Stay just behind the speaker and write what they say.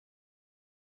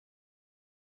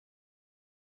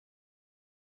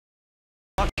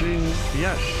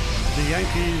Yes, the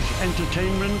Yankees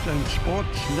Entertainment and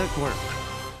Sports Network.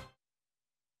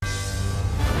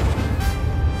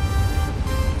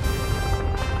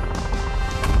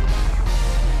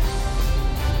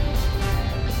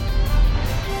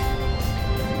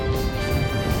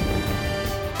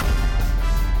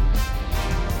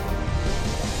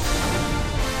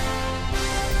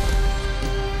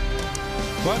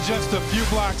 Well, just a few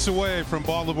blocks away from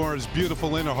Baltimore's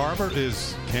beautiful Inner Harbor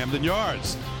is Camden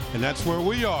Yards, and that's where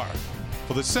we are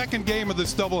for the second game of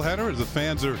this doubleheader as the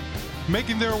fans are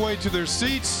making their way to their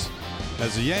seats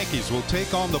as the Yankees will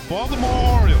take on the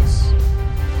Baltimore Orioles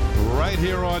right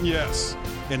here on Yes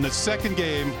in the second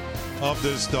game of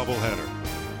this doubleheader.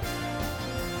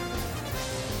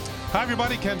 Hi,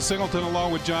 everybody. Ken Singleton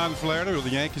along with John Flaherty. The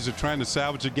Yankees are trying to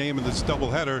salvage a game in this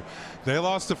doubleheader. They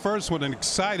lost the first one, an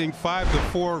exciting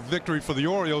 5-4 victory for the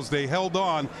Orioles. They held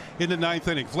on in the ninth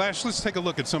inning. Flash, let's take a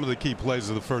look at some of the key plays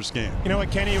of the first game. You know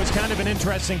what, Kenny? It was kind of an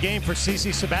interesting game for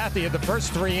CC Sabathia. The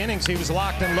first 3 innings, he was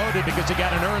locked and loaded because he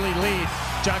got an early lead.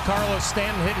 Giancarlo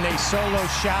Stanton hitting a solo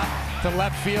shot to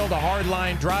left field, a hard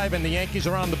line drive, and the Yankees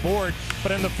are on the board.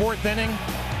 But in the 4th inning,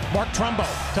 Mark Trumbo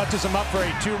touches him up for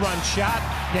a 2-run shot.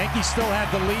 Yankees still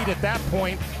had the lead at that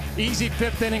point. Easy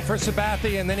 5th inning for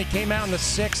Sabathia, and then he came out in the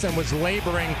 6th and was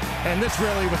laboring, and this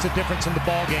really was the difference in the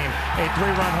ball game. A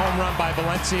 3-run home run by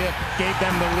Valencia gave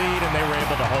them the lead, and they were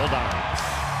able to hold on.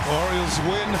 Orioles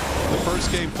win the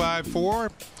first game 5-4.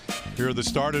 Here are the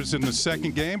starters in the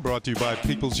second game, brought to you by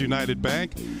People's United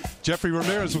Bank. Jeffrey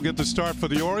Ramirez will get the start for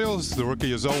the Orioles. The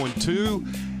rookie is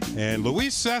 0-2, and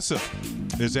Luis Sessa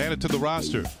is added to the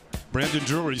roster. Brandon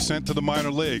Drury sent to the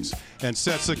minor leagues, and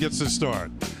Sessa gets the start.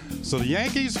 So the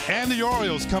Yankees and the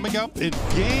Orioles coming up in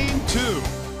game 2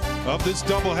 of this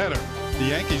doubleheader. The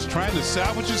Yankees trying to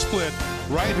salvage a split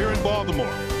right here in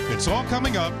Baltimore. It's all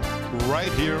coming up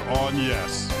right here on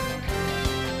Yes.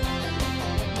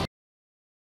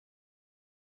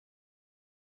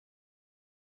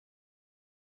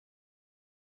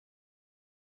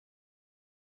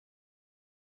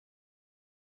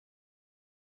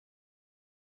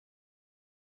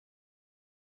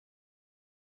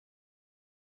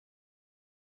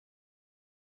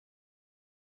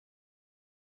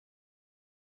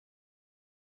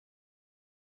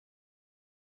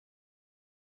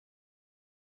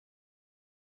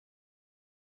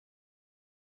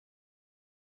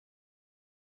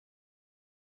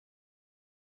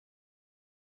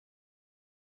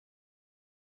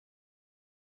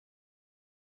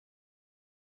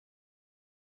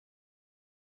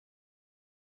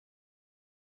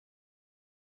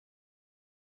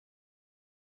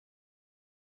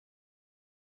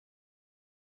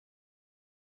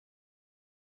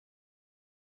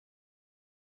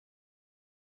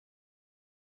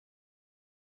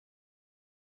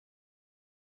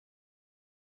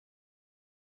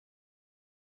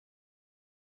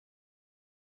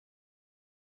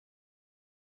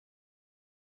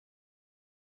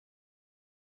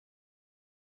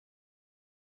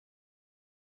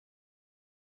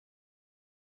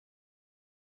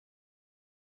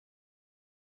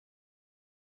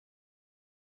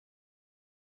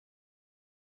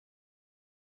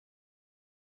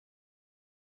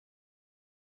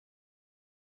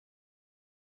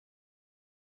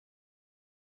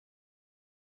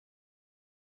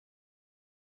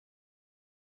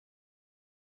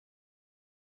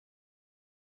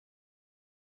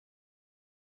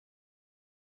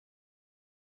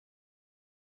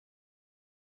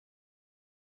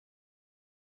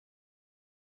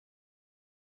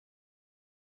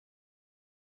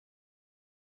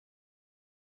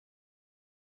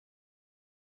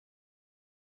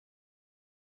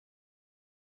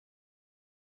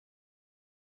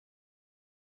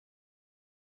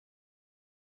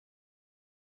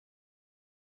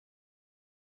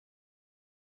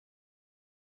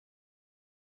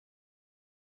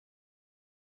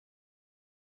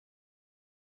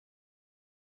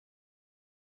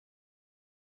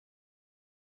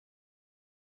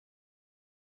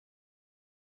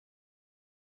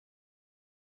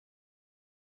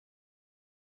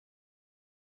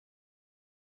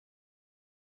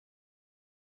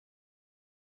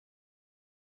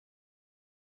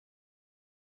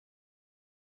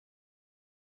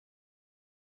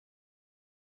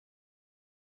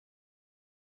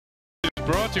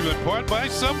 Brought to you in part by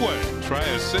Subway. Try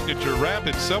a signature wrap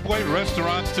at Subway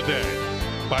restaurants today.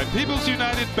 By People's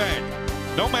United Bank.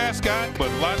 No mascot,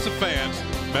 but lots of fans.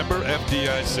 Member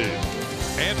FDIC.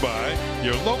 And by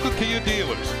your local Kia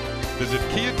dealers. Visit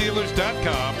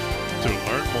KiaDealers.com to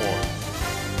learn more.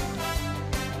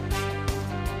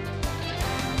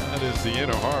 That is the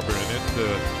Inner Harbor, and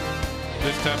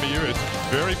This time of year, it's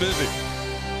very busy.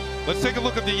 Let's take a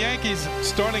look at the Yankees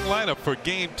starting lineup for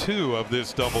Game 2 of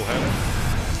this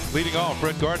doubleheader. Leading off,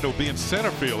 Brett Gardner will be in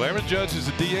center field. Aaron Judge is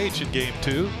a DH in Game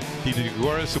 2. Didi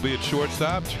Gregorius will be at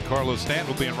shortstop. Giancarlo Stanton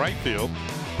will be in right field.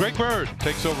 Greg Bird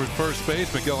takes over at first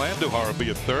base. Miguel Andujar will be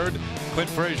at third. Clint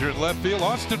Frazier in left field.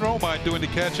 Austin Romine doing the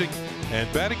catching.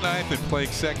 And batting ninth and playing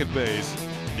second base,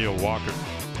 Neil Walker.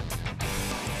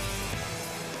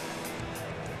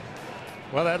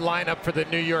 Well, that lineup for the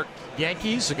New York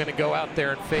Yankees are going to go out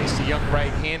there and face the young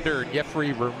right-hander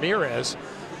Jeffrey Ramirez.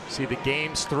 See the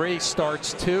games 3,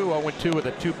 starts 2, 0-2 with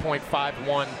a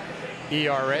 2.51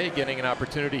 ERA, getting an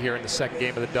opportunity here in the second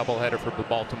game of the doubleheader for the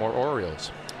Baltimore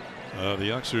Orioles. The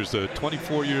youngster's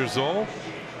 24 years old.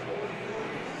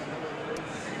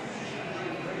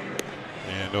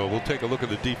 And we'll take a look at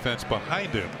the defense behind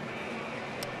him.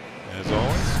 As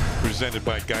always, presented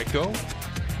by Geico.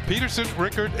 Peterson,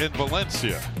 Rickard, and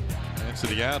Valencia into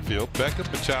the outfield.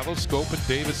 Beckham, Machado, Scope, and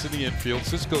Davis in the infield.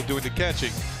 Cisco doing the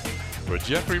catching for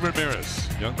Jeffrey Ramirez,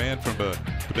 young man from the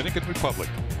Dominican Republic.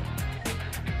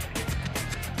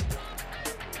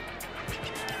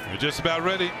 We're just about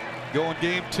ready. Going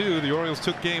Game 2. The Orioles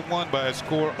took Game 1 by a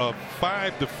score of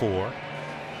 5-4.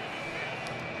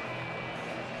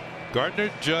 Gardner,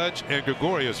 Judge, and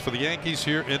Gregorius for the Yankees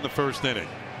here in the first inning.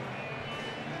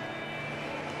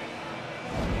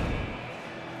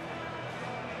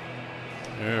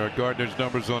 There are Gardner's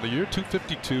numbers on the year: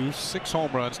 252, 6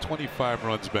 home runs, 25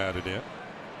 runs batted in.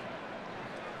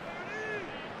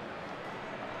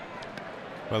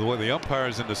 By the way, the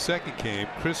umpires in the second game,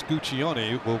 Chris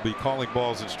Guccione will be calling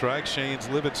balls and strikes. Shane's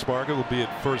Livensparger will be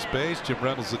at first base. Jim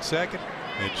Reynolds at second.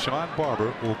 And Sean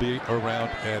Barber will be around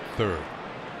at third.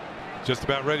 Just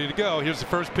about ready to go. Here's the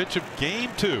first pitch of Game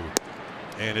 2.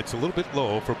 And it's a little bit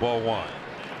low for ball 1.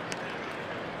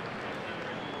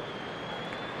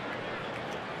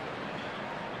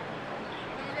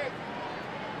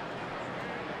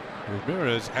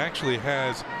 Ramirez actually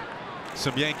has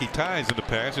some Yankee ties in the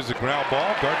past. There's a ground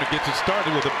ball. Gardner gets it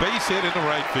started with a base hit in the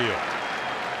right field.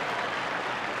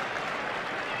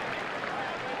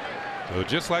 So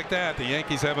just like that, the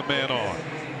Yankees have a man on.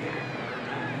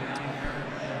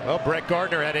 Well, Brett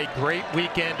Gardner had a great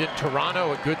weekend in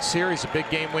Toronto, a good series, a big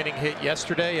game-winning hit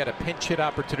yesterday. Had a pinch hit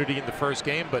opportunity in the first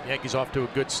game, but Yankees off to a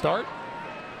good start.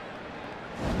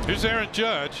 Here's Aaron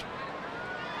Judge.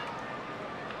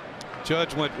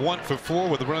 Judge went 1 for 4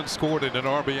 with a run scored and an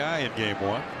RBI in Game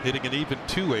 1, hitting an even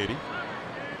 .280,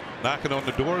 knocking on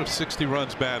the door of 60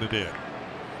 runs batted in.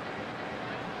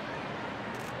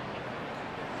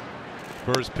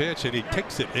 First pitch, and he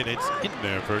takes it, and it's in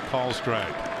there for a call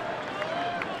strike.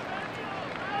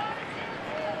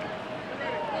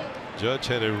 Judge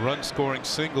had a run scoring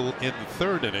single in the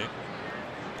third inning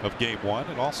of Game 1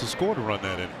 and also scored a run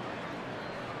that inning.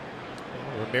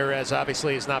 Ramirez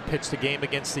obviously has not pitched a game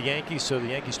against the Yankees, so the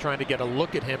Yankees trying to get a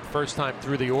look at him first time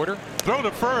through the order. Throw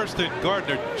to first, and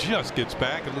Gardner just gets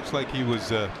back. It looks like he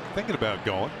was thinking about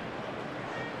going.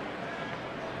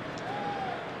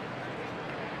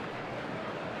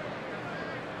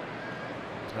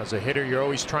 As a hitter, you're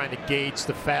always trying to gauge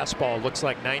the fastball. Looks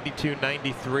like 92,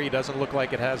 93. Doesn't look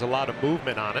like it has a lot of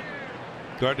movement on it.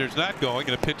 Gardner's not going,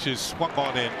 and a pitch is swung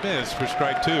on and missed for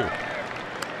strike 2.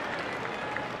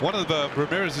 One of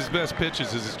Ramirez's best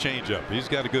pitches is his changeup. He's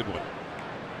got a good one.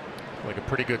 Like a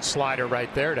pretty good slider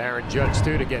right there to Aaron Judge,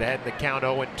 too, to get ahead in the count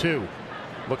 0-2.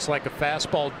 Looks like a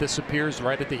fastball disappears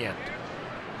right at the end.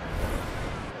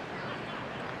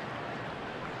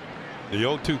 The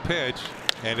 0-2 pitch,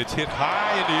 and it's hit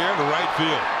high in the air to right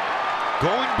field.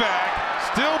 Going back,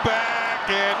 still back,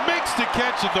 and makes the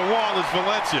catch at the wall is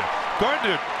Valencia.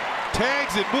 Gardner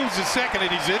tags and moves to second,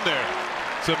 and he's in there.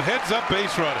 Some heads-up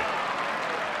base running.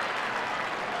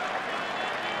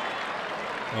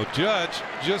 Well, Judge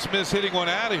just missed hitting one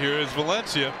out of here as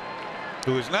Valencia,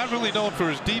 who is not really known for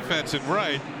his defense in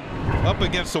right, up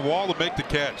against the wall to make the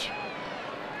catch.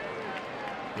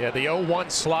 Yeah, the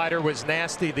 0-1 slider was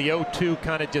nasty. The 0-2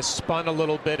 kind of just spun a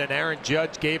little bit, and Aaron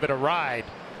Judge gave it a ride.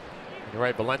 You're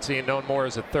right, Valencia known more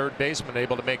as a third baseman,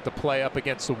 able to make the play up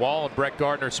against the wall, and Brett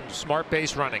Gardner some smart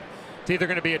base running. It's either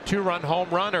going to be a 2-run home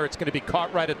run or it's going to be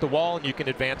caught right at the wall, and you can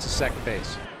advance to second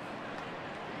base.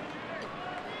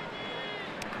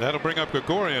 That'll bring up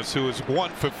Gregorius, who is 1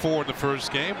 for 4 in the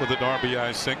first game with an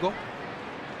RBI single.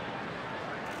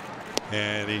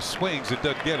 And he swings and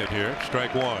doesn't get it here.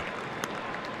 Strike 1.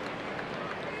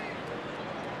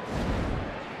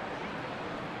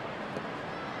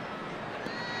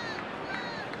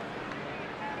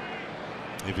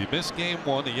 If he missed Game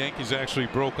 1, the Yankees actually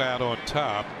broke out on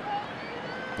top.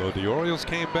 So the Orioles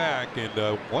came back and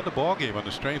won the ball game on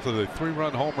the strength of the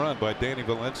 3-run home run by Danny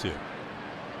Valencia.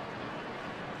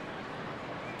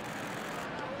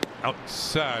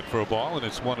 Outside for a ball, and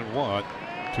it's 1-1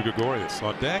 to Gregorius.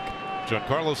 On deck,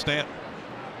 Giancarlo Stanton.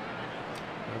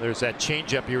 Well, there's that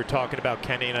changeup you were talking about,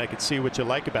 Kenny, and I could see what you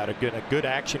like about it. A good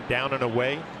action down and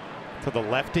away to the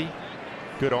lefty.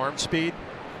 Good arm speed.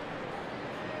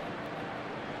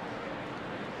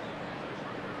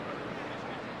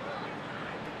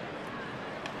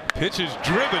 Pitch is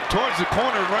driven towards the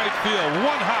corner in right field.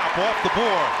 One hop off the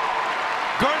board.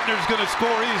 Gardner's going to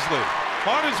score easily.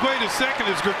 On his way to second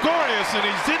is Gregorius, and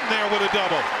he's in there with a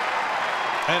double.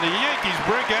 And the Yankees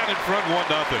break out in front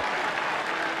 1-0.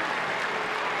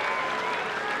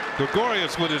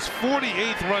 Gregorius with his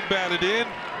 48th run batted in.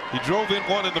 He drove in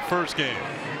one in the first game.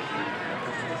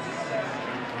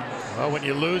 Well, when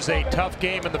you lose a tough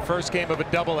game in the first game of a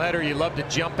doubleheader, you love to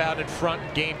jump out in front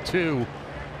in game 2.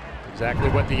 Exactly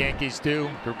what the Yankees do.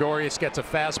 Gregorius gets a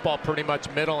fastball pretty much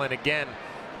middle, and again,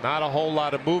 not a whole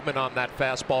lot of movement on that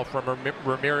fastball from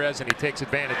Ramirez, and he takes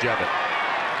advantage of it.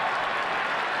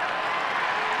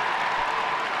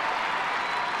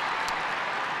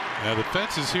 Now the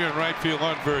fences here in right field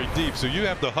aren't very deep, so you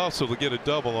have to hustle to get a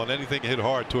double on anything hit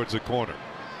hard towards the corner.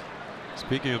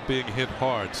 Speaking of being hit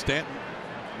hard, Stanton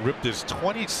ripped his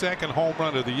 22nd home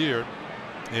run of the year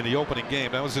in the opening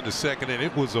game. That was in the second inning.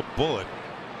 It was a bullet.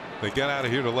 They got out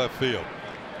of here to left field.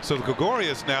 So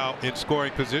Gregorius now in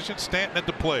scoring position. Stanton at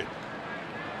the plate.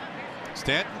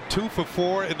 Stanton 2 for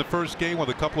 4 in the first game with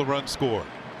a couple of runs scored.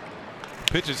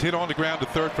 Pitch is hit on the ground to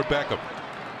third for Beckham.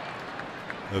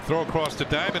 The throw across the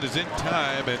diamond is in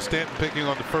time, and Stanton picking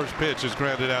on the first pitch is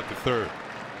grounded out to third.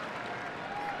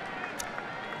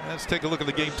 Let's take a look at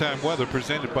the game time weather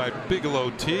presented by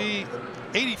Bigelow Tea.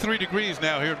 83 degrees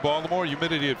now here in Baltimore.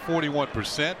 Humidity at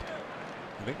 41%.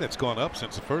 I think that's gone up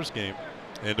since the first game.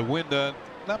 And the wind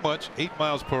not much, 8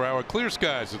 miles per hour. Clear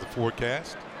skies is the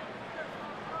forecast.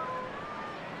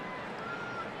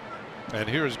 And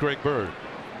here is Greg Bird.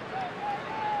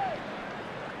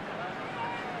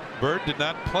 Bird did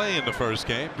not play in the first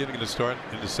game, getting to start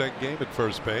in the second game at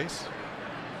first base.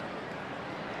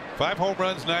 5 home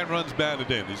runs, 9 runs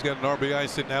batted in. He's got an RBI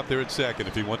sitting out there at second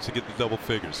if he wants to get the double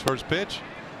figures. First pitch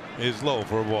is low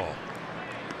for a ball.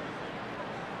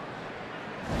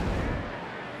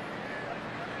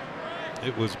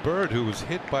 It was Bird who was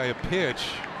hit by a pitch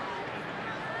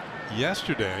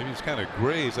yesterday. He was kind of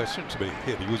grazed. I shouldn't say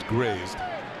hit. He was grazed.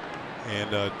 And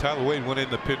Tyler Wade went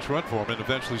in the pitch run for him and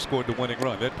eventually scored the winning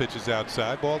run. That pitch is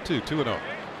outside. Ball 2, 2-0.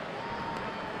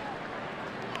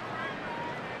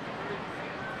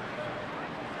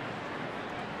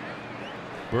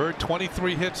 Bird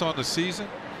 23 hits on the season,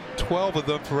 12 of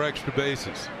them for extra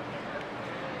bases.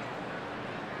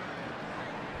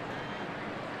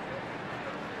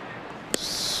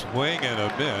 Swing and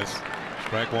a miss.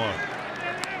 Strike 1.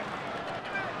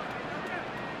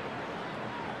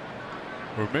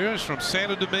 Ramirez from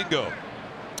Santo Domingo,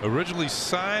 originally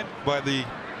signed by the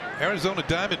Arizona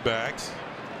Diamondbacks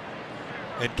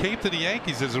and came to the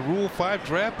Yankees as a Rule 5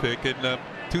 draft pick in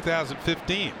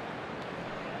 2015.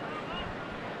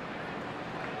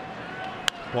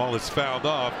 Ball is fouled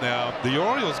off. Now the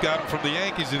Orioles got him from the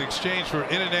Yankees in exchange for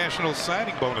international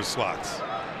signing bonus slots.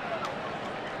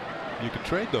 You can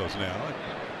trade those now.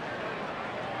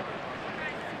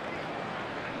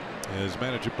 As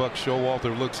manager Buck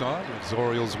Showalter looks on as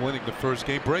Orioles winning the first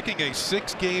game, breaking a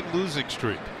 6-game losing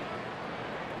streak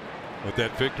with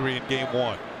that victory in game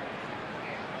 1.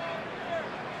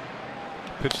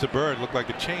 Pitch to Bird, looked like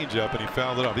a changeup, and he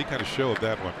fouled it up. He kind of showed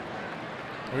that one.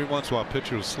 Every once in a while,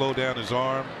 pitcher will slow down his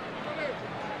arm,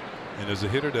 and as a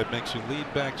hitter, that makes you lean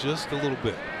back just a little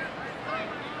bit.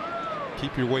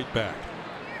 Keep your weight back.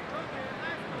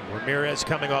 Ramirez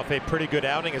coming off a pretty good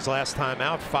outing his last time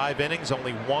out. 5 innings,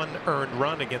 only 1 earned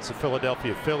run against the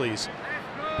Philadelphia Phillies.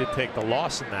 Did take the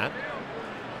loss in that.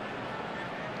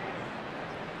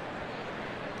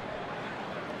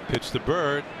 Pitch to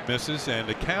Bird, misses, and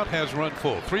the count has run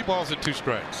full. 3 balls and 2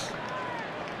 strikes.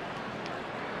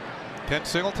 Ken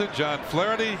Singleton, John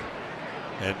Flaherty,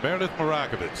 and Meredith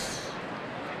Marakovitz.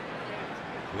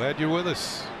 Glad you're with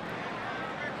us.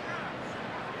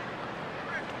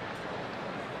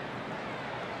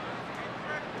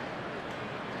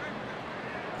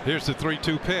 Here's the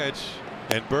 3-2 pitch,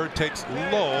 and Bird takes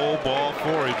low, ball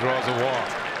 4. He draws a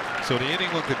walk. So the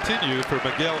inning will continue for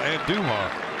Miguel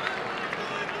Andujar.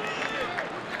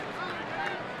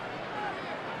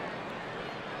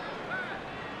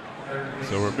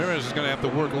 So Ramirez is going to have to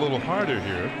work a little harder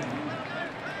here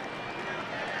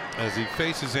as he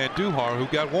faces Andujar, who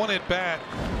got 1 at bat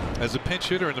as a pinch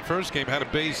hitter in the first game, had a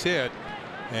base hit,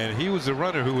 and he was the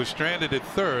runner who was stranded at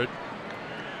third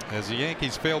as the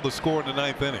Yankees failed to score in the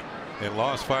ninth inning and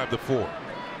lost 5-4.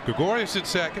 Gregorius at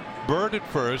second, Bird at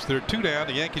first. They're 2 down.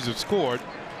 The Yankees have scored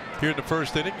here in the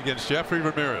first inning against Jeffrey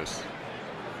Ramirez.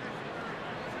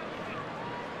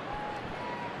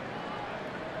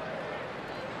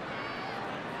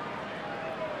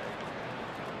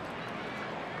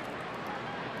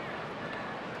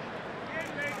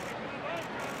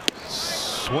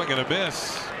 Swing and a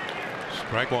miss.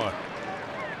 Strike one.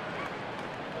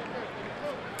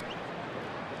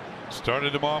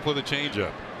 Started him off with a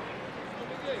changeup.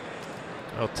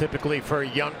 Well, typically for a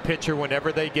young pitcher,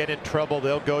 whenever they get in trouble,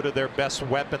 they'll go to their best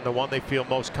weapon, the one they feel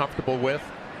most comfortable with.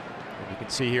 And you can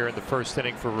see here in the first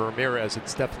inning for Ramirez,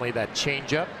 it's definitely that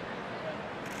changeup.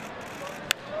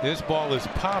 This ball is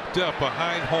popped up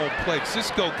behind home plate.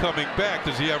 Cisco coming back.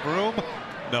 Does he have room?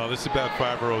 No, this is about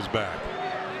 5 rows back.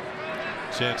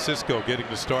 Jan Cisco getting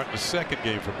the start in the second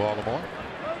game for Baltimore.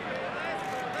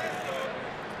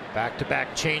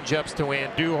 Back-to-back changeups to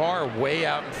Andujar, way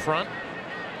out in front.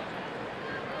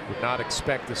 Would not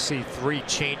expect to see 3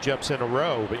 changeups in a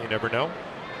row, but you never know.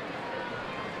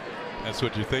 That's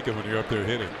what you're thinking when you're up there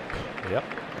hitting. Yep.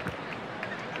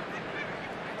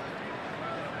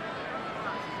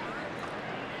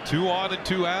 Two on and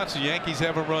 2 outs. The Yankees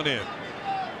have a run in.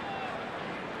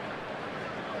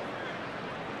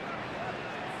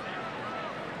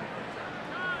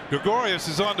 Gregorius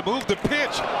is on the move. The pitch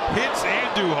hits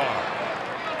Andujar,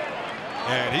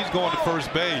 and he's going to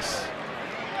first base.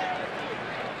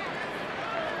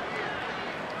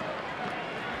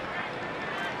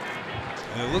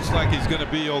 And it looks like he's going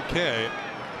to be okay.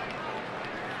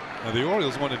 Now the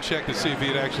Orioles want to check to see if he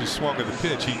had actually swung at the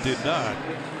pitch. He did not.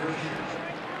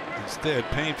 Instead,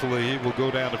 painfully, he will go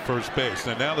down to first base.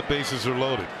 And now the bases are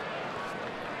loaded.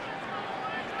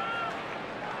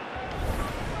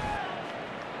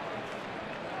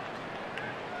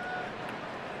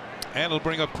 And it'll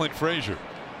bring up Clint Frazier.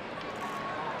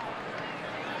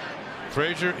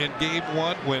 Frazier in game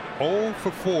 1 went 0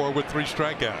 for 4 with 3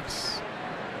 strikeouts.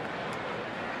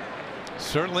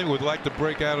 Certainly would like to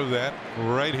break out of that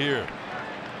right here.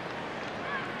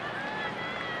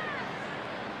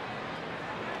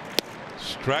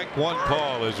 Strike 1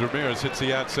 call as Ramirez hits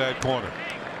the outside corner.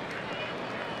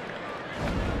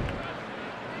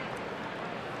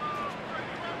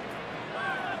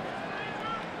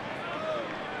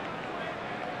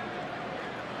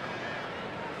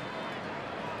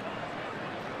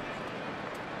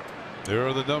 There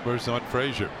are the numbers on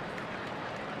Frazier.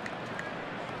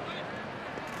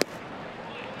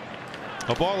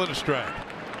 A ball and a strike.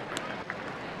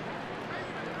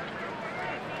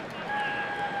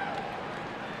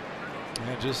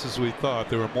 And just as we thought,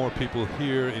 there were more people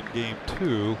here in game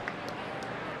 2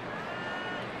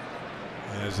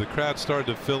 as the crowd started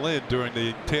to fill in during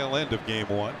the tail end of game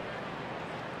 1.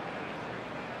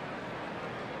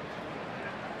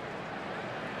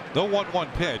 No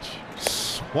 1-1 pitch.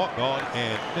 Swung on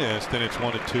and missed, and it's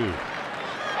 1-2.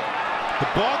 The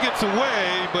ball gets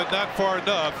away, but not far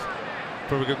enough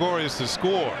for Gregorius to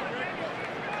score.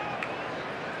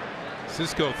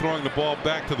 Cisco throwing the ball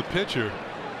back to the pitcher.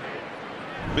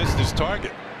 Missed his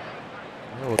target.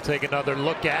 We'll take another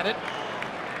look at it.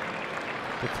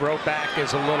 The throw back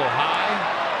is a little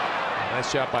high.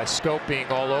 Nice job by Scope being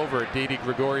all over it. Didi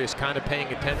Gregorius kind of paying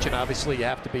attention. Obviously, you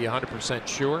have to be 100%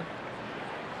 sure.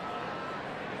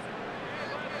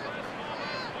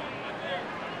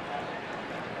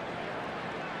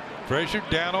 Frazier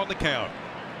down on the count.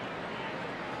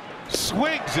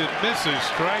 Swings and misses.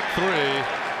 Strike 3.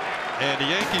 And the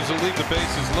Yankees will leave the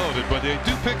bases loaded, but they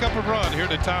do pick up a run here at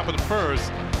the top of the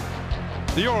first.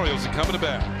 The Orioles are coming to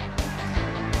bat.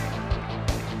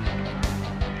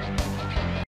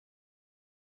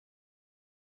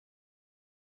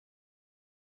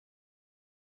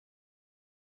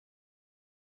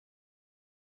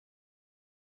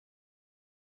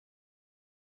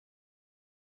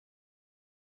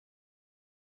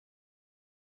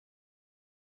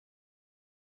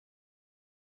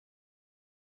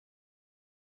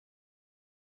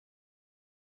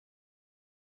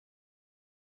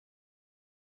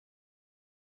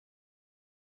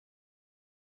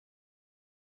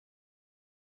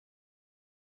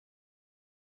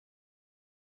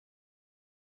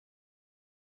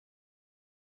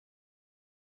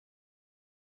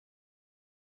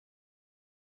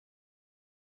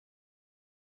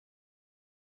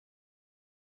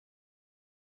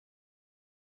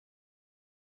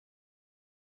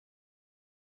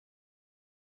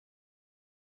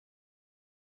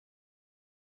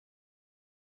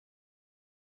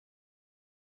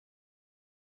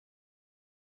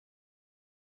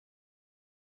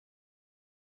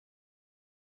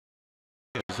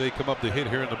 As they come up to hit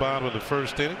here in the bottom of the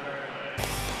first inning,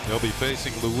 they'll be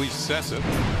facing Luis Cessa,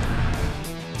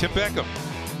 Tim Beckham,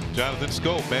 Jonathan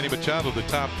Scope, Manny Machado, the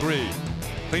top three.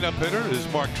 Cleanup hitter is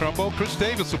Mark Trumbo. Chris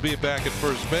Davis will be back at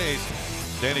first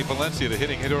base. Danny Valencia, the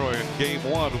hitting hitter in game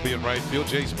one, will be in right field.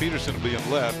 Jace Peterson will be in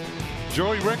left.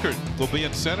 Joey Rickard will be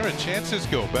in center, and Chance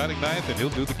Sisco batting ninth, and he'll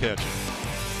do the catching.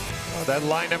 Well, that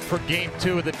lineup for game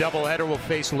two of the doubleheader will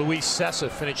face Luis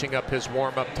Cessa, finishing up his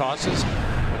warm-up tosses.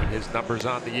 His numbers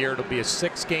on the year. It'll be a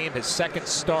 6th game, his second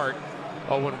start,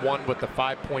 0-1 with the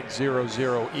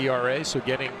 5.00 ERA. So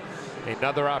getting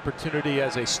another opportunity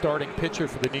as a starting pitcher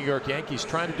for the New York Yankees,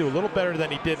 trying to do a little better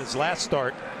than he did his last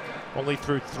start. Only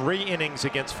threw 3 innings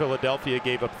against Philadelphia,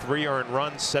 gave up 3 earned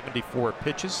runs, 74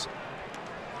 pitches.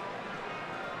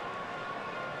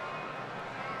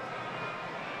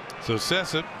 So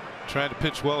Cessa trying to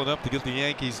pitch well enough to get the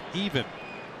Yankees even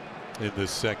in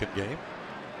this second game.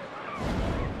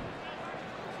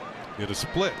 Get a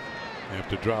split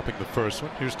after dropping the first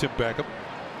one. Here's Tim Beckham.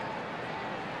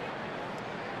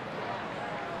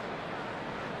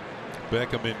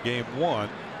 Beckham in game one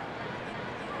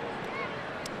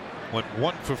went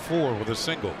 1 for 4 with a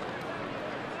single.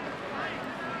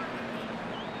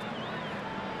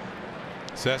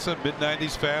 Cessa,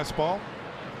 mid-90s fastball,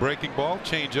 breaking ball,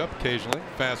 change up occasionally.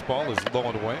 Fastball is low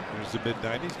and away. Here's the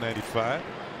mid-90s, 95.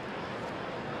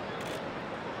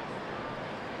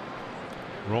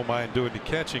 Romine doing the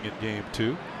catching in game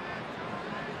two.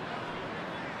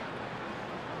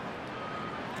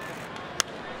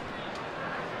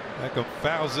 Beckham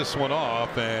fouls this one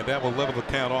off, and that will level the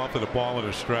count off at a ball and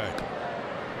a strike.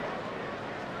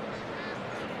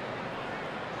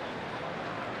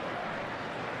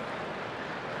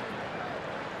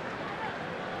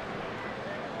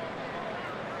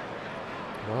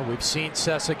 Well, we've seen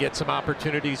Cessa get some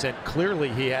opportunities, and clearly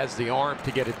he has the arm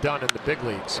to get it done in the big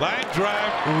leagues. Line drive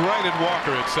right at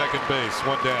Walker at second base,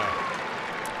 1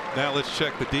 down. Now let's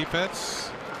check the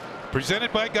defense.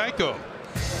 Presented by Geico.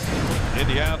 In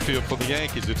the outfield for the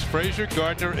Yankees, it's Frazier,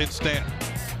 Gardner, and Stanton.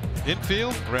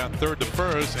 Infield, around third to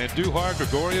first, and Duhar,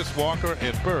 Gregorius, Walker,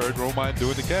 and Bird. Romine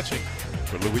doing the catching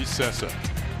for Luis Cessa.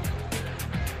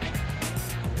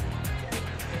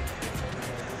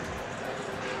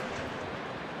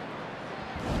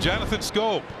 Jonathan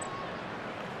Scope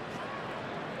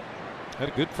had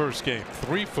a good first game.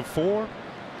 3 for 4.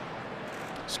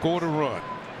 Scored a run.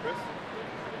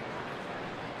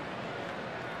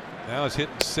 Now he's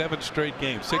hitting 7 straight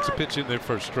games. 6 a pitch in their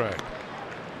first strike.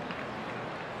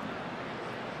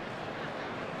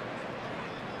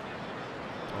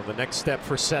 Well, the next step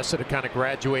for Cessa to kind of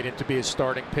graduate into be a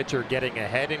starting pitcher, getting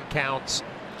ahead in counts,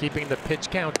 keeping the pitch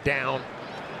count down.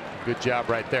 Good job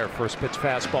right there. First pitch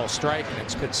fastball strike,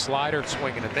 next pitch slider,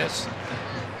 swing and a miss.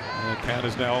 And the count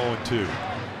is now 0-2.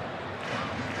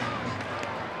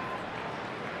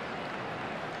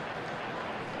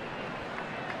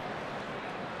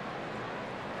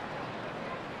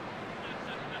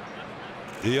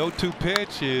 The 0-2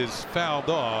 pitch is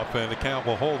fouled off, and the count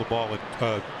will hold the ball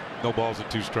at no balls and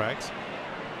 2 strikes.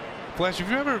 Flash, have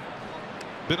you ever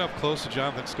been up close to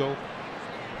Jonathan Scope?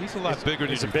 He's a lot bigger than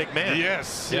he's a big man.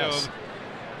 Yes. Yes.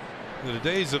 You know, the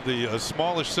days of the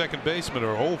smallish second baseman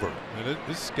are over. And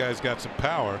this guy's got some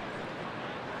power.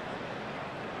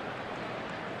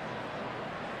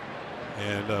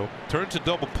 And turns a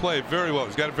double play very well.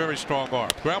 He's got a very strong arm.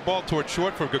 Ground ball toward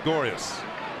short for Gregorius.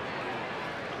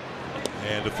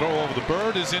 And the throw over the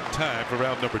Bird is in time for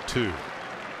round number 2.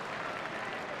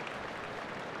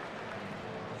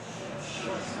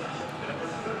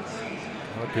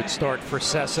 A good start for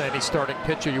Cessa. Any starting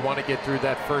pitcher, you want to get through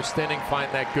that first inning, find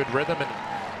that good rhythm,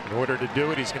 and in order to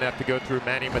do it, he's going to have to go through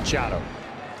Manny Machado.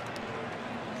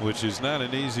 Which is not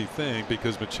an easy thing,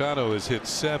 because Machado has hit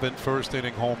 7 first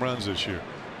inning home runs this year.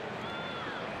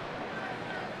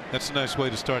 That's a nice way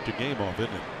to start your game off,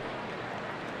 isn't it?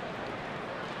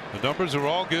 The numbers are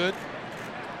all good.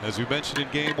 As we mentioned in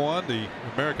game 1, the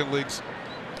American League's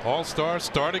all-star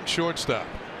starting shortstop.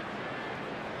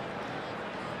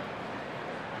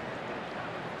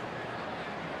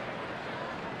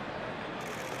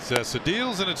 Cessa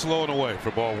deals, and it's low and away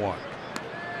for ball 1.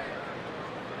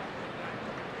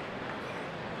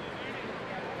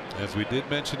 As we did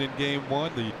mention in game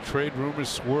 1, the trade rumors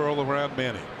swirl around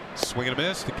Manny. Swing and a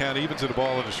miss. The count evens at a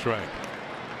ball and a strike.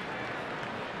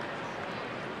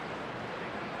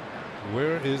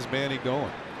 Where is Manny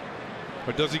going?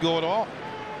 Or does he go at all?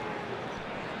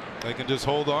 They can just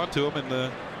hold on to him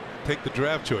and take the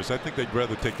draft choice. I think they'd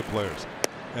rather take the players.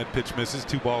 That pitch misses.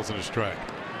 2 balls and a strike.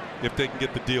 If they can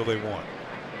get the deal they want.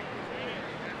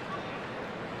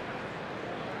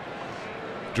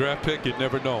 Draft pick, you'd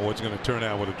never know what's going to turn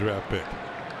out with a draft pick.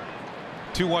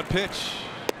 2-1 pitch.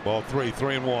 Ball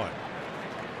 3-1.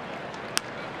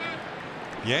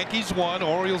 Yankees 1,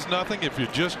 Orioles nothing. If you're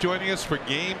just joining us for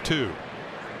game 2.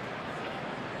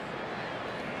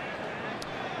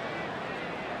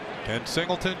 Ken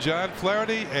Singleton, John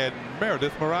Flaherty, and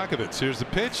Meredith Marakovitz. Here's the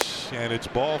pitch, and it's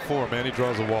ball 4. Manny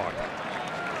draws a walk.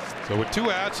 So with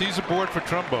 2 outs, he's aboard for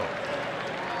Trumbo.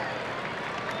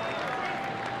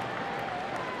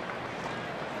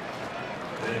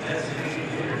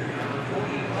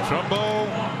 Trumbo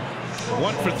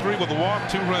 1 for 3 with a walk,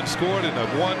 2 runs scored, and the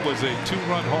 1 was a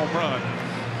 2-run home run.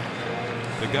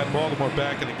 They got Baltimore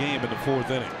back in the game in the 4th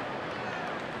inning.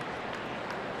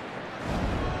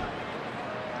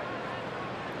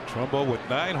 Trumbo with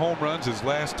 9 home runs his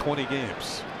last 20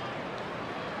 games.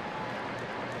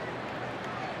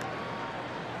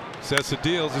 Sessa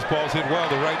deals. This ball's hit well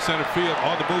to right center field.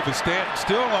 On the move is Stanton,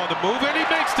 still on the move, and he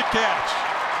makes the catch.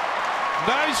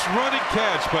 Nice running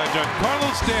catch by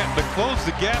Giancarlo Stanton to close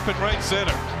the gap in right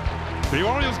center. The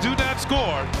Orioles do not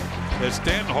score as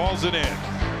Stanton hauls it in.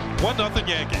 1-0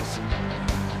 Yankees.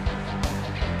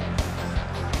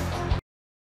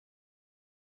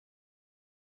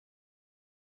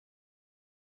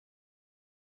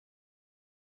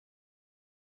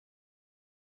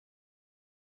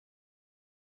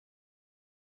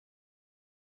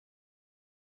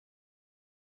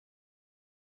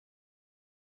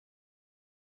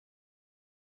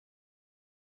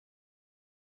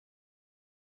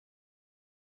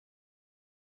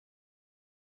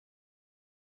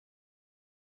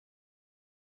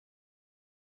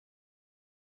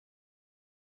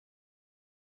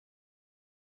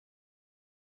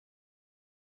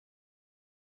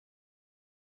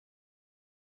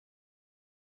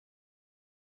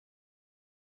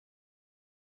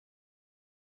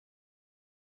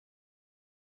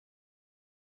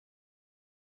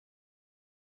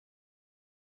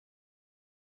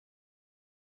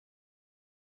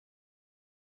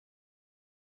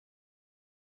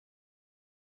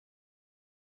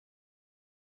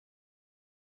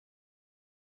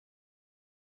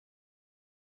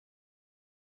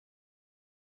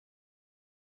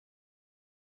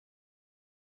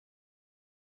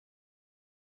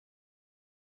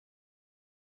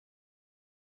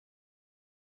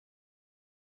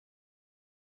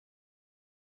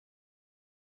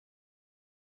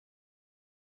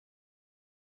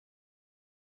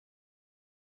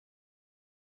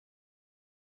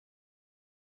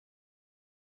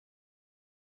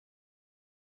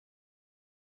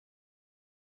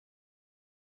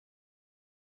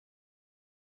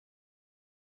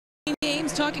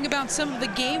 Games, talking about some of the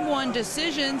game 1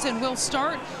 decisions, and we'll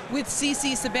start with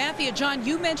CC Sabathia. John,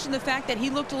 you mentioned the fact that he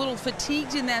looked a little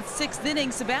fatigued in that 6th inning.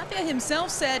 Sabathia himself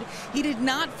said he did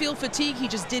not feel fatigue. He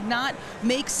just did not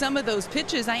make some of those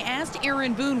pitches. I asked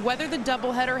Aaron Boone whether the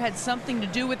doubleheader had something to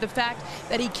do with the fact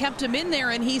that he kept him in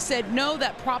there, and he said no,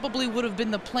 that probably would have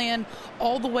been the plan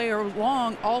all the way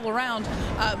along, all around,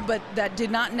 but that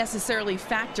did not necessarily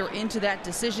factor into that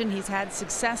decision. He's had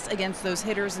success against those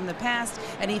hitters in the past,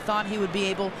 and he thought he would be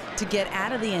able to get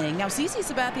out of the inning. Now, CC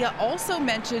Sabathia also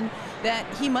mentioned that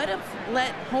he might have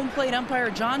let home plate umpire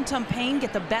John Tumpane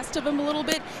get the best of him a little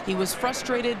bit. He was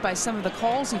frustrated by some of the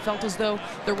calls. He felt as though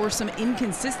there were some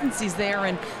inconsistencies there,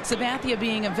 and Sabathia,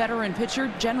 being a veteran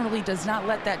pitcher, generally does not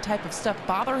let that type of stuff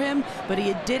bother him, but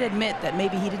he did admit that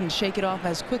maybe he didn't shake it off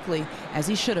as quickly as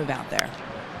he should have out there.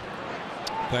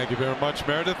 Thank you very much,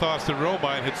 Meredith. Austin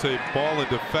Romine hits a ball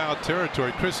into foul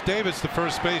territory. Chris Davis, the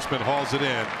first baseman, hauls it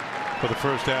in for the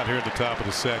first out here at the top of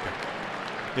the 2nd.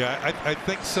 Yeah, I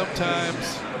think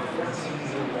sometimes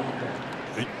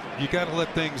you got to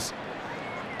let things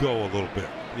go a little bit.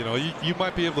 You know, you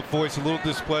might be able to voice a little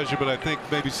displeasure, but I think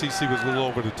maybe CC was a little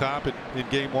over the top in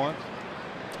game 1.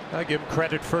 I give him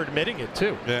credit for admitting it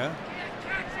too. Yeah.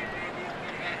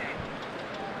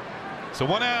 So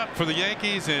 1 out for the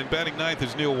Yankees, and batting 9th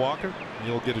is Neil Walker.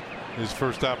 He'll get his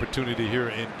first opportunity here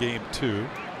in game 2.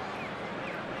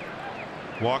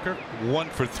 Walker 1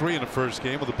 for 3 in the first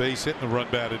game with a base hit and a run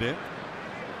batted in.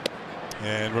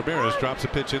 And Ramirez drops a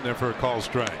pitch in there for a call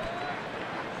strike.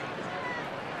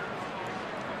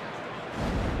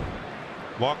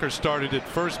 Walker started at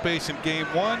first base in game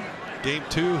 1. Game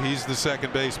 2, he's the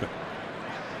second baseman.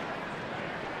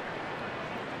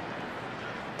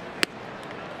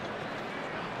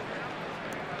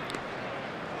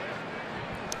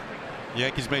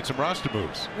 Yankees made some roster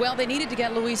moves. Well, they needed to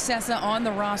get Luis Cessa on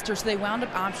the roster, so they wound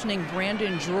up optioning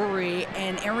Brandon Drury,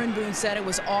 and Aaron Boone said it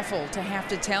was awful to have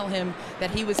to tell him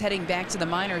that he was heading back to the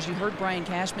minors. You heard Brian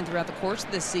Cashman throughout the course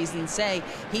of this season say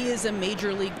he is a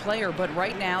major league player, but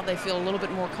right now they feel a little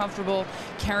bit more comfortable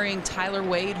carrying Tyler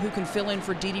Wade, who can fill in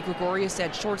for Didi Gregorius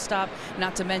at shortstop,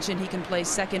 not to mention he can play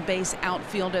second base,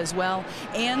 outfield as well.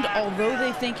 And although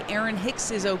they think Aaron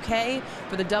Hicks is okay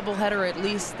for the doubleheader, at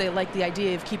least they like the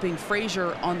idea of keeping Frazier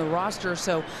on the roster.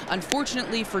 So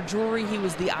unfortunately for Drury, he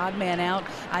was the odd man out.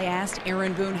 I asked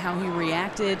Aaron Boone how he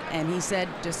reacted, and he said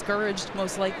discouraged,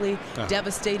 most likely,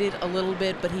 devastated a little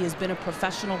bit, but he has been a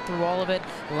professional through all of it.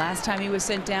 Last time he was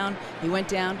sent down, he went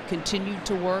down, continued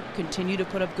to work, continued to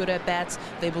put up good at-bats.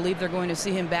 They believe they're going to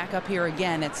see him back up here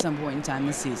again at some point in time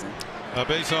this season.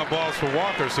 Base on balls for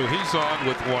Walker, so he's on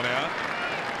with one out.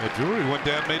 Drury went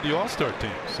down, made the All-Star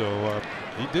team, so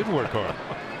he did work hard.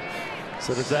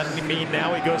 So does that mean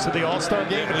now he goes to the All-Star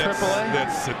game in AAA?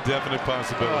 That's a definite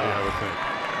possibility, I would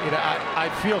think. You know, I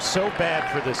feel so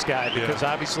bad for this guy because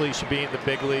obviously he should be in the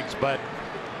big leagues, but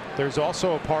there's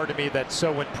also a part of me that's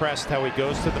so impressed how he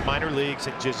goes to the minor leagues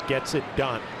and just gets it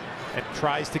done and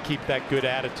tries to keep that good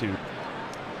attitude.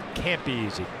 Can't be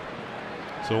easy.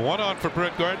 So one on for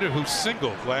Brett Gardner, who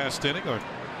singled last inning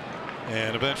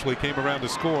and eventually came around to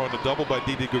score on the double by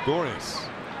Didi Gregorius.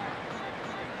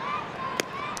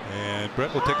 And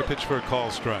Brett will take a pitch for a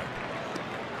call strike.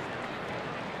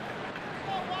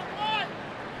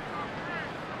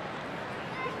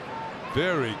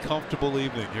 Very comfortable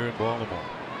evening here in Baltimore.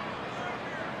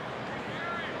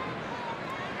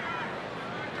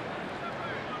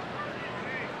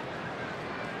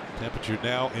 Temperature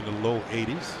now in the low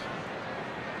 80s.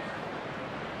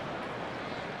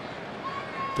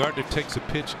 Gardner takes a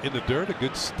pitch in the dirt. A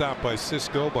good stop by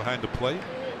Cisco behind the plate.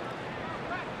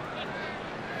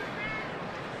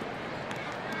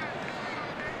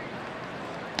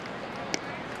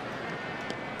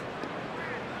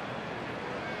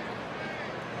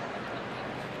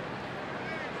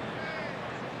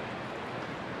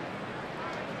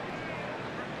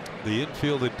 The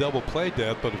infield had double play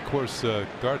death, but of course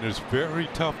Gardner's very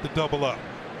tough to double up.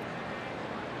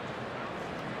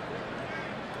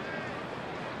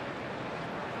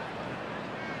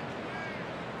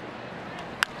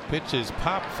 Pitch is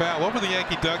pop foul over the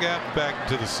Yankee dugout and back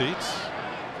to the seats.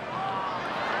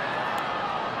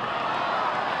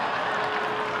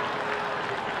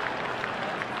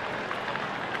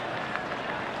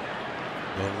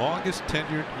 The longest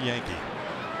tenured Yankee,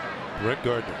 Brett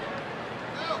Gardner.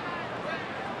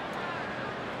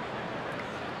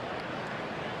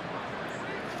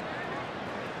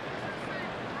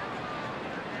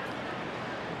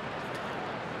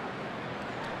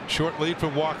 Short lead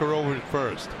from Walker over at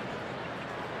first.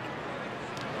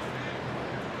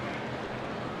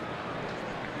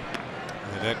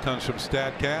 And that comes from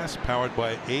StatCast, powered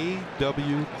by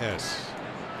AWS.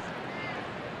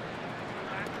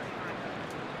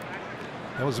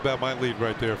 That was about my lead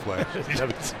right there, Flash.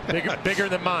 bigger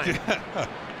than mine.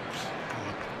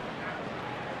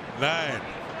 9.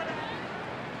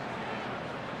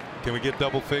 Can we get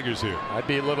double figures here? I'd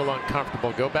be a little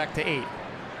uncomfortable. Go back to 8.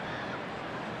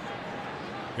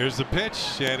 Here's the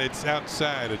pitch, and it's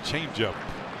outside, a changeup.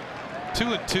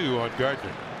 2-2 on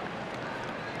Gardner.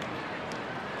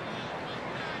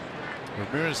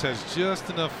 Ramirez has just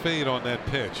enough fade on that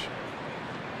pitch.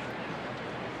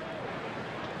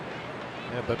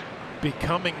 Yeah, but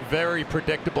becoming very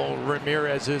predictable,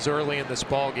 Ramirez is early in this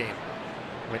ball game.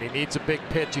 When he needs a big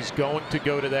pitch, he's going to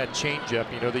go to that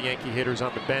changeup. You know, the Yankee hitters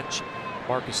on the bench.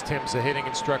 Marcus Tim's the hitting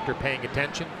instructor, paying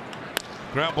attention.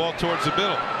 Ground ball towards the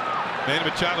middle. Manny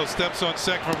Machado steps on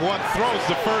second from one, throws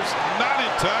the first, not in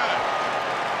time.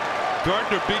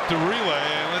 Gardner beat the relay,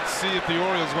 and let's see if the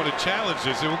Orioles want to challenge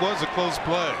this. It was a close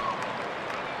play.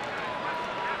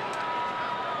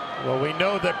 Well, we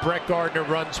know that Brett Gardner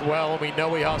runs well, and we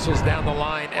know he hustles down the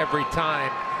line every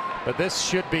time. But this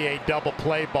should be a double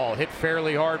play ball. Hit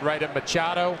fairly hard right at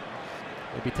Machado.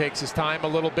 Maybe takes his time a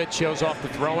little bit, shows off the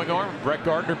throwing arm. Brett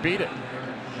Gardner beat it.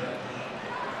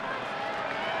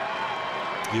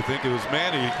 You think it was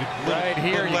Manny? Right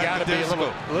here, you got to be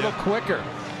a little quicker.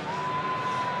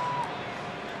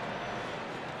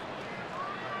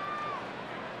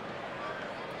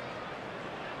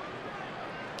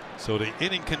 So the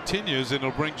inning continues, and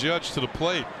it'll bring Judge to the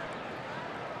plate.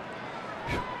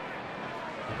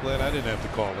 I'm glad I didn't have to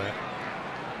call that.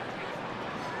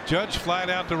 Judge flied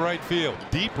out to right field,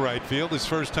 deep right field, his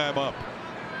first time up.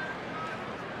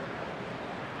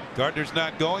 Gardner's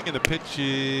not going, and the pitch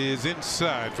is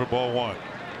inside for ball 1.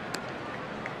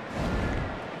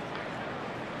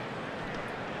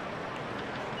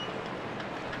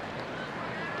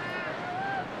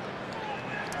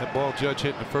 That ball Judge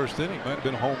hit in the first inning might have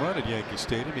been a home run at Yankee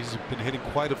Stadium. He's been hitting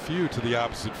quite a few to the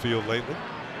opposite field lately.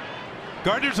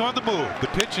 Gardner's on the move. The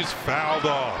pitch is fouled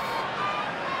off.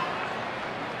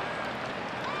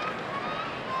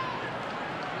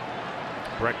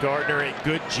 Brett Gardner, a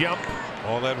good jump.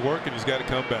 All that work, and he's got to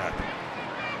come back.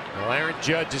 Well, Aaron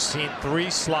Judge has seen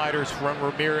 3 sliders from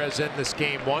Ramirez in this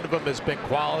game. One of them has been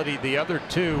quality. The other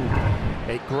 2,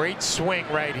 a great swing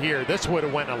right here. This would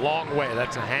have went a long way.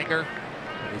 That's a hanger.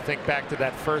 And you think back to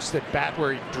that first at bat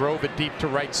where he drove it deep to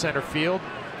right center field.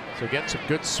 So again, some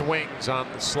good swings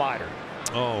on the slider.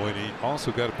 Oh, and he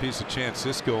also got a piece of Chance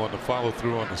Cisco on the follow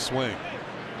through on the swing.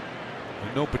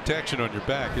 And no protection on your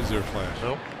back, is there, Flash?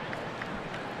 Nope.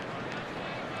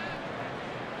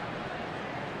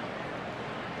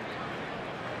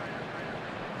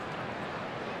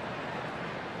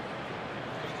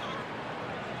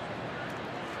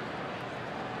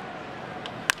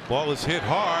 Ball is hit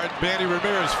hard. Manny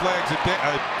Ramirez flags it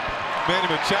down. Manny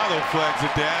Machado flags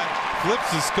it down.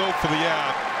 Flips the scope for the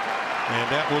out.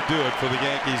 And that will do it for the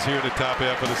Yankees here in the top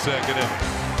half of the second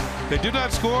inning. They do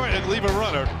not score and leave a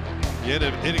runner. Yet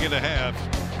an inning and a half.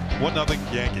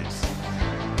 1-0 Yankees.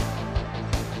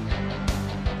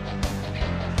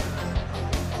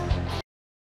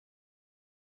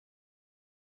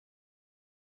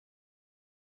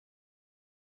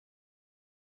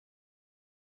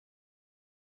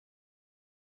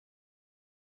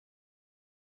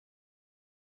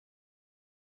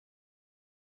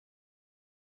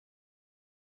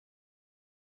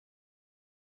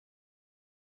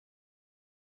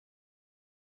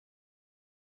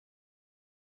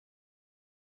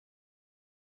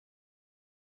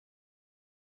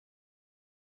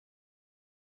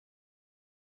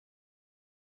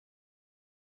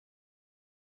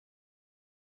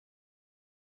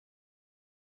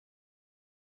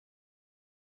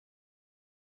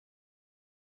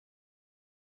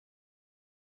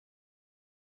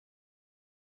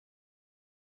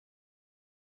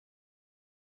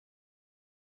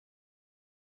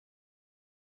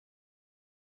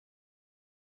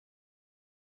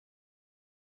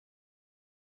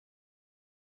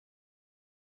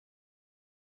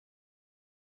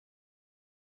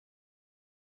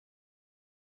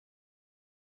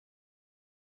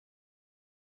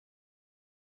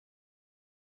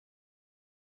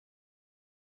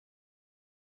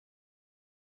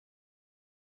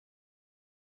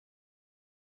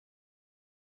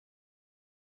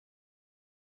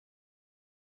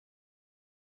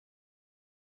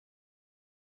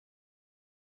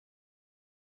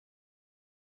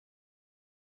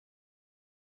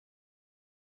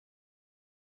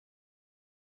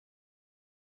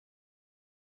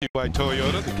 By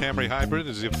Toyota, the Camry Hybrid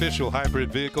is the official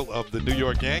hybrid vehicle of the New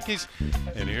York Yankees.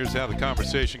 And here's how the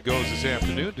conversation goes this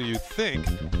afternoon. Do you think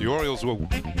the Orioles will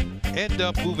end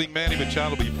up moving Manny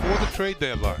Machado before the trade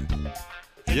deadline?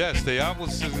 Yes, they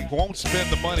obviously won't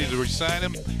spend the money to re-sign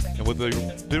him. And with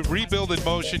the rebuild in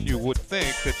motion, you would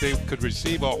think that they could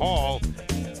receive a haul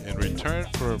in return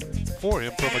for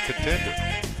him from a contender.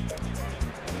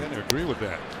 I kind of agree with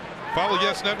that. Follow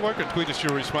Yes Network and tweet us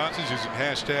your responses using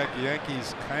hashtag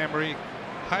Yankees Camry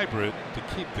Hybrid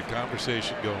to keep the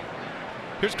conversation going.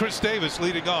 Here's Chris Davis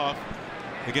leading off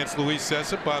against Luis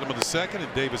Cessa, bottom of the second,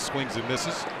 and Davis swings and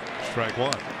misses. Strike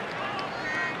 1.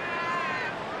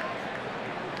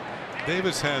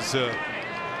 Davis has,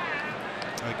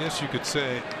 I guess you could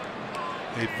say,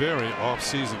 a very off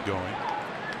season going.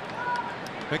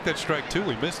 Make that strike 2.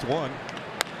 We missed 1.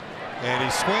 And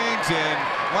he swings and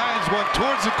lines one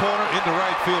towards the corner into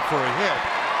right field for a hit.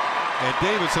 And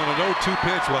Davis on an 0-2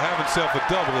 pitch will have himself a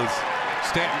double as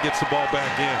Stanton gets the ball back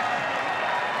in.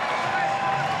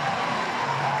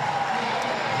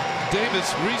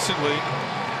 Davis recently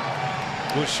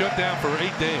was shut down for 8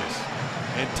 days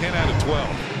and 10 out of 12.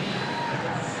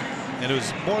 And it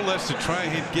was more or less to try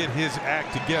and get his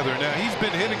act together. Now he's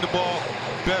been hitting the ball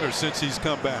better since he's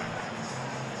come back.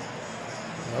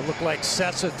 It looked like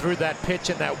Cessa threw that pitch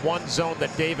in that one zone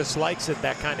that Davis likes it,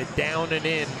 that kind of down and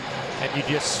in, and you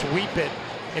just sweep it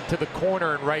into the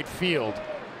corner in right field.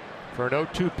 For an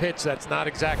 0-2 pitch, that's not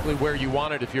exactly where you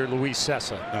want it if you're Luis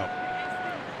Cessa. No.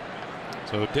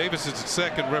 So Davis is at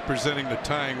second, representing the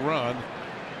tying run,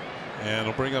 and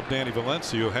it'll bring up Danny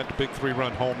Valencia, who had the big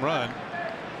 3-run home run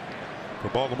for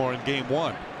Baltimore in Game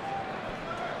 1.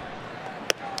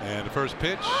 And the first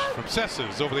pitch from Cessa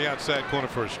is over the outside corner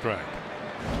for a strike.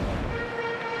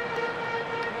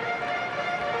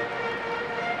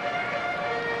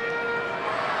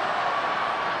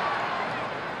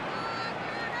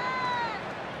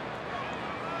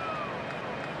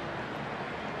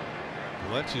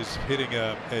 Valencia's hitting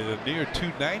at a near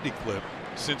 290 clip.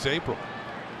 since April.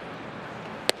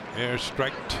 There's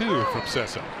strike 2 from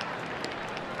Sessa.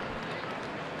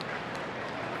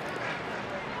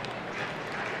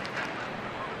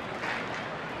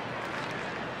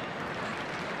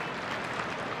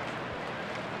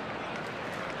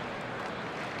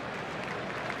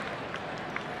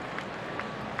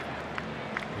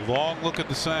 Long look at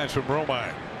the signs from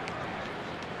Romine.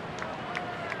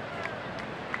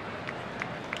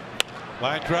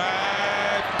 Line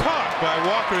drive caught by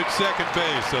Walker at second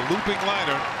base. A looping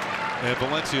liner, and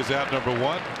Valencia's out number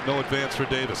 1. No advance for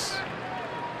Davis.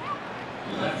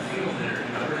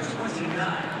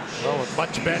 Oh, a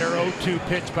much better 0-2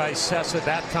 pitch by Sessa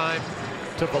that time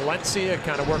to Valencia.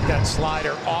 Kind of worked that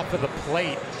slider off of the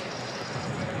plate.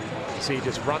 See, he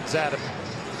just runs at him.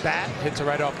 Bat hits it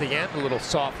right off the end. A little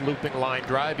soft looping line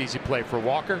drive. Easy play for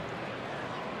Walker.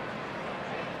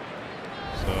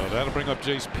 So that'll bring up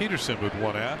Jace Peterson with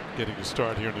 1 out, getting to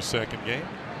start here in the second game.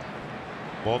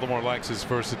 Baltimore likes his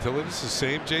versatility. It's the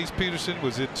same Jace Peterson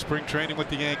was in spring training with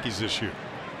the Yankees this year.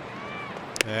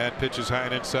 And pitches high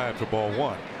and inside for ball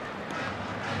 1.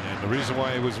 And the reason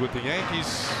why he was with the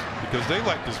Yankees, because they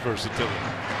liked his versatility.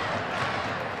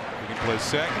 He can play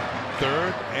second,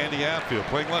 third, and the outfield,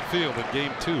 playing left field in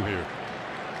game 2 here.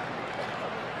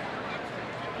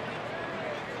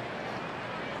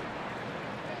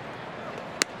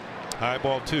 High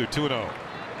ball 2, 2-0.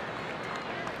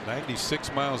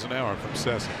 96 miles an hour from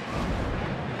Sessa.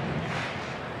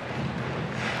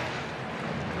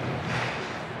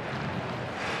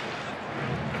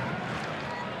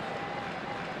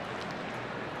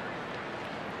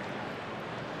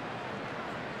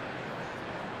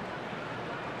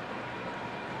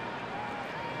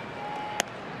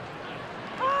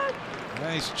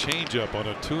 Nice changeup on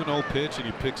a 2-0 pitch, and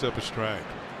he picks up a strike.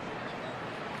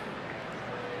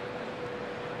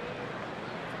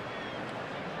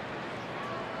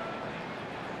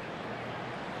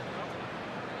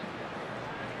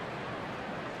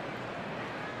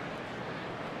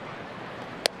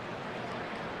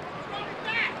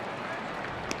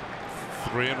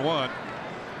 Three and 1.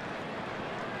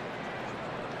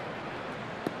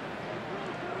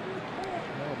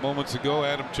 Moments ago,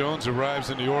 Adam Jones arrives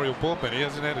in the Oriole bullpen. He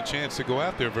hasn't had a chance to go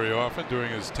out there very often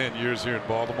during his 10 years here in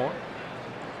Baltimore.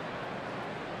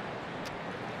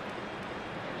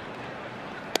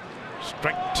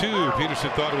 Strike 2.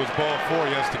 Peterson thought it was ball 4.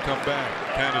 He has to come back.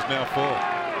 Count is now full.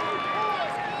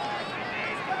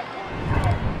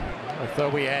 I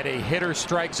thought we had a hitter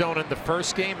strike zone in the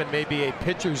first game and maybe a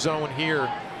pitcher zone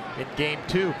here in game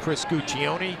 2. Chris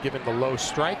Guccione given the low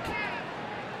strike.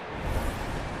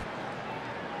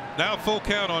 Now full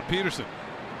count on Peterson.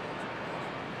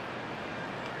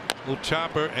 Little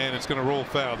chopper, and it's going to roll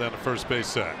foul down the first base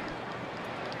side.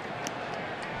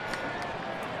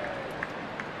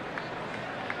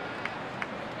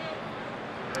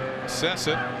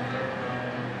 Sessa,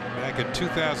 back in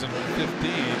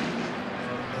 2015,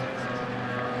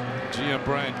 GM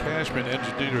Brian Cashman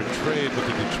engineered a trade with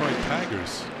the Detroit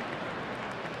Tigers.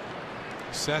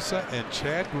 Sessa and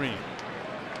Chad Green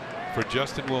for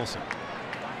Justin Wilson.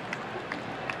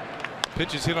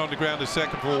 Pitch is hit on the ground to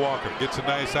second for Walker. Gets a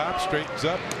nice hop, straightens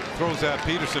up, throws out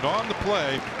Peterson on the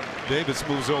play. Davis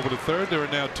moves over to third. There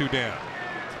are now 2 down.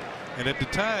 And at the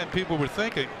time, people were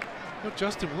thinking, well,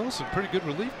 Justin Wilson, pretty good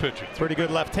relief pitcher. Pretty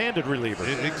good left-handed reliever.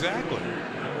 Exactly.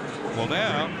 Well,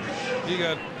 now you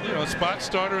got a spot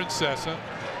starter in Sessa,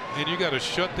 and you got a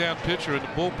shutdown pitcher in the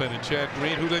bullpen in Chad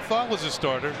Green, who they thought was a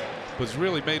starter, but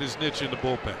really made his niche in the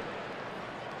bullpen.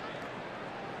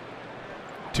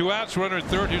 2 outs, runner at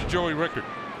third. Here's Joey Rickard.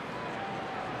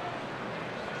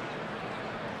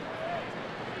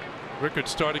 Rickard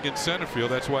starting in center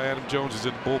field. That's why Adam Jones is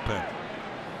in the bullpen.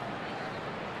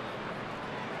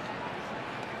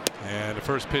 And the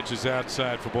first pitch is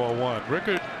outside for ball 1.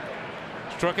 Rickard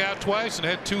struck out twice and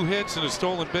had 2 hits and a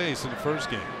stolen base in the first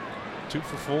game. 2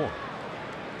 for 4.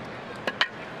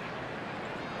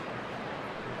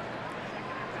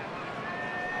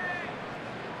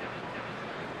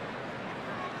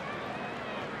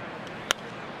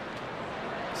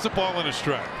 It's a ball and a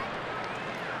strike.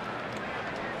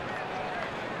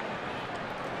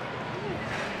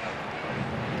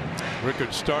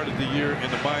 Rickard started the year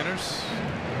in the minors.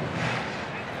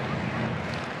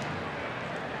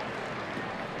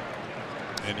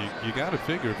 And you got to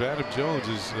figure if Adam Jones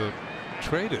is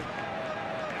traded,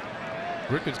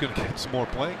 Rickard's going to get some more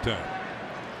playing time.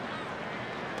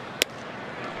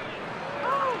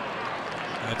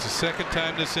 That's the second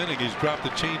time this inning he's dropped the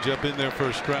changeup in there for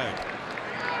a strike.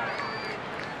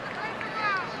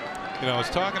 I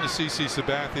was talking to CC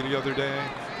Sabathia the other day,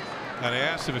 and I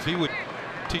asked him if he would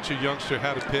teach a youngster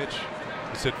how to pitch.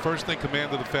 He said first thing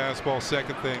command of the fastball,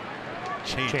 second thing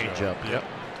change up. Yep.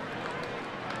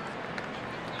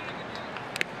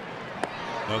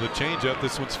 Another change up.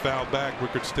 This one's fouled back.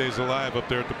 Rickard stays alive up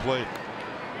there at the plate.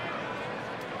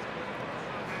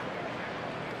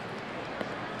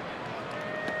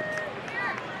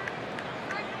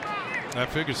 I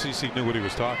figured CC knew what he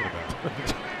was talking about.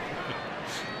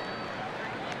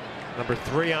 Number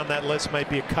 3 on that list might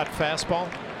be a cut fastball.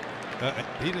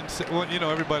 He didn't say. Well, you know,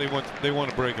 everybody wants. They want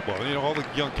to break a ball. You know, all the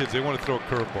young kids, they want to throw a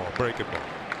curveball, break a ball.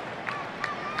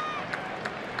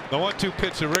 The 1-2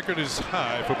 pitch to Rickard is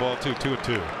high for ball 2,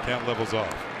 2-2. Count levels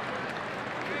off.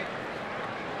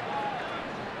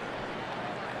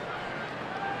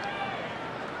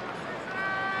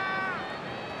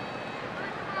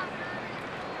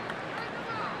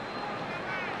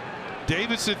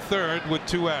 Davis at third with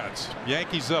 2 outs.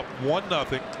 Yankees up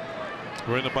 1-0.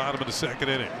 We're in the bottom of the second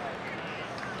inning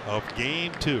of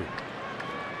game 2.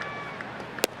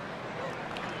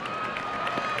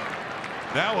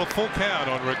 Now a full count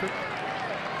on Rickard.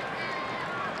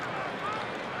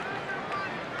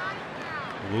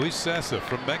 Luis Sessa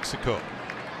from Mexico.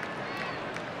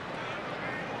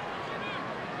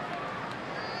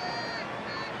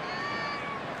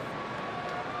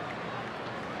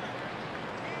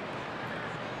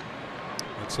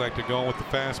 Looks like they're going with the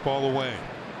fastball away.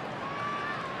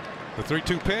 The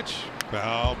 3-2 pitch,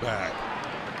 foul back.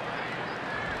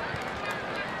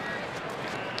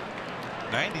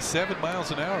 97 miles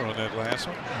an hour on that last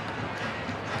one.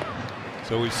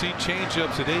 So we've seen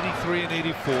changeups at 83 and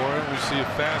 84, and we see a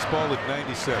fastball at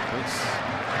 97.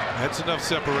 That's enough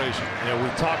separation. Yeah, we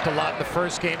talked a lot in the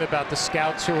first game about the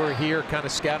scouts who are here kind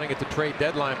of scouting at the trade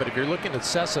deadline, but if you're looking at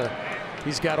Sessa,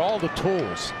 he's got all the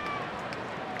tools.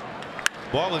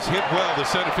 Ball is hit well to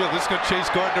center field. This is going to chase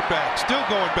Gardner back. Still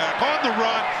going back on the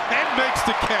run and makes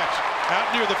the catch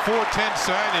out near the 410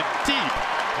 sign in deep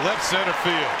left center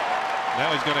field.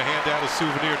 Now he's going to hand out a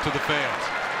souvenir to the fans.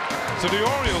 So the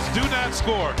Orioles do not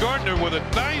score. Gardner with a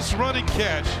nice running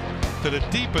catch to the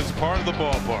deepest part of the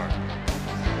ballpark.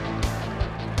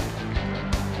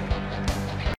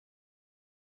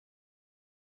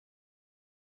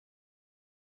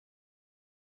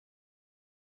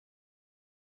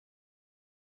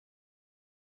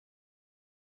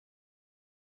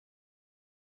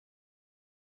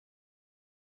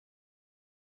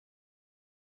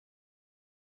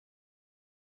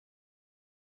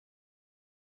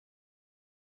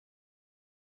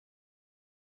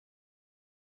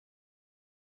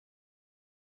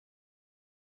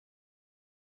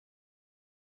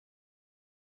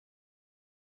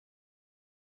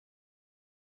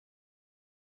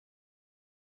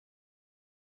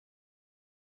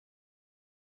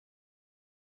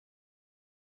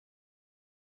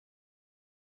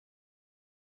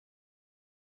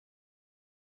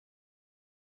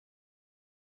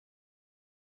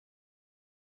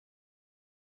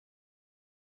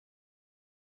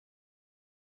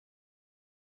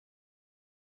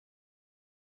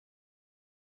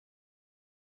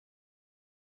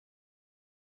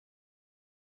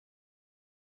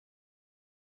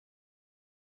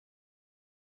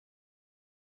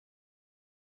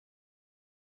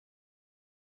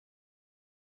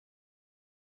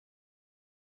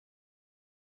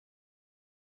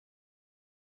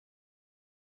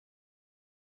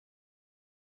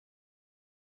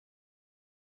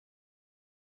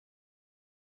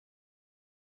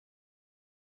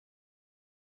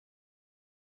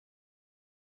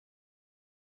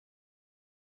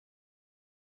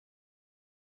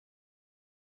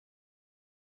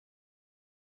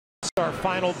 Our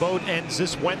final vote ends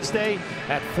this Wednesday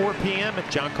at 4 p.m. and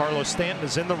John Carlos Stanton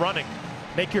is in the running.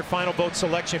 Make your final vote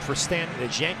selection for Stanton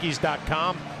at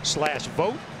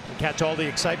yankees.com/vote and catch all the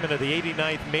excitement of the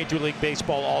 89th Major League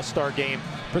Baseball All-Star Game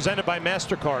presented by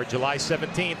MasterCard July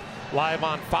 17th live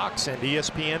on Fox and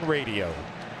ESPN Radio.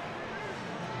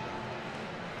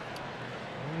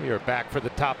 We are back for the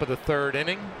top of the 3rd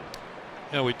inning.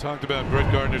 Yeah, we talked about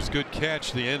Brett Gardner's good catch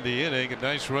at the end of the inning, a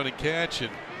nice running catch,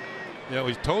 and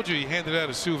we told you he handed out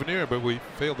a souvenir, but we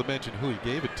failed to mention who he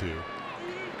gave it to. You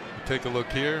take a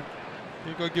look here.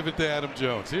 You go give it to Adam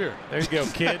Jones. Here. There you go,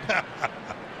 kid.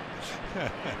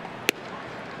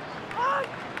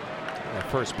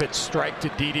 First pitch strike to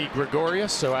Didi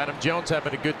Gregorius. So Adam Jones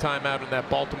having a good time out in that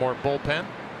Baltimore bullpen.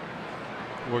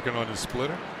 Working on his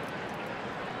splitter.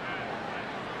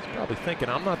 He's probably thinking,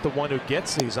 I'm not the one who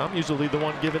gets these. I'm usually the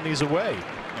one giving these away.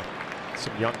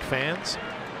 Some young fans.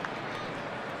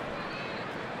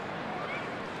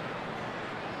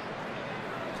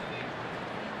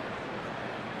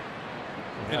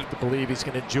 You have to believe he's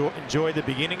going to enjoy the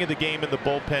beginning of the game in the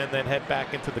bullpen, then head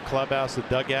back into the clubhouse, the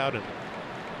dugout, and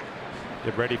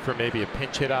get ready for maybe a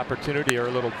pinch hit opportunity or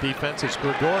a little defense as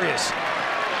Gregorius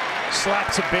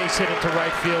slaps a base hit into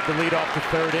right field to lead off the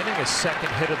third inning. His second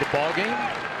hit of the ball game.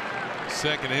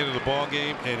 Second hit of the ball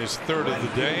game and his third of the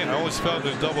day. And I always felt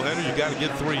in a doubleheader you got to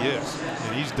get 3 hits,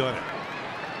 and he's done it.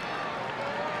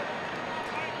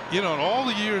 You know, in all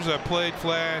the years I played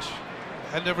Flash,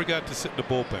 I never got to sit in the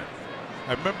bullpen.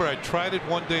 I remember I tried it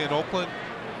one day in Oakland.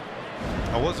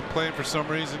 I wasn't playing for some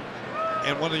reason,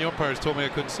 and one of the umpires told me I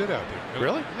couldn't sit out there.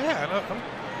 Really? Yeah.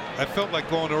 I felt like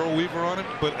going Earl Weaver on him,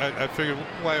 but I figured,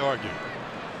 why argue?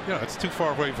 You know, it's too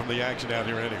far away from the action out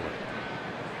here anyway.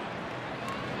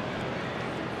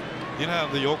 You know how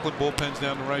the Oakland bullpen's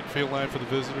down the right field line for the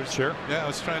visitors? Sure. Yeah, I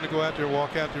was trying to go out there,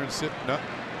 walk out there and sit. No.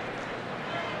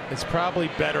 It's probably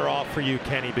better off for you,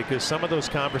 Kenny, because some of those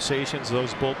conversations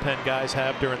those bullpen guys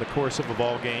have during the course of a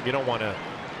ball game, you don't want to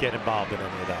get involved in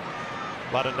any of that.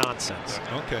 A lot of nonsense.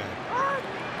 Okay.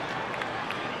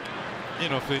 You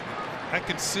know, I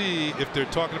can see if they're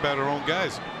talking about our own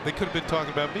guys, they could have been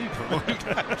talking about me for a moment.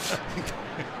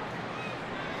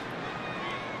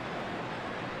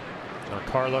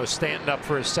 Carlos Stanton up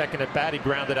for his second at bat. He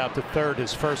grounded out to third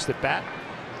his first at bat.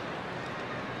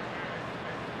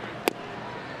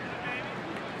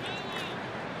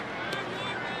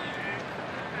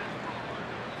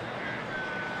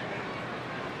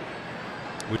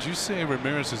 Would you say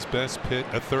Ramirez's best pitch,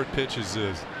 a third pitch, is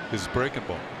his breaking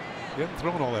ball? He hasn't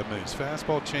thrown all that many. His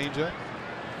fastball, changeup.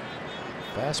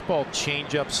 Fastball,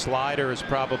 changeup, slider is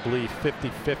probably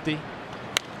 50-50.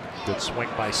 Good swing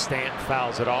by Stanton,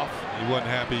 fouls it off. He wasn't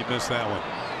happy he missed that one.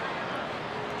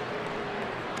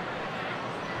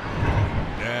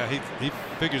 Yeah, he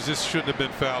figures this shouldn't have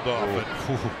been fouled off. But,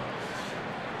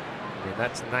 and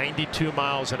that's 92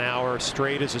 miles an hour,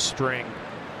 straight as a string.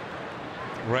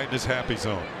 Right in his happy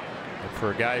zone. And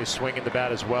for a guy who's swinging the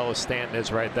bat as well as Stanton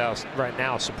is right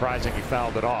now, surprising he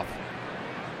fouled it off.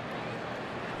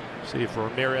 See if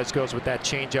Ramirez goes with that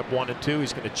changeup 1 and 2.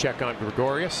 He's going to check on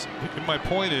Gregorius. My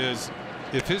point is,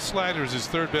 if his slider is his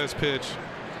third best pitch,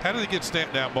 how did he get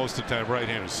Stanton out most of the time?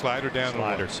 Right-handed slider down.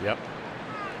 Sliders, yep.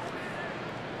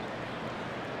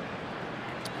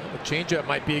 Well, the changeup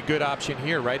might be a good option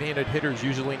here. Right-handed hitters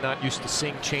usually not used to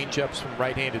seeing changeups from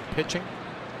right-handed pitching.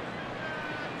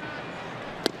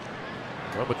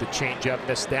 Run with the changeup,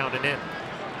 missed down and in.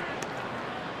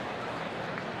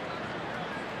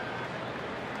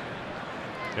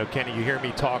 You know, Kenny, you hear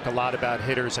me talk a lot about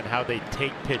hitters and how they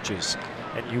take pitches.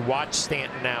 And you watch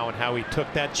Stanton now and how he took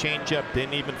that changeup,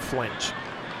 didn't even flinch.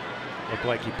 Looked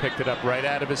like he picked it up right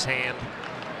out of his hand.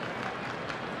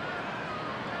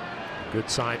 Good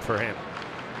sign for him.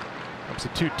 Comes to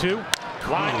 2-2.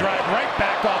 Line drive right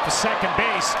back off of second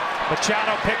base.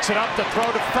 Machado picks it up to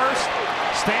throw to first.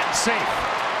 Stanton safe.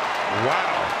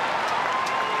 Wow.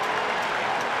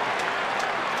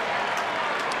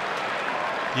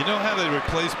 You know how they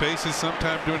replace bases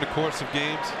sometime during the course of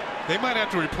games? They might have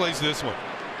to replace this one.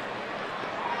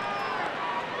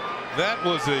 That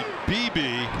was a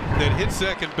BB that hit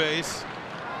second base.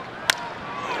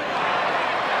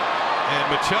 And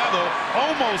Machado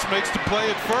almost makes the play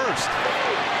at first.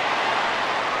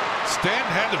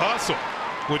 Stanton had to hustle,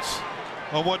 which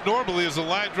on what normally is a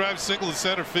line drive single to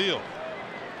center field.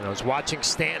 I was watching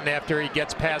Stanton after he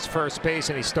gets past first base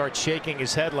and he starts shaking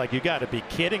his head like, you got to be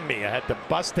kidding me. I had to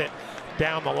bust it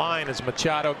down the line as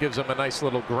Machado gives him a nice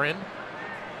little grin.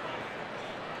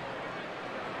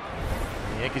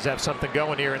 The Yankees have something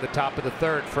going here in the top of the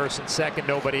third. First and second,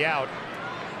 nobody out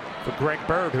for Greg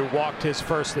Bird, who walked his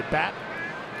first at bat.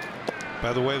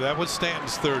 By the way, that was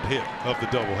Stanton's third hit of the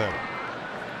doubleheader.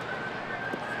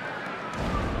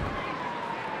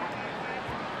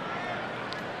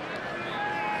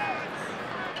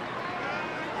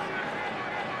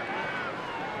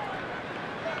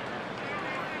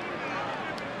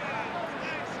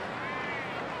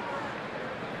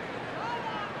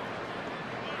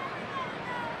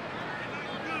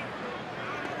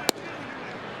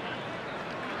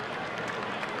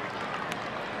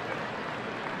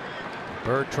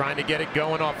 Bird trying to get it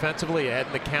going offensively, ahead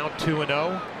in the count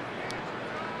 2-0.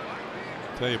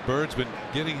 Tell you, Bird's been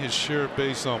getting his share of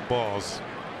base on balls.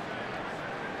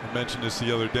 I mentioned this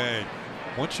the other day.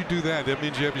 Once you do that, that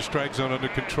means you have your strike zone under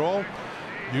control.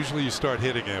 Usually you start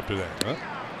hitting after that. Huh?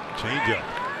 Change up.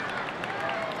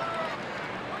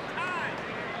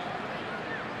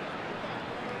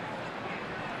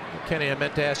 Kenny, I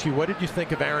meant to ask you, what did you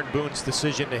think of Aaron Boone's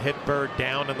decision to hit Bird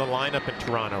down in the lineup in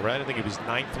Toronto, right? I think he was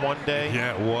 9th one day.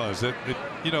 Yeah, it was. It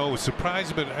was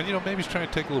surprising, but maybe he's trying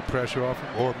to take a little pressure off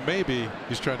him, or maybe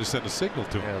he's trying to send a signal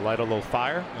to him. Yeah, light a little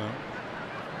fire.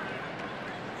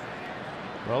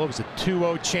 Well, it was a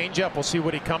 2-0 changeup. We'll see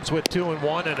what he comes with.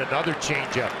 2-1 and another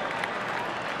changeup.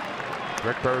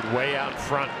 Rick Bird way out in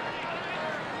front.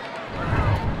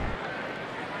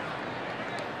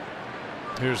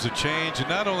 Here's the change, and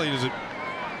not only is it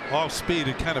off speed,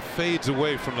 it kind of fades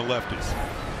away from the lefties.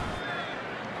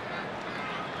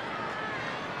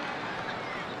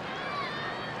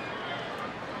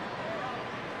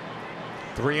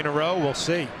 Three in a row, we'll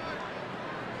see.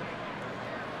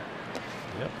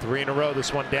 Yep, 3 in a row.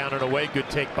 This one down and away. Good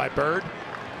take by Bird.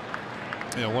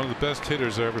 Yeah, one of the best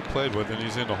hitters I ever played with, and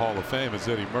he's in the Hall of Fame, is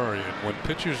Eddie Murray. And when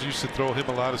pitchers used to throw him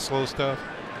a lot of slow stuff,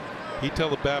 he'd tell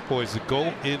the bat boys to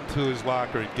go into his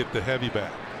locker and get the heavy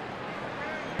bat.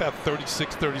 About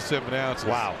 36, 37 ounces.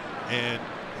 Wow. And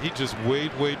he just way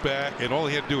back, and all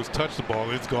he had to do was touch the ball,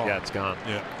 and it's gone. Yeah, it's gone.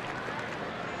 Yeah.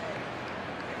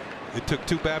 It took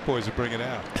 2 bat boys to bring it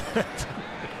out.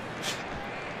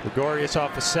 Gregorius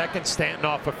off a second, Stanton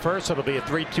off a first. It'll be a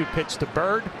 3-2 pitch to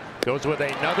Bird. Goes with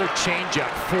another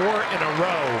changeup, 4 in a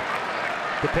row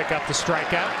to pick up the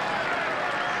strikeout.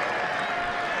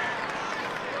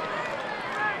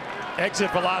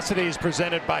 Exit velocity is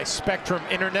presented by Spectrum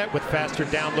Internet with faster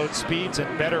download speeds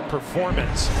and better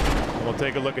performance. We'll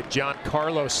take a look at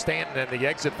Giancarlo Stanton and the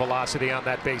exit velocity on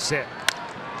that base hit.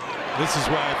 This is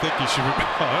why I think he should be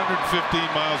 115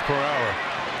 miles per hour.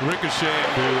 Ricochet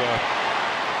to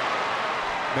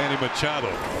Manny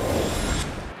Machado.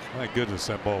 My goodness,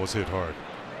 that ball was hit hard.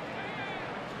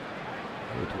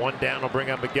 With 1 down, will bring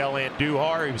up Miguel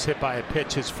Andujar. He was hit by a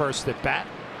pitch his first at bat.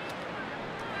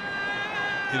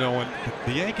 When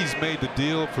the Yankees made the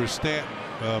deal for Stanton,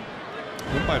 one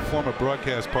of my former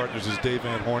broadcast partners is Dave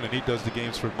Van Horn, and he does the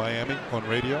games for Miami on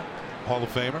radio, Hall of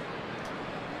Famer.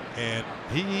 And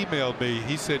he emailed me.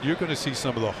 He said, "You're going to see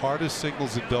some of the hardest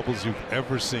singles and doubles you've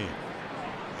ever seen."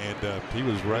 And he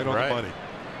was right on the money.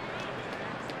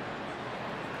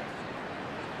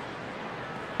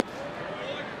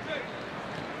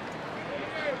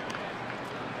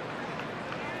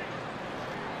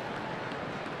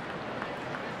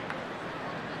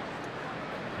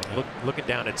 Looking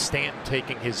down at Stanton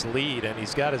taking his lead, and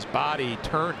he's got his body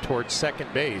turned towards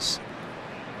second base.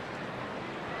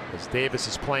 As Davis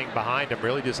is playing behind him,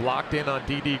 really just locked in on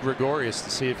Didi Gregorius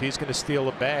to see if he's going to steal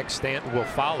a bag. Stanton will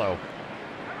follow.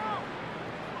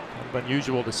 Kind of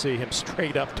unusual to see him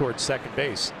straight up towards second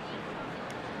base.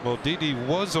 Well, Didi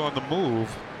was on the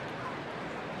move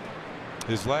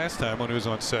his last time when he was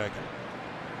on second.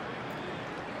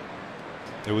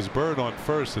 It was Bird on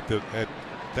first at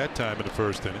that time in the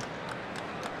first inning.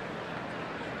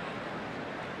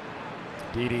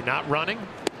 Didi not running.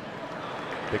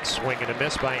 Big swing and a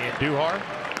miss by Andujar.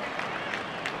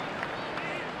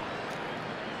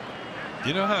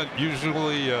 You know how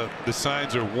usually the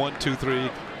signs are 1, 2, 3,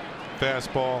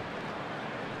 fastball,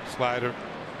 slider,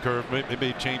 curve,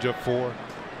 maybe change up 4.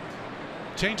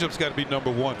 Changeup's got to be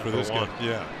number 1 for this guy.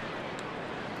 Yeah.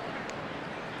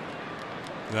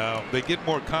 Now they get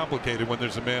more complicated when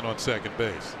there's a man on second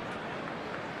base.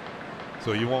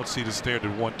 So you won't see the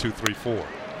standard 1, 2, 3, 4.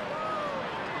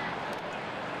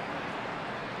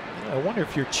 I wonder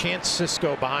if you're Chance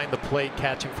Sisco behind the plate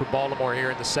catching for Baltimore here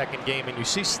in the second game, and you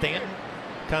see Stanton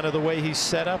kind of the way he's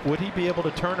set up, would he be able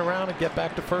to turn around and get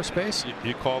back to first base?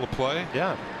 You call the play?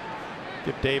 Yeah.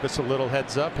 Give Davis a little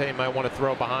heads up. Hey, might want to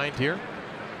throw behind here.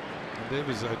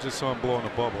 Davis, I just saw him blowing a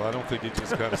bubble. I don't think he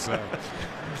just got a sound.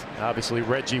 Obviously,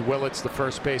 Reggie Willits, the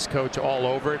first base coach, all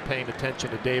over it, paying attention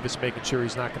to Davis, making sure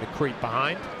he's not going to creep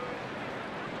behind.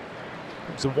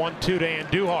 It's a 1-2 to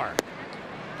Andujar.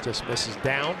 Just misses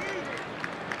down.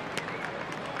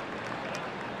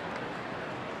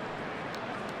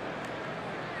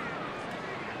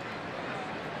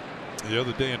 The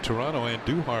other day in Toronto,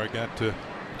 Andujar got a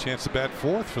chance to bat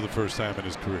 4th for the first time in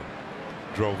his career.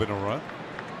 Drove in a run.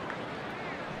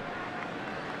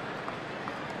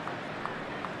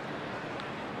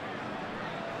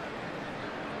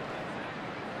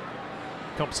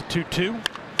 Comes to 2-2.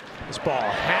 This ball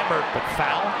hammered but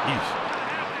foul.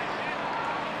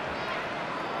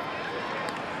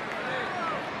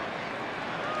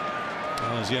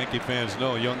 Well, as Yankee fans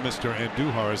know, young Mr.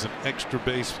 Andujar is an extra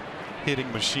base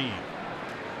hitting machine.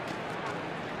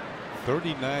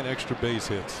 39 extra base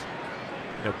hits.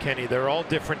 You know, Kenny, they're all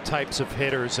different types of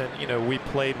hitters, and you know, we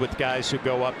played with guys who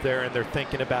go up there and they're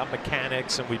thinking about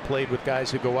mechanics, and we played with guys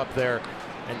who go up there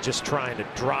and just trying to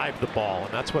drive the ball,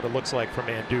 and that's what it looks like from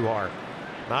Andujar.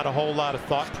 Not a whole lot of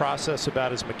thought process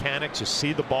about his mechanics. Just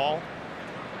see the ball,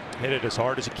 hit it as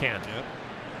hard as you can.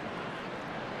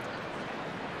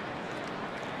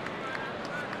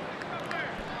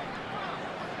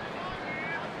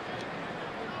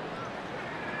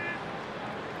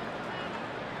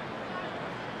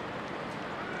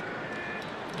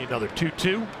 Yep. Another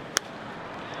 2-2.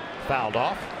 Fouled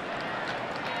off.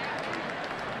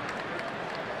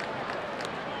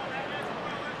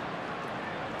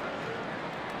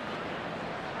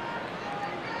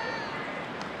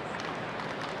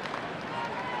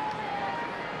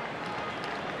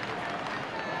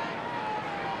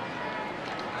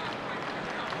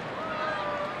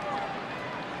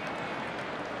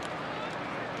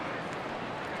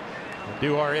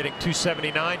 Duhar hitting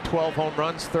 .279, 12 home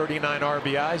runs, 39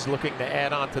 RBIs, looking to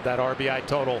add on to that RBI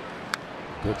total.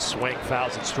 Good swing,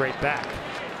 fouls it straight back.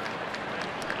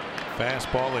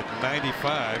 Fastball at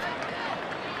 95.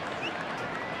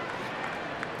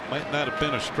 Might not have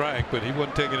been a strike, but he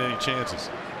wasn't taking any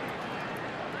chances.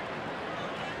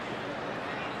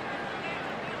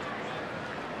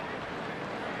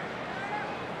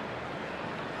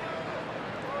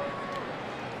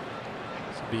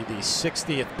 Be the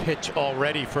 60th pitch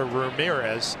already for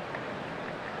Ramirez.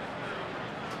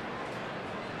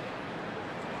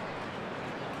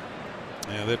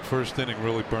 Yeah, that first inning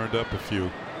really burned up a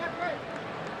few.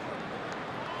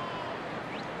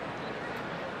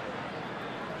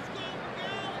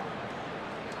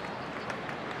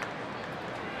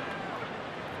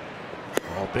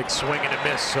 Oh, big swing and a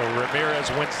miss. So Ramirez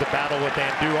wins the battle with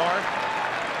Andujar.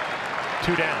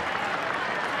 2 down.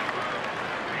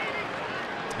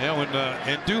 Yeah, when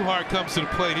Andujar comes to the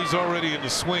plate, he's already in the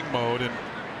swing mode, and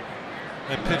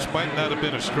that pitch might not have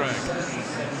been a strike.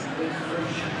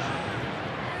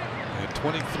 And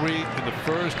 23 in the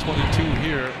first, 22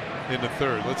 here in the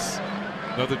third. Let's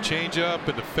another changeup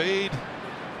and the fade.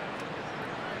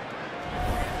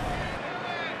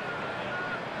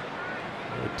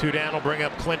 The 2 down will bring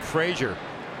up Clint Frazier.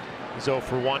 He's 0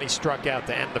 for 1. He struck out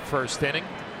to end the first inning.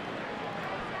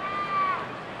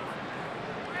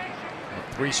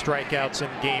 3 strikeouts in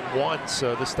game 1,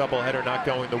 so this doubleheader not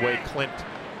going the way Clint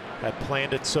had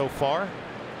planned it so far.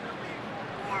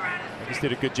 He just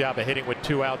did a good job of hitting with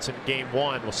 2 outs in game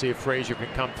 1. We'll see if Frazier can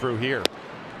come through here.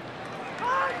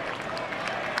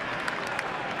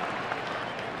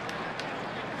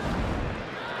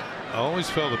 I always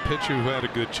felt a pitcher who had a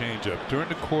good changeup during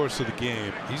the course of the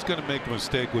game, he's going to make a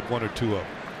mistake with 1 or 2 of them.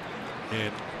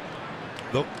 And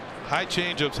the high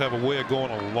changeups have a way of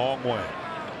going a long way.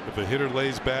 If a hitter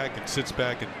lays back and sits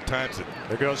back and times it.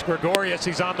 There goes Gregorius.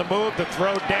 He's on the move. The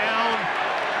throw down,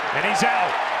 and he's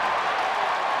out.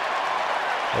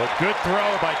 A good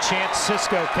throw by Chance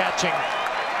Sisco, catching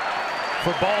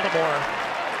for Baltimore.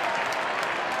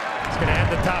 It's going to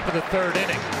end the top of the 3rd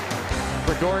inning.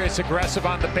 Gregorius aggressive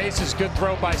on the bases. Good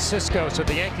throw by Sisco. So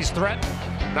the Yankees threat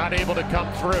not able to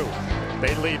come through.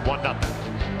 They lead 1-0.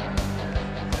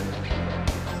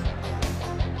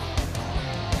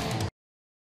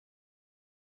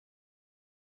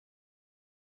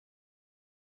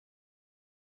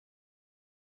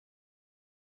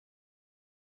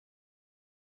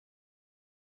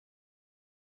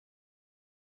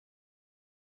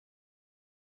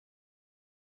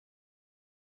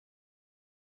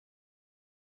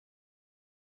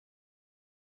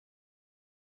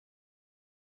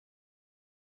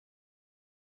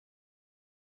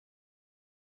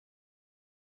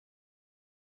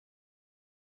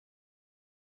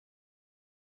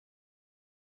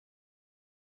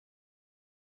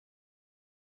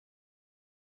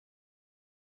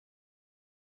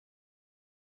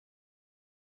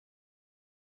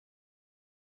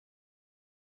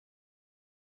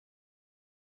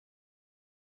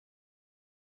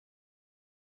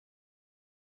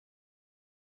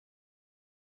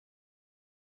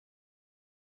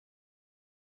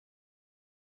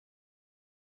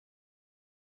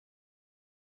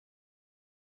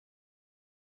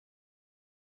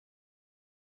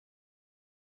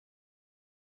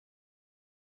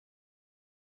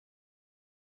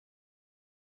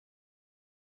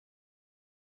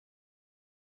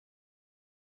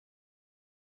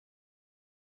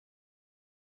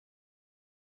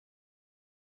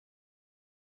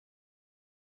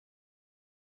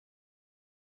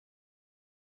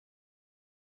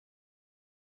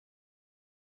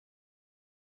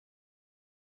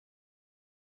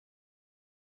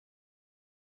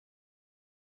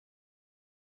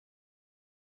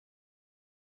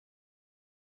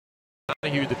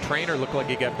 The trainer looked like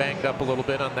he got banged up a little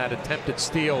bit on that attempted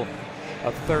steal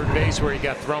of 3rd base where he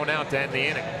got thrown out to end the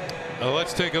inning.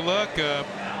 Let's take a look.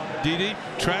 Didi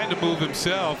trying to move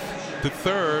himself to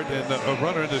third and a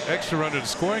runner, the extra runner to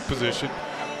scoring position.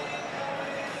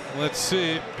 Let's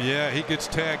see. Yeah, he gets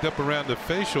tagged up around the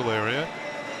facial area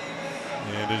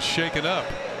and is shaken up.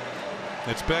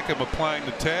 It's Beckham applying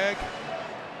the tag.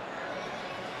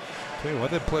 Tell you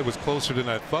what, that play was closer than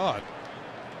I thought.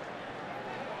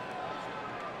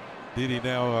 Didi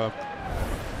now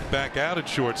back out at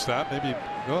shortstop. Maybe,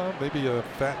 well, maybe a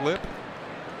fat lip.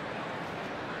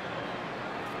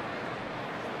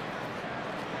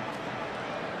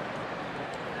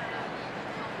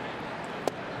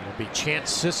 It'll be Chance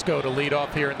Cisco to lead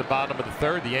off here in the bottom of the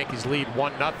third. The Yankees lead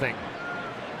 1-0.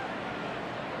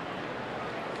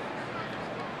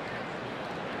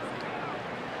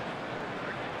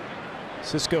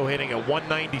 Cisco hitting a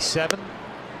 197.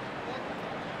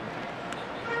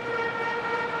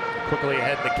 Quickly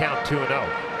ahead in the count, 2-0.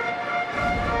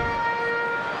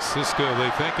 Cisco, they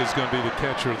think, is going to be the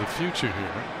catcher of the future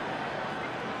here.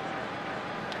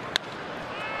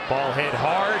 Ball hit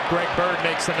hard. Greg Bird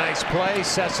makes a nice play.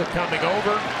 Sessa coming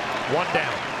over. 1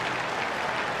 down.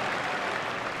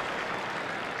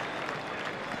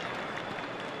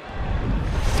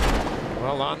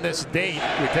 Well, on this date,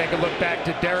 we take a look back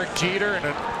to Derek Jeter, and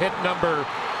a hit number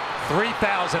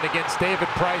 3,000 against David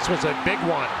Price was a big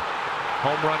one.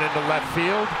 Home run into left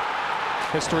field.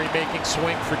 History-making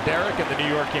swing for Derek and the New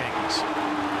York Yankees.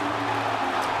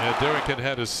 Yeah, Derek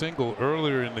had a single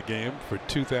earlier in the game for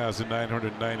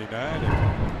 2,999.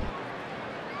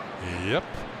 Yep.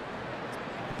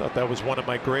 I thought that was one of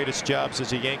my greatest jobs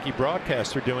as a Yankee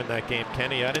broadcaster doing that game,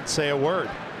 Kenny. I didn't say a word.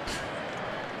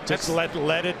 Just let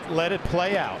it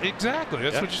play out. Exactly.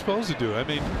 That's what you're supposed to do. I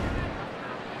mean,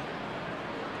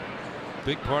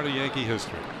 big part of Yankee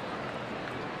history.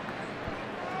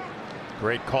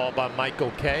 Great call by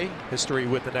Michael Kay. History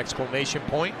with an exclamation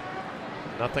point.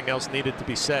 Nothing else needed to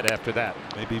be said after that.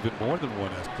 Maybe even more than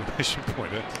one exclamation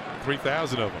point. That's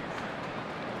 3,000 of them.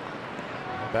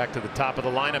 Back to the top of the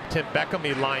lineup. Tim Beckham,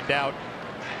 he lined out.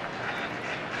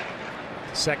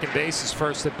 Second base, his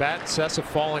first at bat. Sessa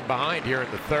falling behind here in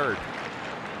the third.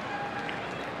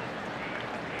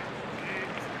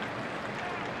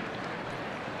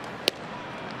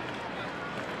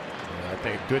 I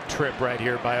think a good trip right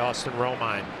here by Austin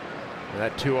Romine.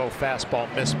 That 2-0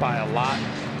 fastball missed by a lot.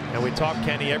 And we talk,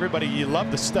 Kenny, everybody, you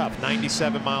love the stuff.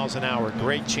 97 miles an hour,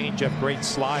 great changeup, great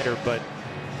slider, but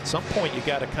at some point you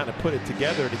got to kind of put it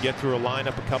together to get through a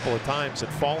lineup a couple of times.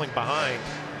 And falling behind,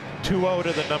 2-0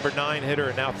 to the number 9 hitter,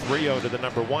 and now 3-0 to the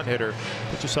number 1 hitter.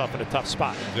 Put yourself in a tough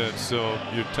spot. Yeah, so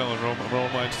you're telling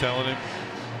Romine's telling him,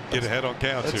 get ahead on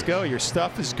counts. Let's go. Your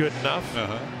stuff is good enough.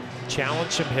 Challenge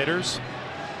some hitters.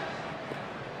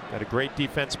 Got a great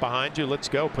defense behind you. Let's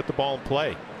go. Put the ball in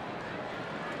play.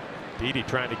 Didi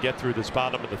trying to get through this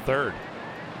bottom of the third.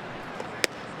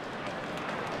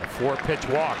 A 4-pitch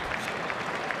walk.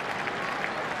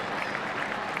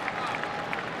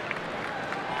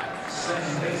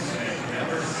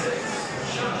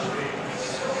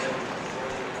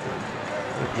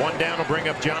 With 1 down will bring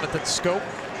up Jonathan Scope.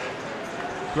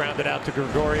 Grounded out to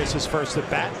Gregorius, his first at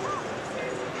bat.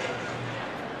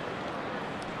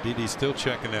 Didi's still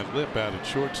checking that lip out at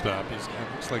shortstop. It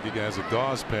looks like he has a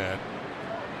gauze pad.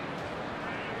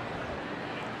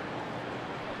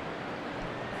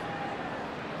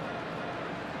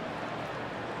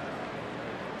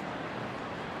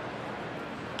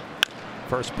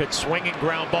 First pitch swinging,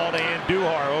 ground ball to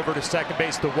Andujar, over to second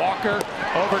base to Walker,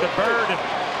 over to Bird, and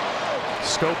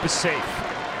Scope is safe.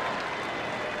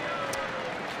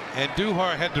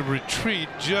 Andujar had to retreat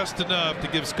just enough to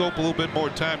give Scope a little bit more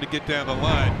time to get down the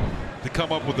line to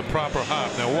come up with the proper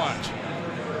hop. Now watch.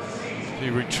 He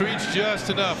retreats just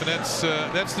enough, and that's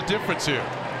the difference here.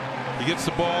 He gets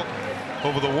the ball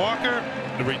over the Walker,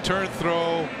 the return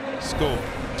throw, Scope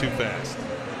too fast.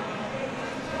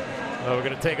 Well, we're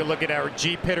going to take a look at our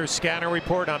Jeep hitter scanner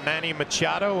report on Manny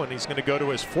Machado, and he's going to go to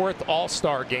his 4th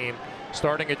All-Star game,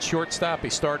 starting at shortstop. He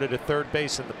started at third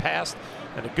base in the past,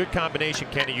 and a good combination,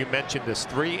 Kenny. You mentioned this: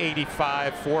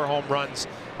 385, 4 home runs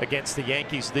against the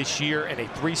Yankees this year, and a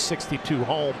 362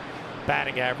 home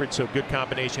batting average. So good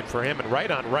combination for him. And right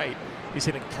on right, he's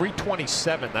hitting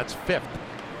 327. That's 5th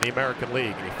in the American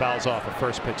League, and he fouls off a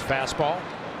first pitch fastball.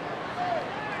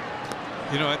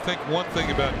 You know, I think one thing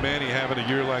about Manny having a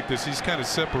year like this, he's kind of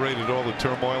separated all the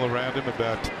turmoil around him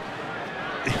about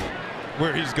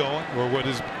where he's going or what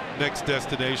his next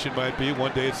destination might be.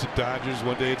 One day it's the Dodgers,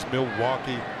 one day it's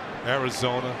Milwaukee,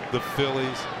 Arizona, the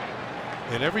Phillies.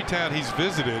 And every town he's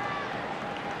visited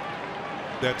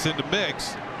that's in the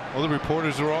mix, well, the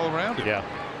reporters are all around him. Yeah.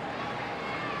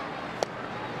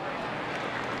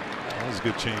 That was a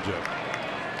good changeup.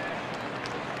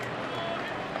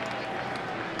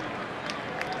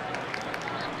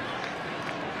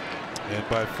 And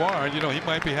by far, you know, he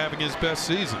might be having his best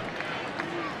season.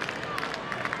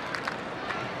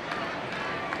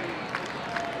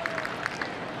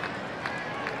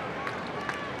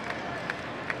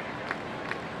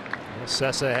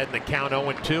 Sessa heading the count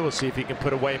 0-2. We'll see if he can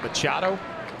put away Machado.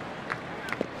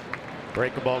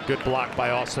 Breaking ball, good block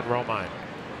by Austin Romine.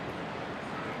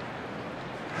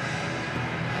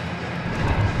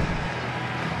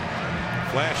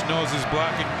 Flash knows his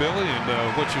blocking Billy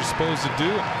and what you're supposed to do.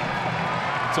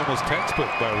 It's almost textbook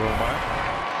by Romine.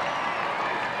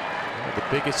 The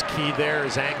biggest key there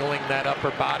is angling that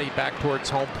upper body back towards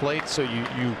home plate, so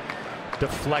you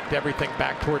deflect everything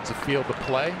back towards the field of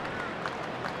play.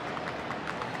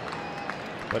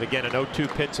 But again, an 0-2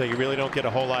 pitch that you really don't get a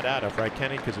whole lot out of, right,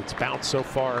 Kenny? Because it's bounced so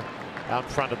far out in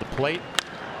front of the plate.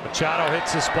 Machado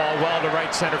hits this ball well to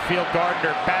right center field.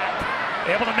 Gardner back,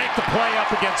 able to make the play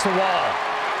up against the wall.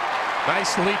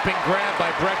 Nice leaping grab by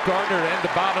Brett Gardner to end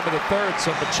the bottom of the third.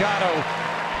 So Machado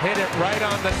hit it right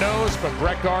on the nose, but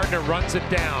Brett Gardner runs it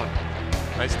down.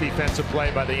 Nice defensive play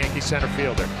by the Yankee center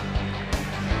fielder.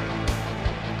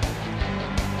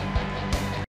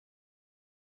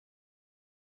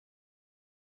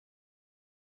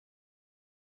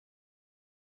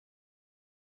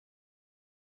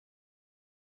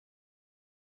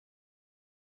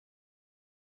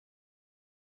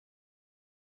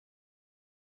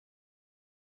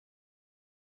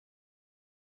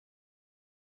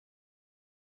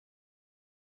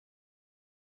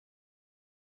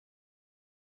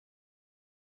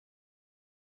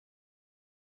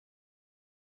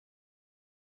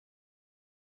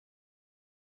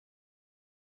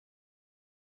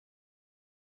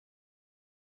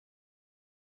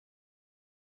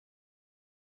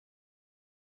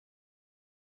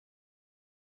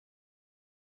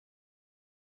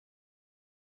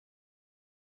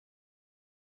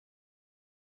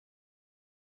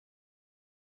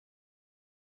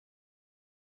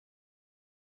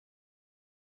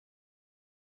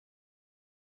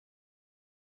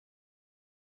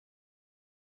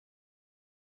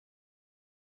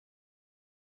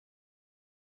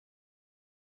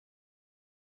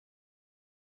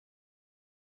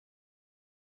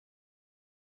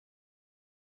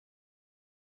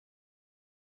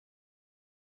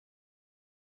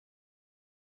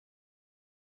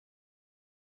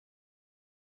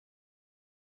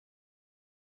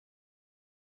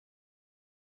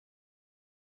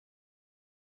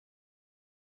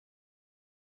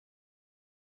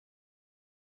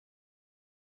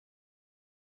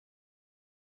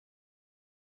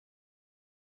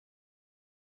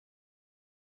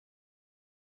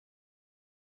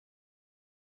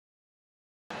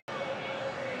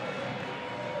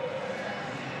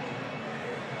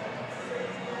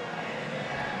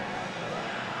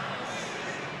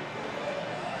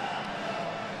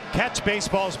 Catch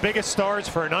baseball's biggest stars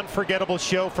for an unforgettable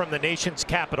show from the nation's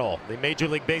capital. The Major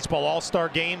League Baseball All-Star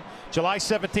Game, July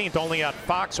 17th, only on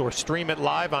Fox, or stream it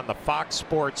live on the Fox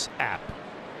Sports app.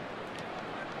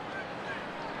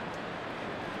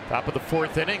 Top of the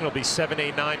fourth inning, it'll be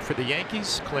 7-8-9 for the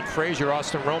Yankees. Clint Frazier,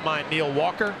 Austin Romine, Neil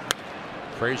Walker.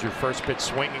 Frazier first pitch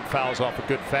swinging, fouls off a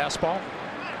good fastball.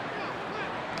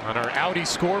 On our Audi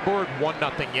scoreboard,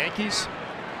 1-0 Yankees.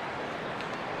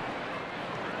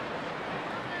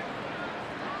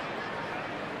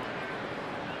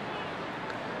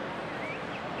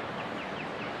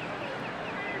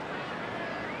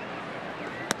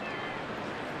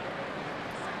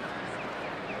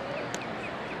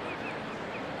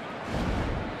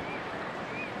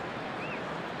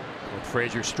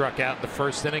 Frazier struck out in the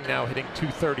first inning, now hitting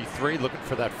 .233, looking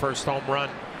for that first home run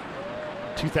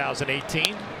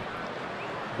 2018.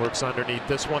 Works underneath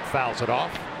this one, fouls it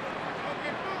off.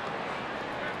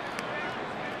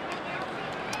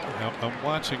 Now, I'm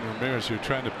watching Ramirez here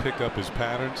trying to pick up his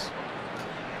patterns,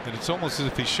 and it's almost as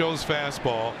if he shows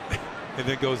fastball and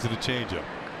then goes to the changeup.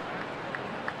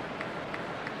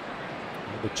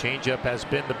 The changeup has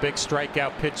been the big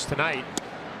strikeout pitch tonight.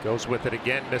 Goes with it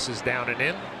again, misses down and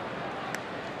in.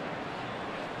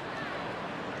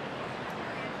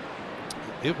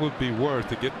 It would be worth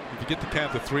to get, if you get the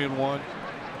count to 3-1,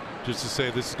 just to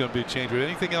say this is going to be a change. But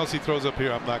anything else he throws up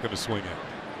here, I'm not going to swing at.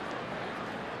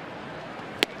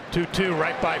 2-2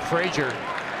 right by Frazier.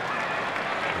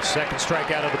 The second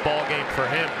strikeout of the ball game for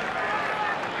him.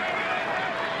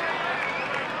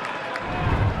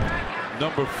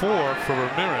 Number 4 for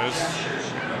Ramirez.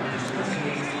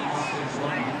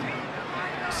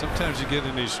 Sometimes you get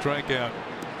in these strikeout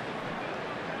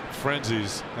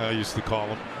frenzies, I used to call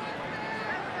them.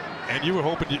 And you were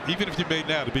hoping, even if you made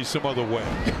now, to be some other way.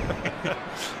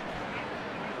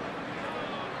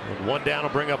 One down will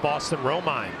bring up Austin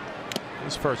Romine.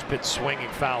 His first pitch swinging,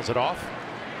 fouls it off.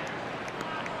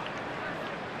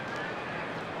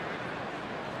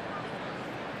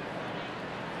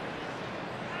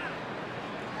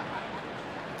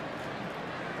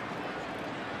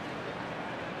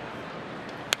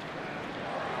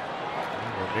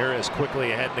 Ramirez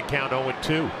quickly ahead in the count,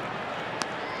 0-2.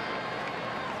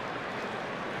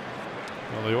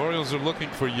 Well, the Orioles are looking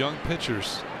for young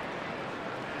pitchers,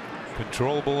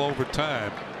 controllable over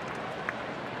time.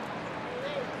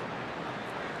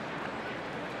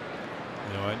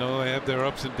 You know, I know they have their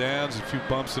ups and downs, a few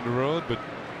bumps in the road, but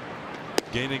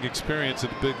gaining experience at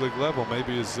the big league level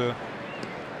maybe is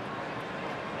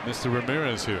Mr.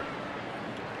 Ramirez here.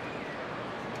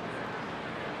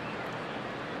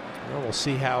 Well, we'll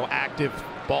see how active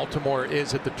Baltimore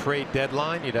is at the trade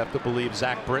deadline. You'd have to believe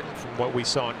Zach Britton, from what we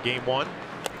saw in game 1,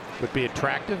 would be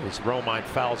attractive as Romine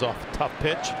fouls off a tough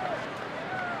pitch.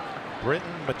 Britton,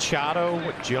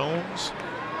 Machado, Jones.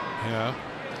 Yeah.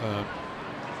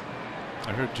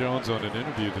 I heard Jones on an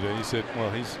interview today. He said,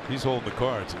 well, he's holding the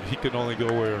cards. He can only go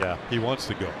where he wants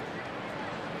to go.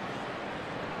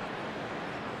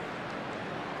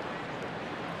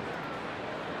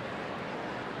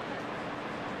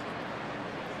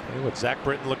 What Zach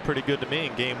Britton looked pretty good to me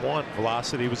in game 1.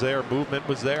 Velocity was there, movement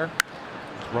was there.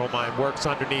 Romine works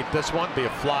underneath this one, be a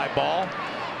fly ball.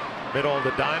 Middle of the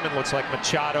diamond, looks like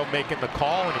Machado making the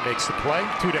call, and he makes the play.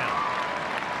 2 down.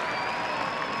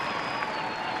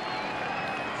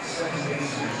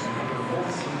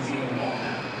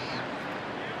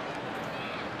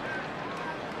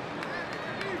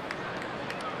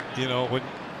 You know, when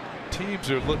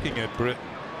teams are looking at Britton,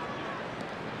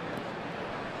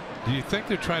 do you think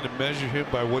they're trying to measure him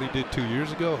by what he did 2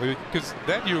 years ago? Because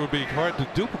that year would be hard to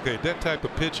duplicate that type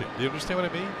of pitching. Do you understand what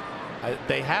I mean?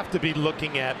 They have to be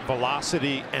looking at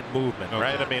velocity and movement,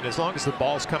 right? I mean, as long as the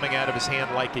ball's coming out of his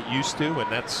hand like it used to,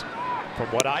 and that's from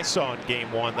what I saw in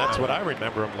game 1, that's what I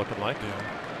remember him looking like.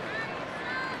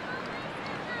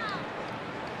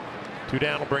 2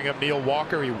 down will bring up Neil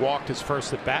Walker. He walked his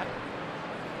first at bat.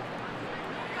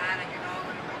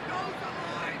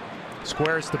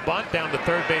 Squares the bunt down the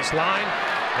third base line,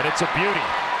 and it's a beauty.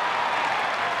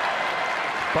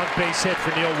 Bunt base hit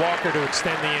for Neil Walker to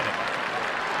extend the inning.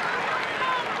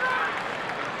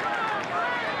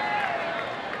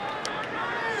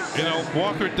 You know,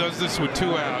 Walker does this with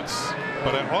 2 outs,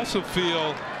 but I also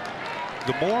feel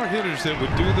the more hitters that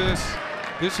would do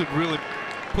this would really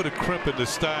put a crimp in the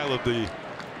style of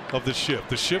the shift.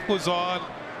 The shift was on.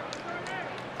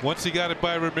 Once he got it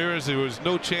by Ramirez, there was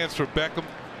no chance for Beckham.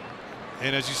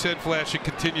 And as you said, Flash, it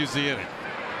continues the inning.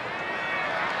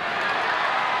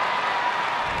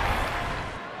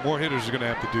 More hitters are going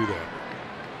to have to do that.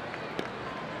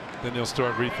 Then they'll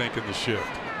start rethinking the shift.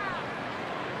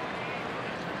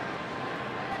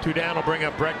 2 down will bring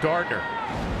up Brett Gardner.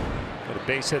 Got a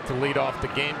base hit to lead off the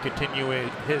game, continuing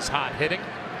his hot hitting.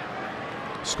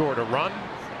 Scored a run.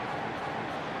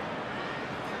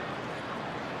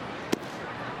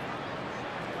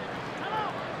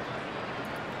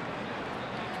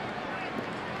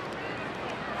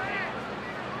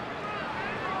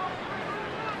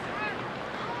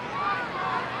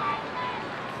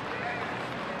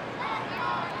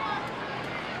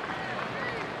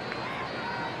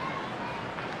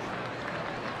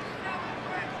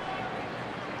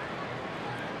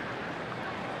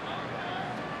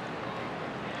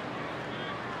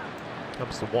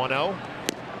 Comes the 1-0.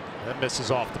 That misses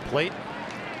off the plate.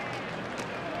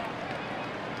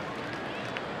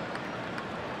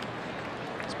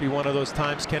 This be one of those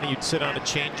times, Kenny, you'd sit on a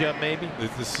changeup maybe.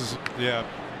 This is, yeah.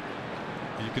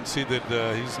 You can see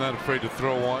that he's not afraid to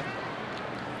throw one.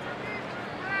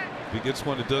 If he gets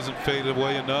one that doesn't fade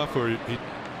away enough, or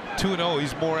 2-0,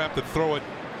 he's more apt to throw it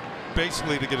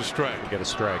basically to get a strike. To get a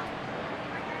strike.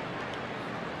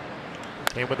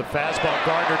 And with the fastball,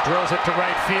 Gardner drills it to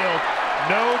right field.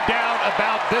 No doubt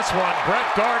about this one. Brett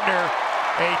Gardner,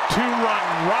 a 2-run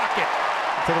rocket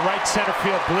to the right center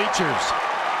field bleachers.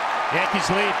 Yankees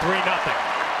lead 3-0.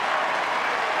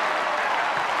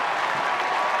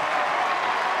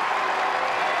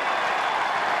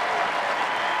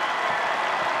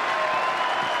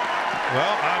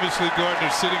 Well, obviously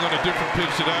Gardner's sitting on a different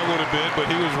pitch than I would have been, but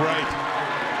he was right.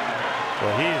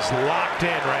 Well, he is locked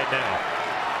in right now.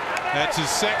 That's his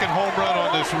second home run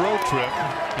on this road trip.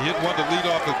 He hit one to lead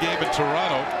off a game in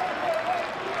Toronto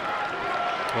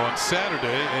on Saturday,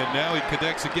 and now he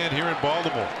connects again here in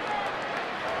Baltimore.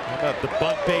 How about the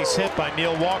bunt base hit by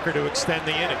Neil Walker to extend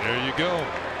the inning? There you go.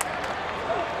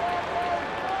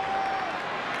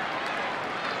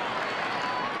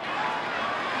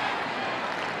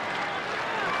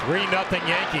 3-0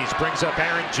 Yankees. Brings up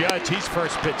Aaron Judge. He's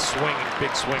first pitch swinging.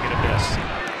 Big swing and a miss.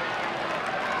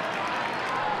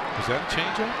 Was that a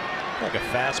changeup? Like a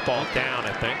fastball down,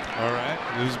 I think. All right.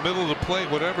 It was middle of the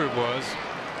plate, whatever it was.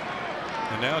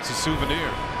 And now it's a souvenir.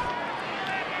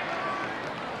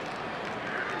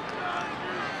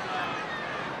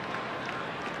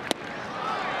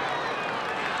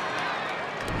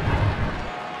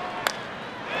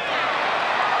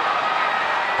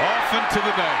 Off into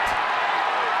the night.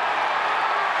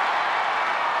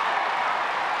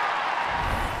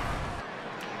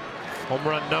 Home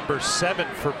run number 7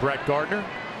 for Brett Gardner.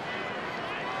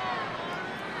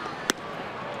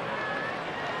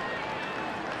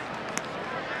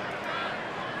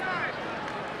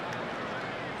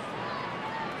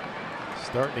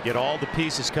 Starting to get all the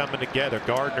pieces coming together.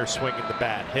 Gardner swinging the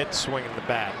bat, Hitz swinging the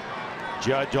bat.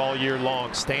 Judge all year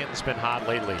long. Stanton's been hot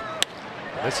lately.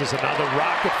 This is another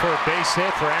rocket for a base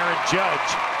hit for Aaron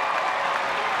Judge.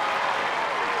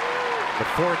 The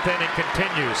 4th inning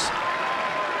continues.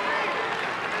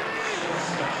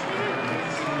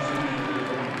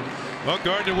 Well,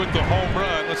 Gardner with the home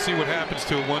run. Let's see what happens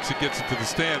to it once it gets into the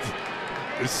stands.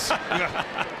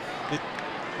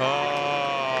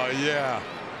 Oh, yeah.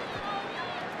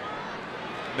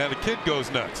 Now the kid goes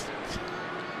nuts.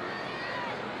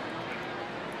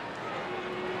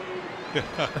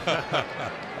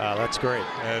 That's great.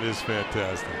 That is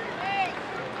fantastic.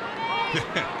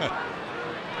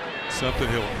 Something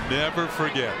he'll never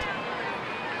forget.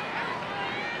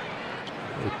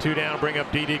 With 2 down, bring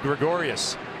up Didi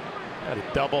Gregorius. Had a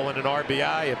double and an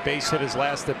RBI. A base hit his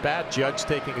last at bat. Judge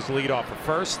taking his lead off of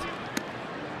first.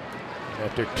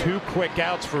 After 2 quick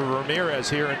outs for Ramirez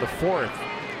here in the 4th.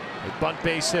 A bunt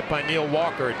base hit by Neil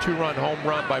Walker. A 2-run home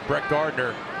run by Brett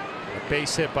Gardner. A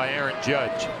base hit by Aaron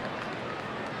Judge.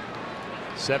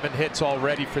 7 hits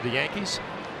already for the Yankees.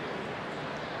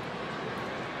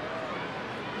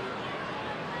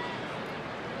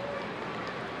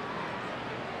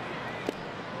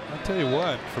 I'll tell you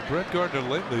what, for Brett Gardner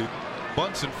lately,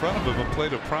 bunts in front of him have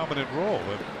played a prominent role.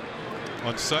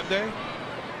 On Sunday,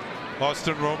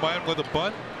 Austin Romine with a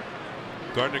bunt.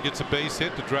 Gardner gets a base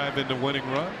hit to drive in the winning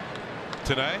run.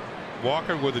 Tonight,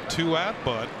 Walker with a 2-out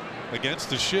bunt against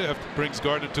the shift brings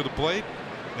Gardner to the plate,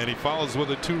 and he follows with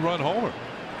a 2-run homer.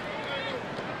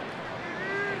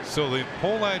 So the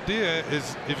whole idea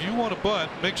is, if you want to bunt,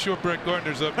 make sure Brett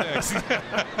Gardner's up next. I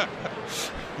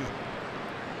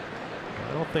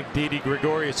don't think Didi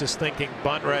Gregorius is thinking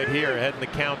bunt right here, heading the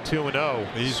count 2-0.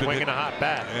 He's swinging a hot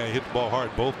bat. Yeah, he hit the ball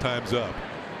hard both times up.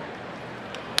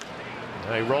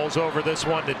 And he rolls over this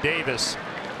one to Davis.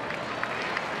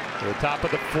 The top of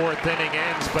the 4th inning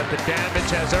ends, but the damage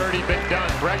has already been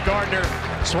done. Brett Gardner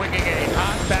swinging a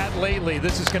hot bat lately.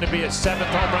 This is going to be his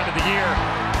 7th home run of the year.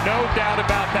 No doubt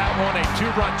about that one. A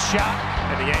 2-run shot,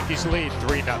 and the Yankees lead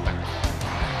 3-0.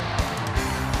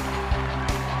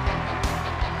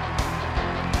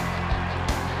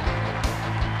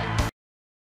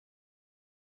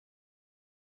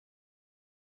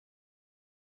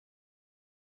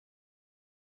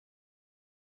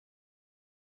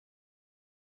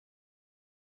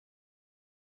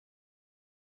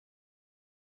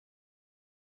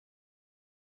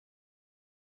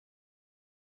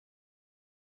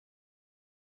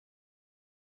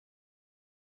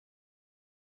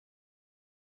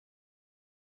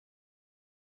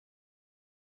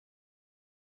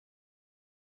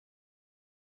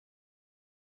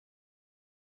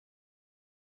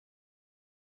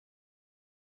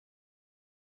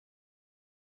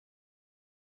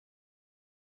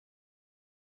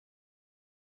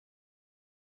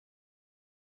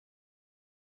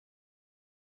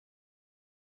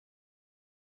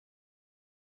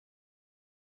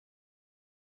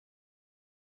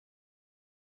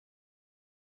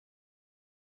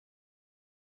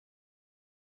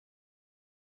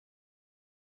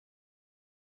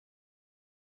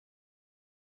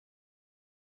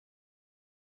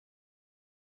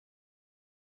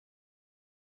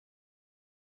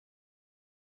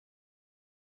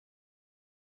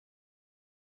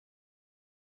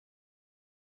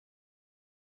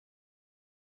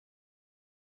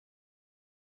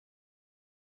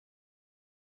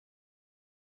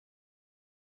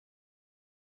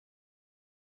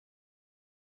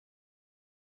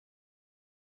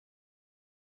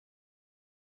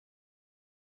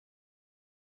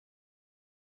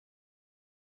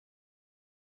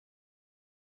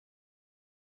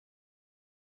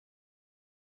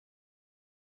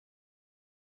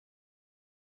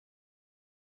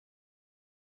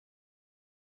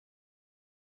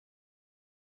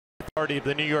 Of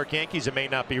the New York Yankees, it may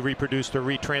not be reproduced or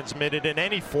retransmitted in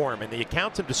any form, and the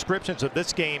accounts and descriptions of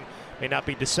this game may not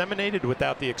be disseminated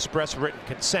without the express written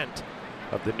consent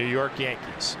of the New York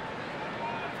Yankees.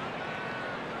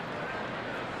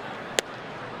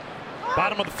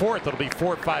 Bottom of the fourth, it'll be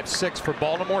 4-5-6 for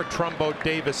Baltimore. Trumbo,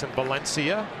 Davis, and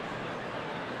Valencia.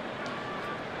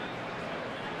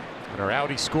 On our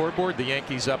Audi scoreboard, the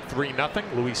Yankees up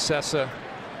 3-0. Luis Cessa,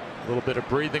 a little bit of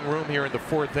breathing room here in the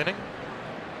fourth inning.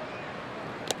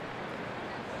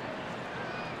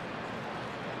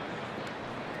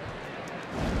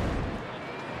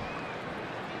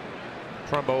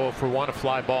 Trumbo 0 for 1, a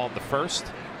fly ball in the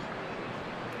first.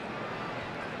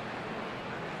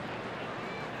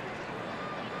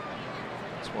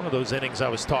 It's one of those innings I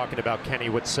was talking about, Kenny,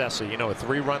 with Cessa. You know, a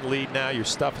 3-run lead now. Your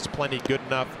stuff is plenty good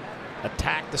enough.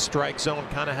 Attack the strike zone,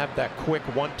 kind of have that quick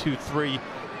 1-2-3.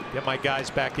 Get my guys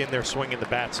back in there swinging the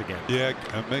bats again. Yeah,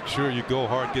 and make sure you go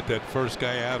hard, get that first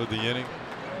guy out of the inning.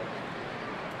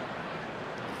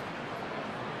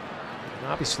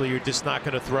 Obviously, you're just not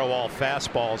going to throw all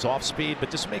fastballs off speed, but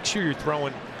just make sure you're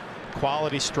throwing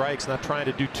quality strikes, not trying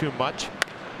to do too much.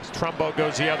 As Trumbo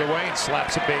goes the other way and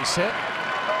slaps a base hit.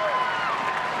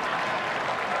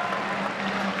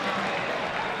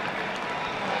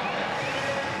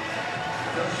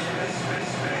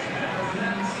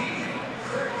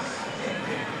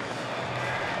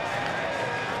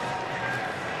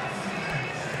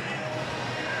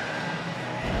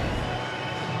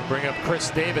 Bring up Chris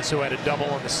Davis, who had a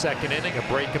double in the second inning, a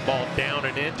breaking ball down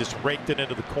and in, just raked it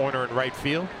into the corner in right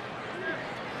field.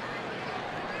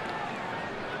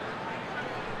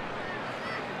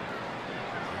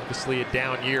 Obviously a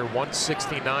down year,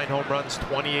 169 home runs,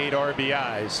 28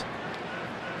 RBIs.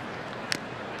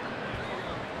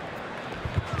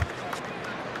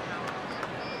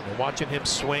 And watching him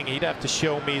swing, he'd have to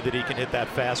show me that he can hit that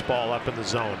fastball up in the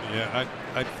zone. Yeah,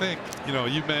 I think, you know,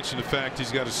 you mentioned the fact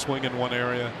he's got to swing in one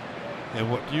area,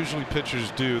 and what usually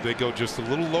pitchers do, they go just a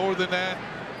little lower than that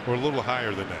or a little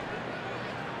higher than that.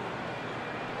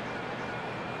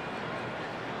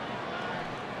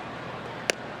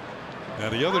 Now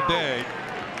the other day,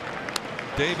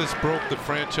 Davis broke the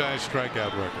franchise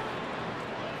strikeout record.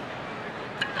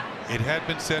 It had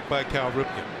been set by Cal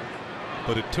Ripken,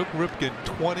 but it took Ripken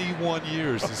 21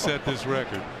 years to set this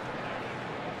record.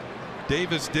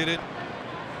 Davis did it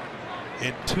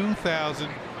in 2,000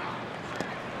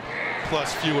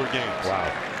 plus fewer games.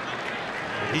 Wow.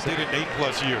 He did it in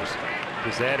 8+ years.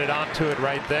 Just added on to it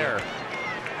right there.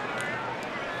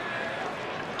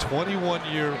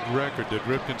 21-year record that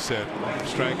Ripken set,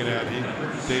 striking out.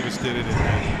 Davis did it in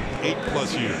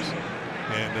 8+ years.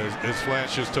 And as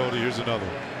Flash just told you, here's another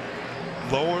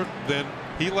one. Lower than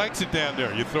he likes it down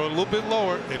there. You throw it a little bit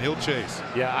lower and he'll chase.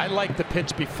 Yeah, I like the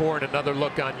pitch before, and another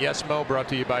look on Yes Mo, brought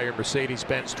to you by your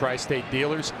Mercedes-Benz Tri-State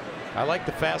dealers. I like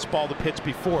the fastball, the pitch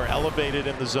before, elevated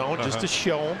in the zone just to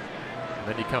show him, and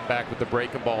then you come back with the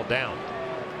breaking ball down.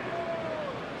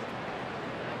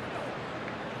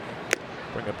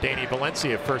 Bring up Danny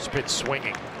Valencia, first pitch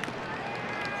swinging.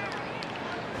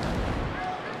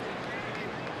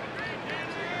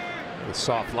 The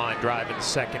soft line drive in the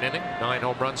second inning. 9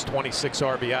 home runs, 26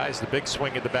 RBIs. The big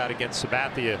swing at the bat against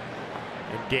Sabathia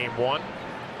in game 1.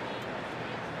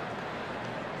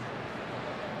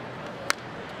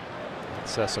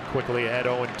 Cessa quickly ahead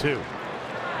 0-2.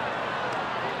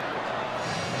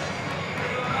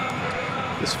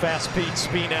 This fast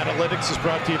speed analytics is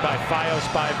brought to you by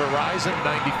Fios by Verizon.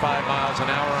 95 miles an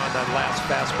hour on that last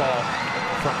fastball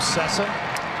from Cessa.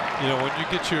 You know, when you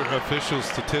get your official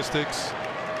statistics,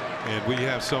 and we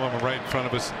have some of them right in front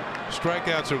of us,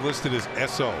 strikeouts are listed as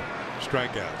SO,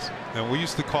 strikeouts. And we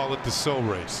used to call it the SO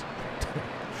race.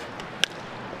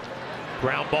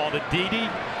 Ground ball to Didi,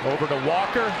 over to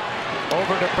Walker,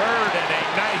 over to Bird, and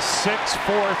a nice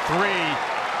 6-4-3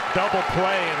 double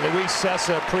play, and Luis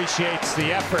Cessa appreciates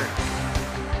the effort.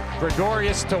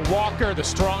 Gregorius to Walker, the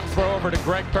strong throw over to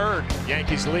Greg Bird.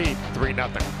 Yankees lead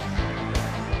 3-0.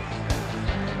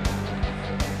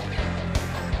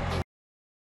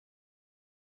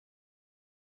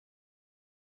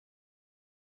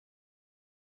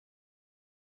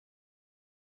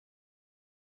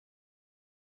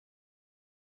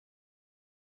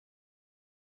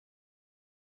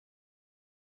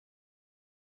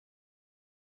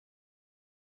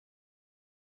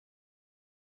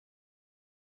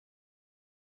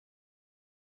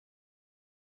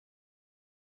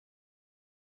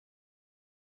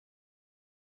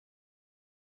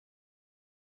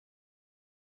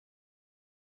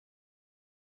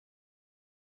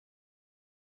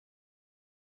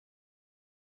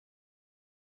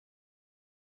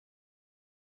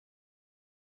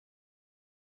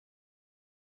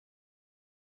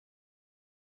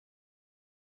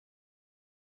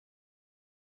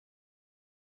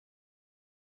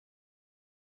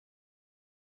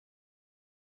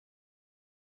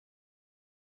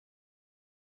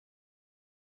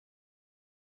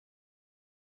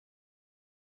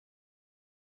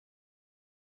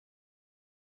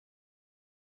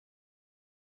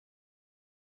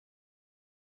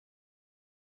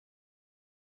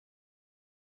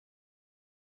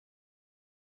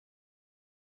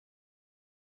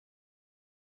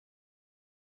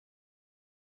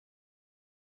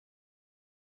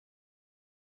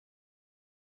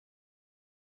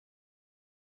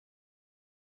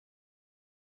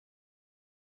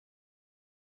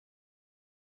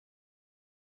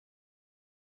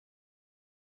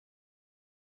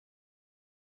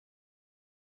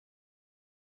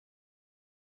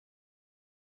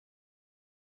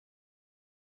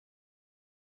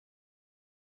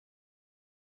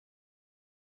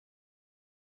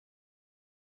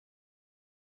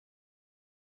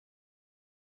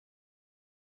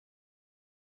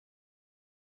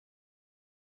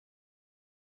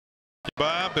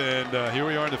 Bob, and here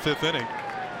we are in the 5th inning.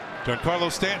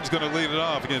 Giancarlo Stanton's going to lead it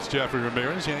off against Jeffrey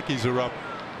Ramirez. Yankees are up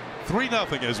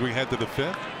 3-0 as we head to the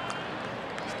 5th.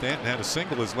 Stanton had a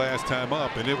single his last time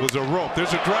up, and it was a rope.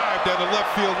 There's a drive down the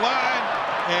left field line,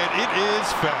 and it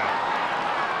is foul.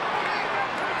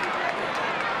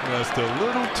 Just a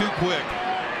little too quick.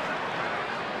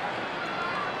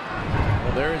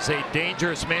 Well, there is a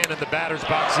dangerous man in the batter's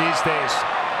box these days.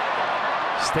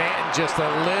 Stanton just a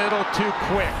little too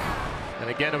quick. And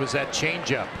again, it was that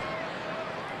changeup.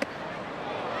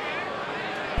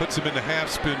 Puts him in the half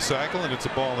spin cycle, and it's a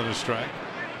ball and a strike.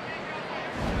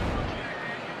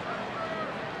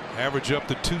 Average up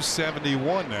to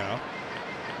 271 now.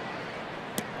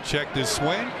 Checked his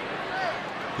swing.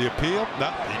 The appeal.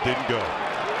 No, he didn't go.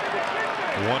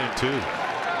 1-2.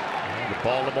 The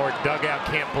Baltimore dugout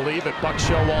can't believe it. Buck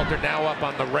Showalter now up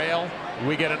on the rail.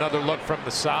 We get another look from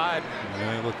the side.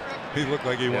 Yeah, he looked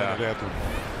like he wanted after him.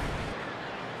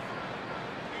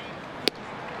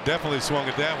 Definitely swung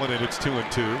at that one, and it's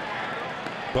 2-2.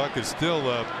 Buck is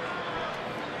still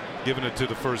giving it to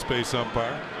the first base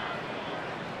umpire.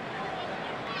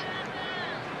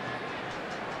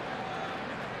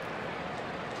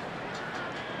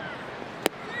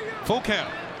 Full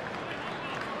count.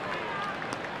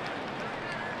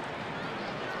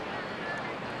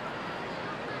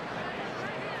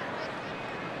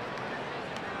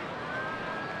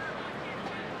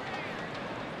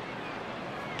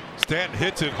 Stanton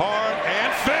hits it hard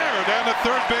and fair down the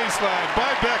third baseline by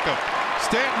Beckham.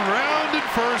 Stanton rounded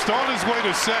first on his way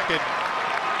to second.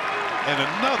 And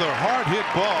another hard hit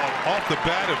ball off the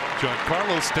bat of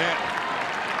Giancarlo Stanton.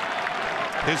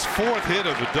 His 4th hit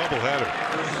of the doubleheader.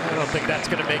 I don't think that's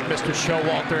going to make Mr.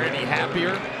 Showalter any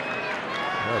happier.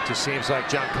 Well, it just seems like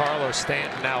Giancarlo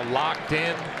Stanton now locked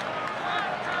in.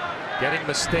 Getting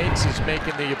mistakes is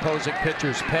making the opposing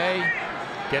pitchers pay.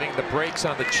 Getting the breaks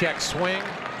on the check swing.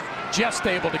 Just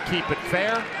able to keep it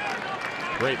fair.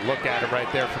 Great look at it right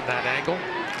there from that angle.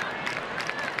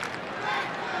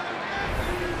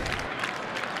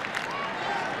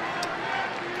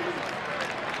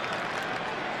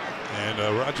 And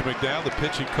Roger McDowell, the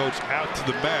pitching coach, out to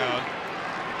the mound.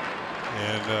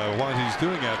 And what he's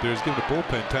doing out there is giving the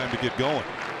bullpen time to get going.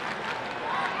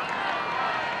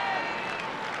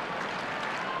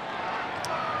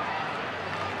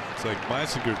 It's like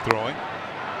Meisinger throwing.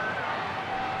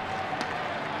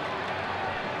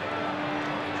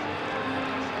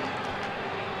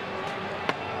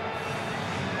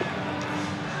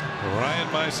 Ryan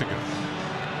Meisinger.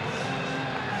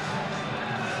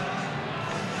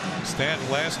 Stanton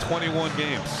last 21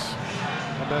 games.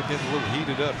 How about getting a little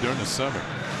heated up during the summer?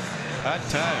 Hot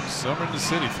times, summer in the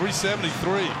city.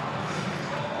 373.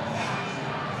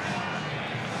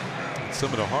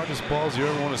 Some of the hardest balls you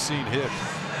ever want to see hit.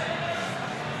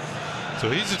 So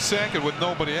he's at second with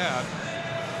nobody out.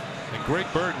 And Greg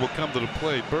Bird will come to the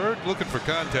plate. Bird looking for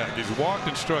contact. He's walked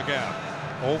and struck out.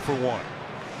 0 for 1.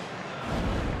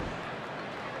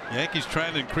 Yankees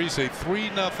trying to increase a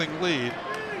 3-0 lead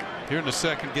here in the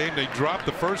second game. They dropped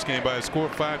the first game by a score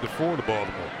of 5-4 to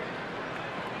Baltimore.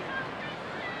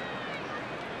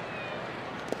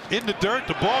 In the dirt,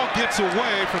 the ball gets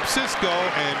away from Cisco,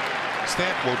 and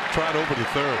Stanton will trot over to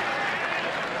third.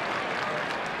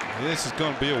 This is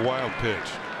going to be a wild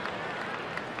pitch.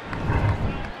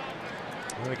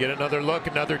 We're going to get another look,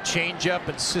 another changeup,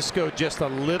 and Cisco just a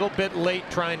little bit late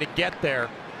trying to get there.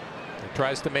 He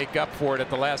tries to make up for it at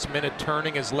the last minute,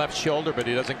 turning his left shoulder, but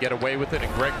he doesn't get away with it.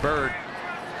 And Greg Bird,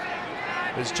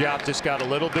 his job just got a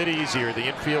little bit easier. The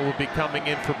infield will be coming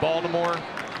in for Baltimore.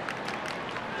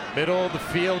 Middle of the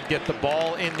field, get the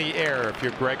ball in the air if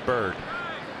you're Greg Bird.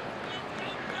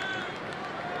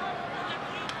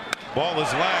 Ball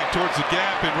is lined towards the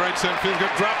gap in right center field. Going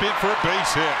to drop in for a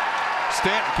base hit.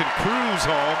 Stanton can cruise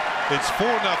home. It's 4-0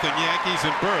 Yankees,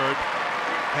 and Bird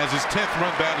has his 10th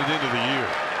run batted into the year.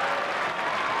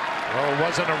 Well, it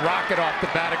wasn't a rocket off the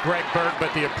bat of Greg Bird,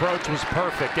 but the approach was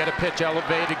perfect. Get a pitch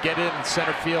elevated, get it in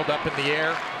center field up in the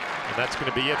air, and that's going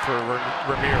to be it for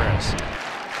Ramirez.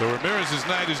 So Ramirez's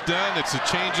night is done. It's a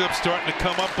changeup starting to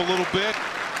come up a little bit,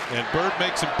 and Bird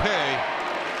makes him pay,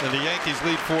 and the Yankees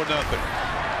lead 4-0.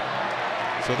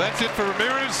 So that's it for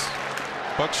Ramirez.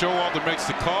 Buck Showalter makes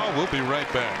the call. We'll be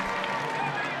right back.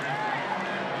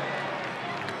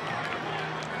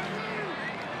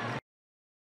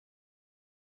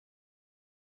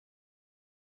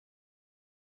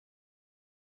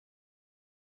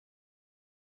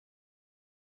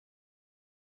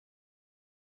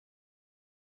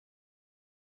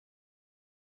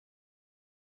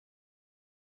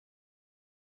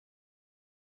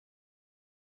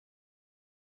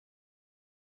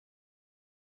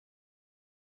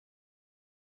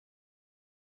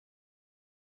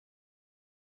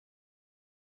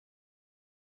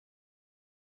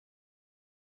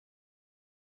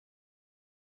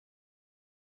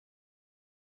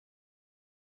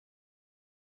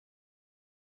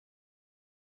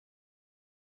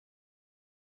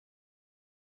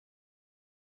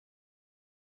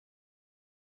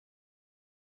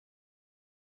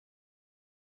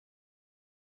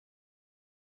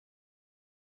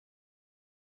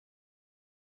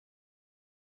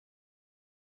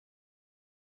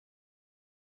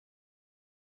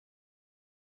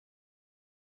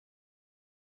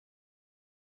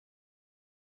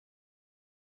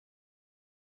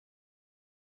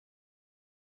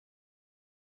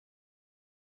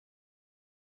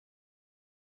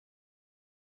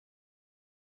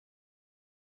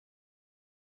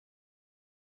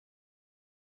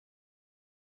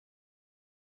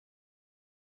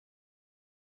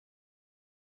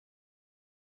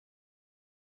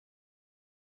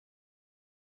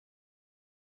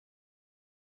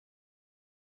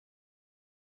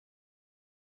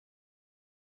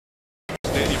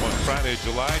 Friday,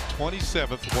 July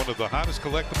 27th, one of the hottest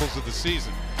collectibles of the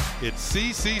season. It's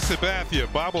CC Sabathia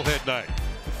bobblehead night,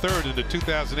 the third in the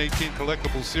 2018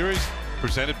 collectible series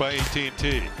presented by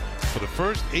AT&T. For the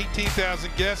first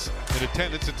 18,000 guests in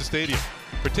attendance at the stadium.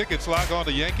 For tickets, log on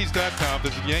to Yankees.com,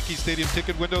 visit Yankee Stadium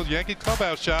ticket windows, Yankee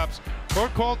Clubhouse shops, or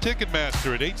call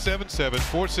Ticketmaster at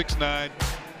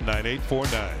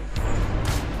 877-469-9849.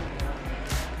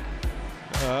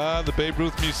 The Babe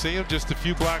Ruth Museum, just a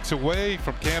few blocks away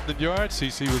from Camden Yards.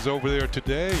 CC was over there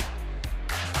today.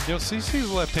 You know, CC's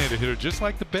a left-handed hitter, just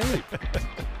like the Babe.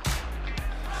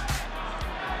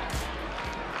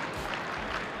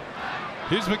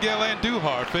 Here's Miguel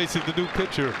Andujar facing the new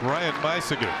pitcher, Ryan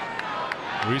Meisiger.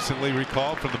 Recently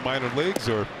recalled from the minor leagues,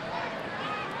 or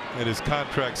had his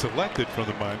contract selected from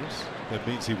the minors. That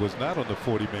means he was not on the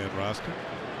 40-man roster.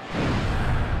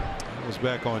 That was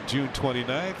back on June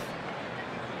 29th.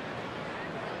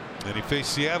 And he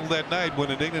faced Seattle that night,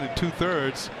 winning England in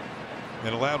 2/3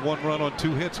 and allowed 1 run on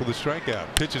 2 hits with a strikeout.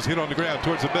 Pitch is hit on the ground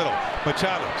towards the middle.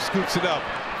 Machado scoops it up,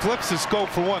 flips the scope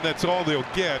for 1. That's all they'll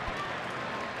get.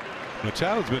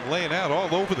 Machado's been laying out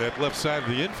all over that left side of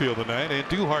the infield tonight, and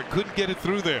Andujar couldn't get it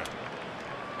through there.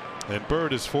 And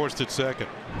Bird is forced at second.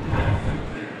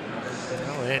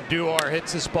 Well, Andujar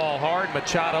hits this ball hard.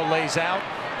 Machado lays out,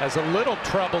 has a little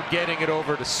trouble getting it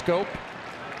over to Scope.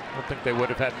 I don't think they would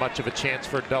have had much of a chance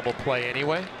for a double play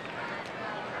anyway.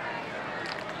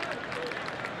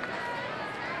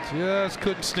 Just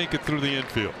couldn't sneak it through the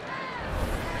infield.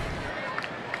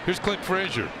 Here's Clint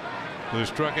Frazier, who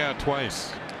struck out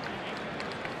twice.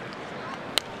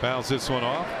 Fouls this one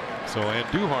off. So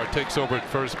Andujar takes over at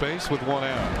first base with 1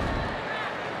 out.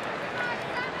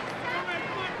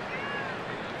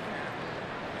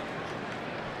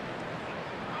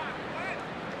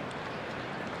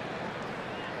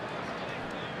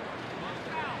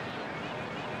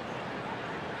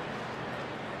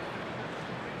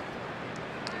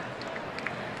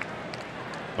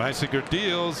 Meisiger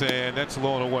deals, and that's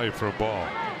low and away for a ball.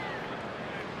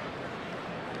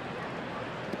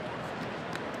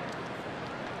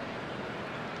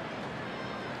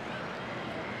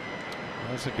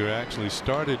 Meisiger actually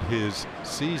started his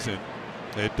season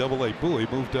at AA Bowie,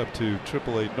 moved up to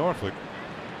AAA Norfolk,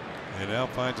 and now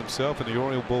finds himself in the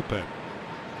Oriole bullpen.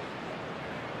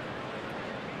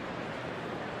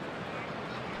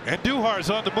 Andujar's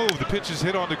on the move. The pitch is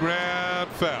hit on the ground,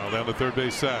 foul down the third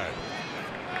base side.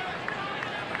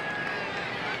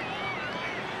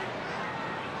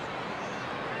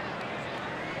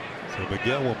 So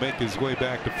Miguel will make his way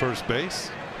back to first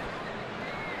base.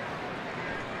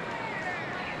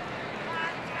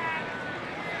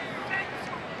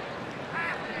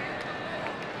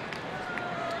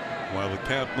 While the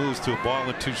count moves to a ball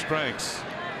and 2 strikes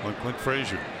on Clint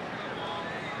Frazier.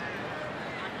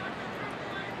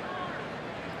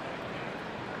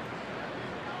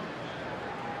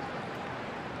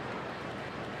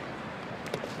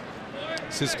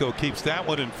 Cisco keeps that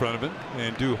one in front of him,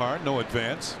 and Andujar, no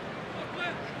advance.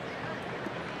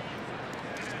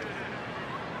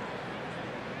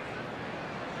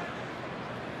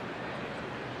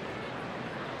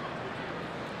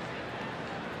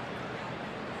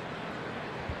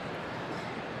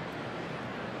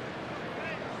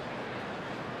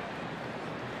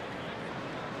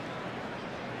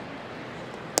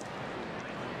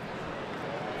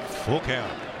 Full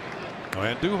count. Now,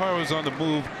 Andujar was on the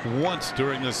move once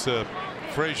during this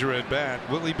Frazier at bat.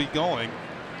 Will he be going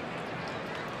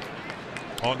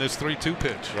on this 3-2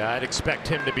 pitch? Yeah, I'd expect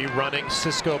him to be running.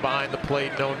 Cisco behind the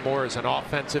plate, known more as an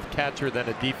offensive catcher than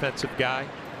a defensive guy.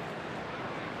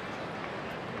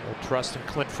 We'll trust in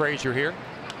Clint Frazier here.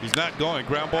 He's not going.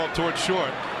 Ground ball towards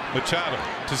short. Machado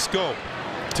to Scope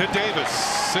to Davis.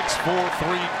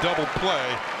 6-4-3 double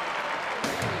play.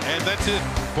 And that's it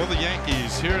for the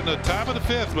Yankees here in the top of the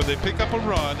 5th, where they pick up a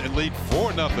run and lead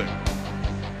 4-0.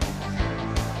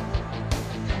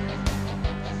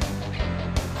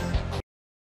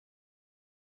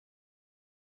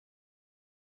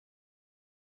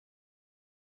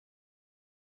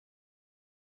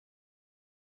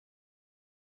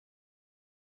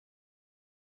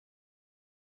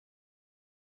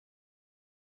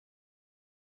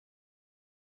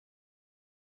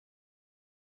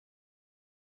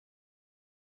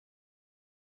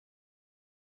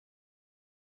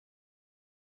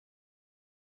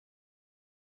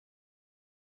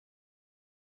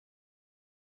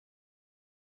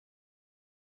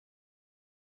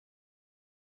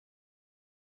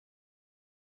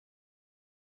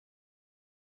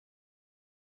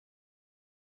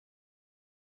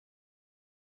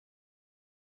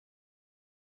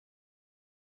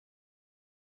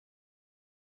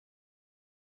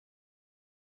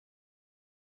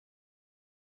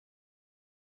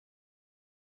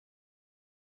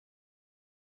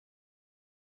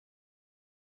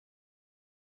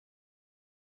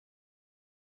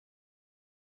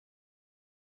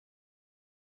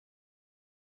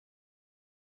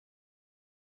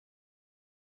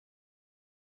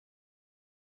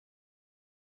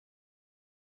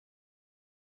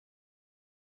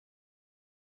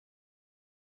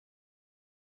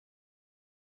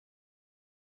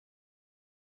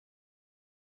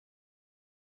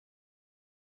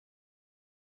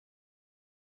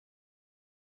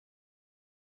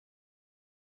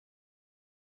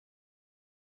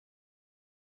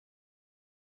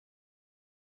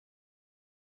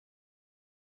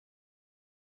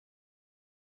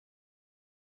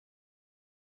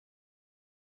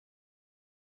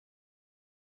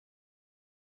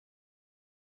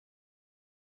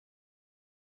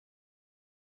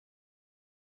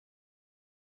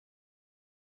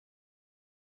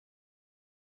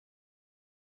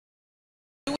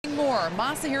 more.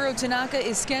 Masahiro Tanaka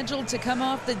is scheduled to come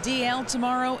off the DL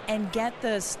tomorrow and get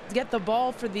the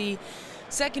ball for the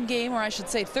second game, or I should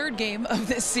say third game of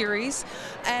this series.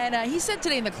 And he said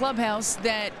today in the clubhouse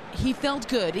that he felt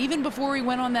good. Even before he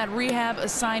went on that rehab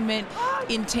assignment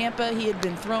in Tampa, he had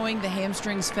been throwing. The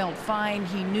hamstrings felt fine.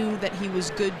 He knew that he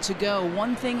was good to go.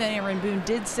 One thing that Aaron Boone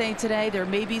did say today, there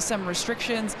may be some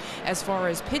restrictions as far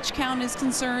as pitch count is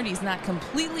concerned. He's not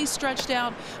completely stretched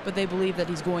out, but they believe that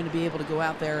he's going to be able to go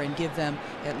out there and give them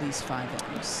at least 5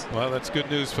 innings. Well, that's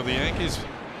good news for the Yankees.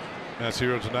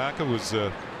 Masahiro Tanaka was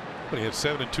but he had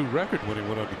 7-2 record when he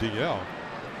went on the DL.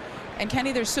 And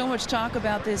Kenny, there's so much talk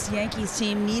about this Yankees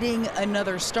team needing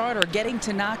another starter. Getting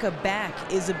Tanaka back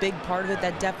is a big part of it.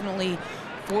 That definitely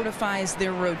fortifies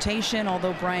their rotation,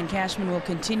 although Brian Cashman will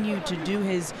continue to do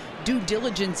his due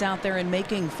diligence out there in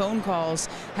making phone calls.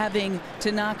 Having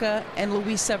Tanaka and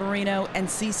Luis Severino and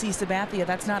CC Sabathia,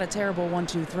 that's not a terrible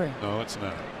 1-2-3. No, it's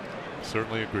not.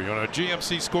 Certainly agree. On our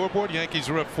GMC scoreboard, Yankees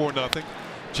are up 4-0.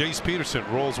 Jace Peterson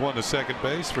rolls one to second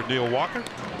base for Neil Walker,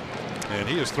 and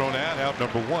he is thrown out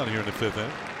number 1 here in the 5th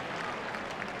inning.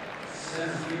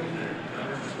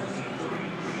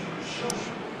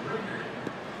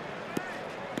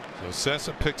 So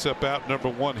Sessa picks up out number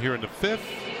 1 here in the 5th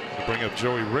to bring up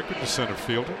Joey Rickard, the center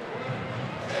fielder.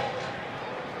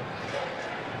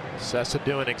 Sessa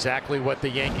doing exactly what the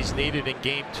Yankees needed in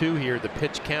game 2 here. The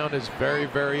pitch count is very,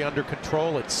 very under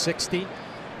control at 60.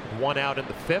 1 out in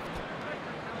the 5th.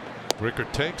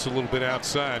 Rickard takes a little bit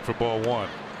outside for ball 1.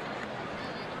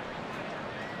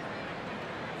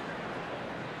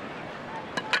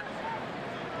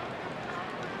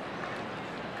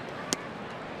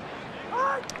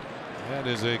 That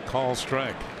is a call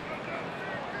strike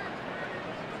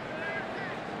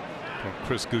from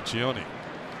Chris Guccione.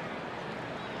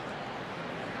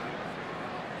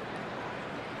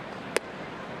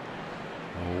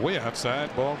 Way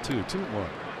outside, ball 2, 2-1.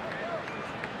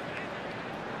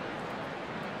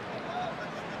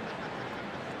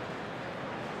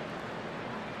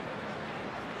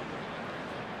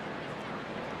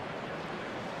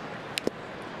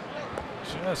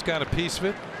 Just got a piece of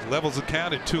it. Levels the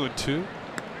count at 2-2.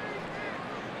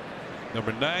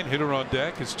 Number 9 hitter on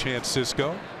deck is Chance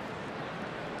Sisco.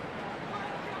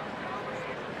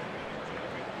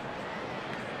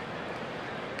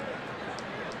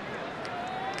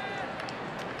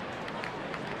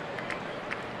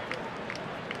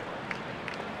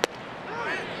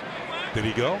 Did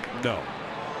he go? No.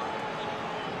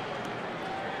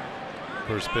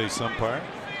 First base umpire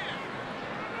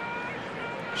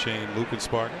Shane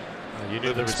Luckensparger. You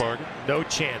knew there was no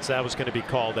chance that was going to be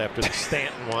called after the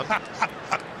Stanton one.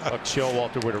 Buck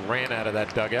Showalter would have ran out of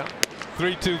that dugout.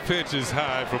 3-2 pitch is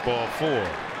high for ball 4.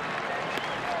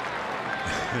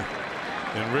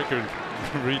 And Rickard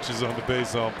reaches on the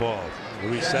base on balls.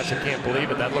 Luis Sessa can't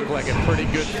believe it. That looked like a pretty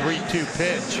good 3-2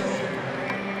 pitch.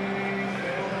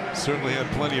 Certainly had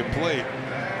plenty of plate.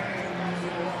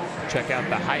 Check out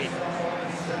the height.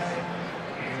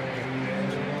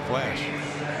 Flash.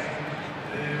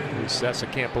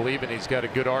 Sessa can't believe it. He's got a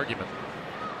good argument.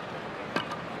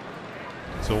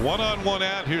 So 1-on-1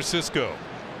 out. Here's Sisco,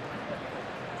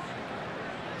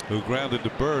 who grounded to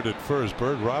Bird at first.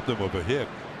 Bird robbed him of a hit.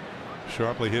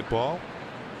 Sharply hit ball.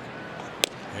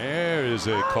 There is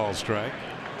a call strike.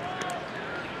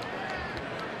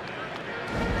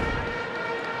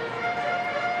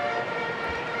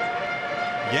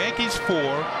 Yankees 4,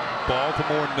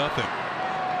 Baltimore nothing.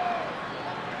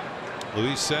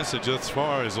 Luis Sessa just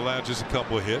far has allowed just a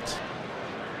couple of hits.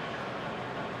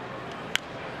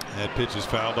 That pitch is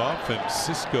fouled off, and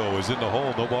Sisco is in the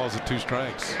hole. No balls and 2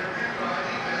 strikes.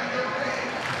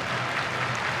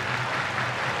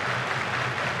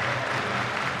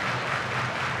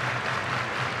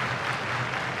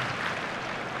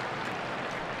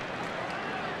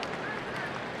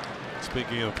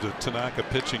 Speaking of the Tanaka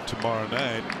pitching tomorrow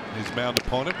night, his mound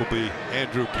opponent will be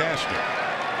Andrew Cashner.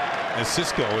 And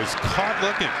Sisco is caught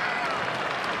looking.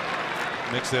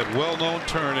 Makes that well-known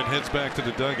turn and heads back to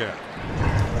the dugout.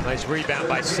 Nice rebound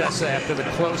by Sessa after the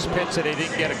close pitch that he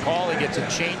didn't get a call. He gets a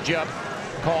changeup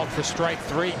called for strike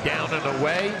 3, down and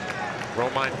away.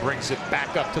 Romine brings it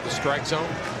back up to the strike zone.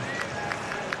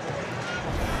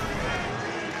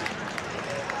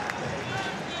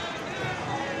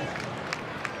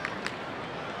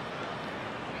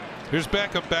 Here's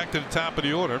Beckham back to the top of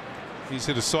the order. He's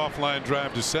hit a soft line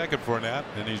drive to second for an out,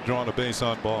 and he's drawn a base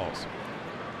on balls.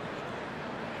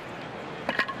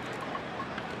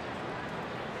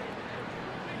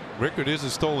 Rickard is a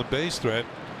stolen base threat,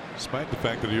 despite the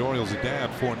fact that the Orioles are down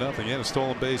 4-0. He had a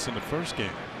stolen base in the first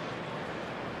game.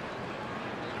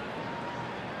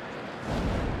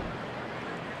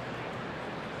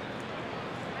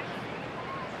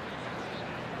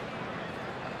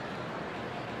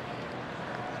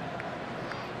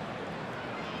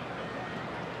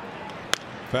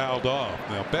 Fouled off.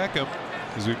 Now Beckham,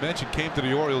 as we mentioned, came to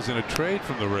the Orioles in a trade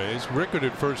from the Rays. Rickard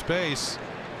at first base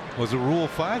was a Rule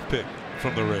 5 pick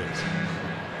from the Rays.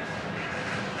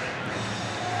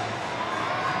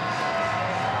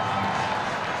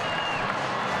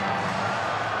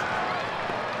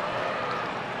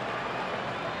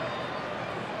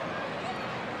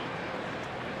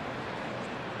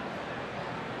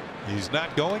 He's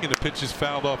not going, and the pitch is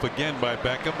fouled off again by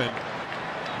Beckham. And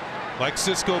like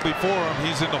Cisco before him,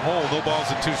 he's in the hole. No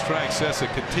balls and 2 strikes.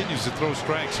 Sessa continues to throw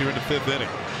strikes here in the 5th inning.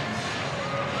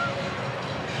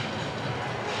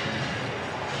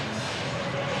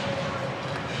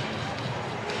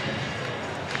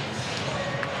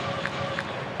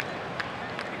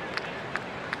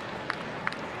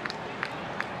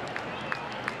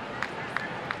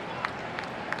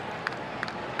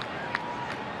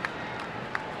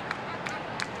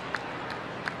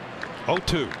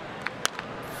 Oh-2.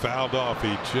 Fouled off.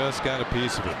 He just got a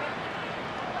piece of it.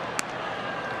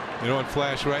 You know, in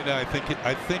Flash right now, I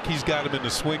think he's got him in the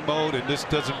swing mode, and this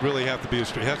doesn't really have to be a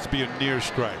strike. It has to be a near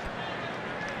strike.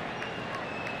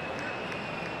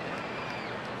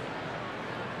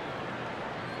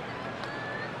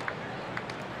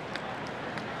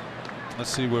 Let's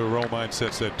see where Romine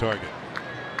sets that target.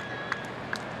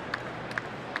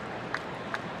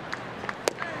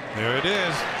 There it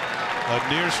is. A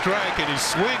near strike, and he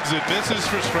swings and misses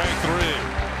for strike 3.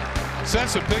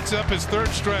 Sessa picks up his 3rd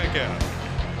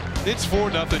strikeout. It's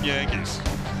 4-0 Yankees.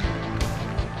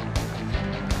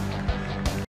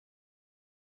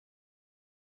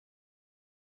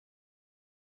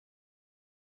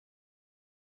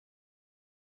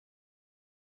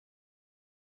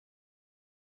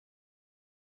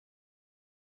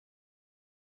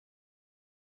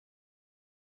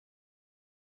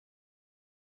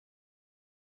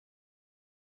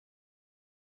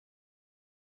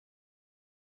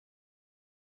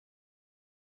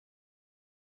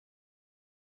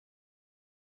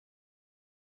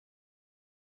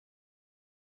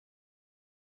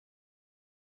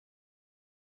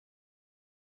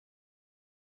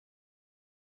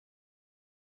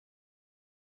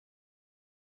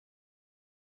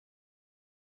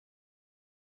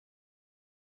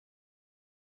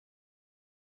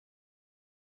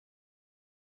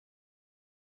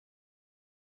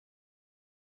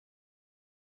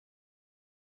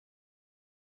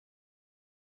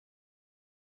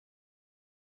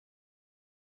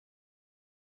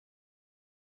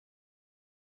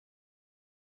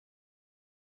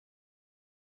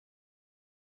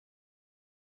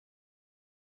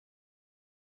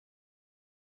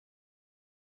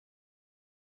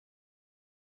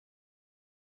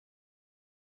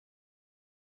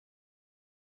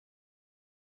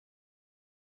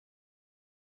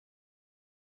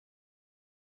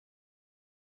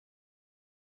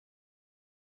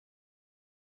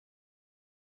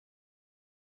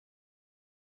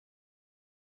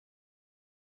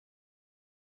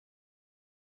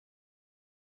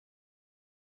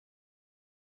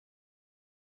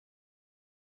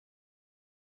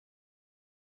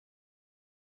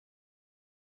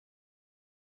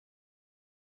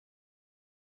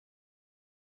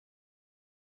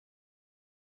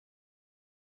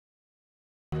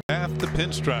 Half the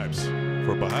pinstripes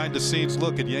for behind-the-scenes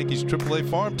look at Yankees AAA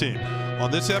farm team. On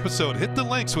this episode, hit the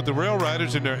links with the Rail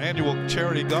Riders in their annual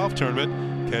charity golf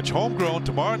tournament. Catch Homegrown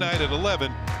tomorrow night at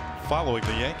 11 following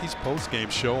the Yankees post-game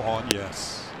show on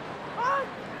Yes.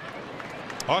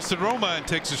 Austin Romine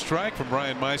takes a strike from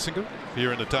Ryan Meisinger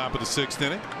here in the top of the 6th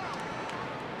inning.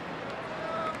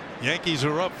 Yankees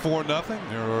are up 4-0.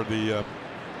 There are the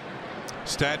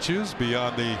statues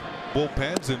beyond the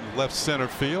bullpens in left center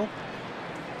field.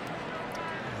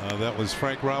 That was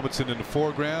Frank Robinson in the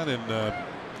foreground and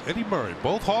Eddie Murray,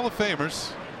 both Hall of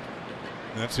Famers.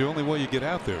 That's the only way you get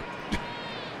out there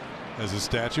as a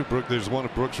statue. There's one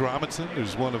of Brooks Robinson,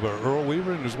 there's one of Earl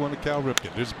Weaver, and there's one of Cal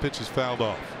Ripken. There's a pitch is fouled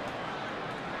off.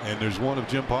 And there's one of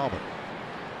Jim Palmer.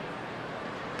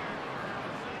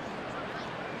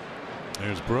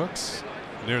 There's Brooks,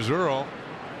 and there's Earl.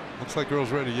 Looks like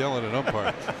Earl's ready to yell at an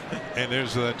umpire. And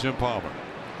there's Jim Palmer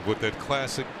with that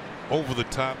classic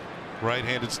over-the-top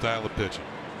right-handed style of pitching.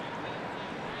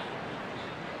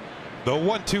 The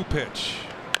 1-2 pitch.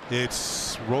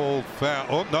 It's rolled foul.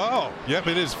 Oh no! Yep,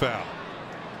 it is foul.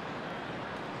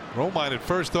 Romine at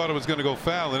first thought it was going to go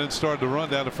foul and then started to run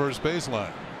down the first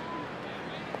baseline.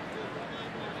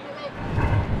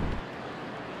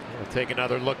 We'll take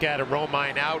another look at it.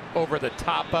 Romine out over the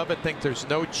top of it. Think there's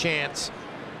no chance.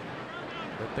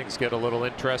 Then things get a little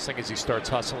interesting as he starts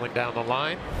hustling down the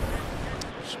line.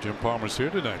 Jim Palmer's here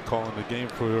tonight calling the game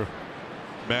for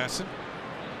Masson.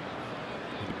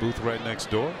 the booth right next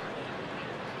door.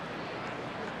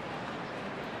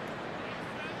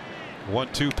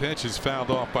 1-2 pitch is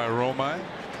fouled off by Romine.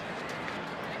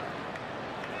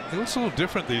 He looks a little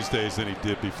different these days than he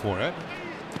did before.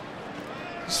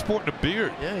 He's sporting a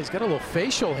beard. Yeah, he's got a little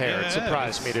facial hair. Yeah, it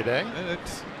surprised me today.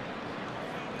 It's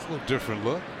a little different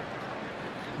look.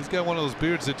 He's got one of those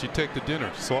beards that you take to dinner.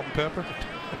 Salt and pepper.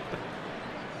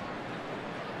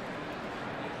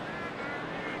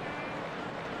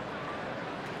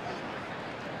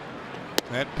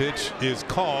 That pitch is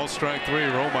called strike 3.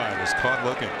 Romine is caught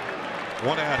looking.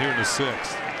 1 out here in the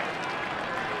 6th.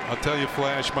 I'll tell you,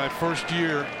 Flash, my first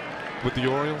year with the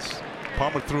Orioles,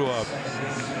 Palmer threw a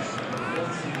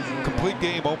complete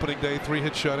game opening day,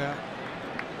 3-hit shutout.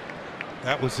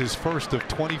 That was his first of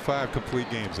 25 complete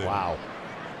games. Wow.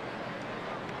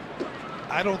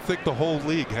 I don't think the whole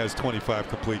league has 25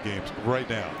 complete games right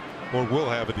now, or will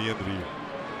have at the end of the year.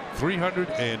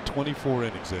 324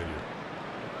 innings that year.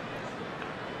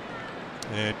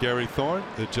 And Gary Thorne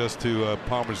adjusts to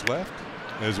Palmer's left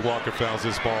as Walker fouls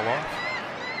this ball off.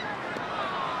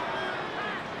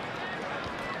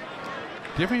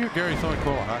 Do you ever hear Gary Thorne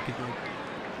call a hockey game?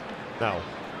 No.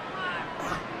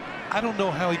 I don't know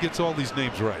how he gets all these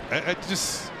names right. I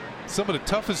just, some of the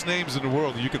toughest names in the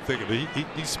world you can think of. He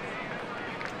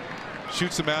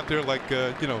shoots them out there like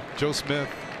you know, Joe Smith,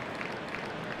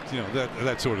 you know,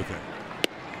 that sort of thing.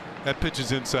 That pitch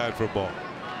is inside for a ball.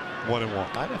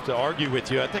 1-1. I'd have to argue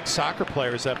with you. I think soccer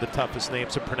players have the toughest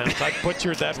names to pronounce. I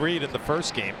butchered that read in the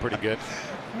first game pretty good.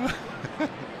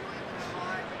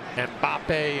 And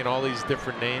Mbappe and all these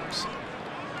different names.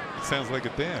 It sounds like a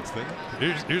dance, doesn't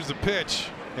it? Here's the pitch,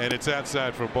 and it's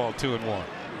outside for a ball. 2-1.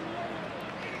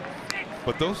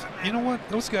 But those, you know what?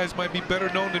 Those guys might be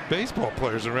better known than baseball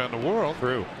players around the world.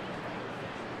 True.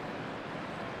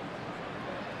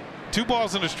 2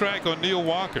 balls and a strike on Neil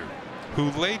Walker, who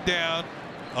laid down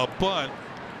a bunt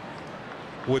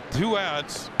with 2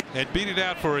 outs and beat it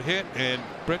out for a hit, and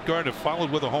Brett Gardner followed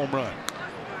with a home run.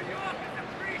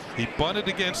 He bunted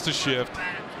against the shift.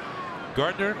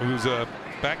 Gardner, who's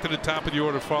back to the top of the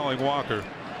order following Walker,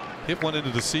 hit one into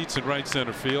the seats in right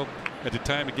center field. At the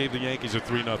time, it gave the Yankees a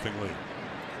 3-0 lead.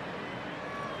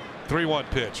 3-1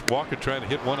 pitch. Walker trying to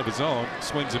hit one of his own,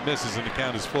 swings and misses, and the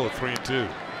count is full at 3-2.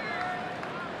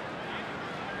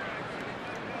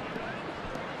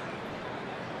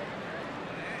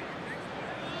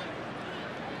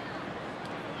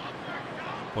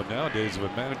 Well, nowadays, if a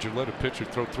manager let a pitcher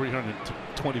throw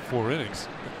 324 innings,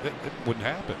 it wouldn't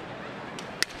happen.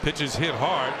 Pitches hit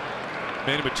hard.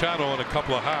 Manny Machado on a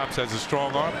couple of hops, has a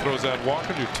strong arm, throws out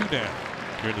Walker. You're 2 down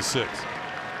here in the 6th.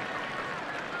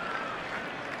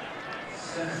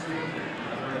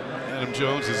 Adam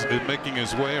Jones is making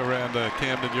his way around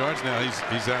Camden Yards. Now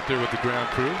he's out there with the ground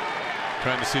crew,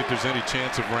 trying to see if there's any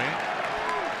chance of rain.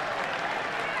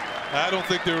 I don't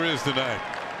think there is tonight.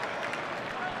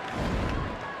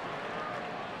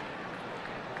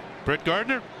 Brett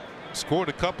Gardner scored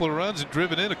a couple of runs and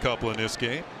driven in a couple in this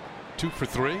game. 2 for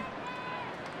 3.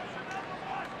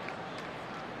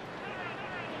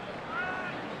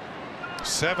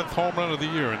 Seventh home run of the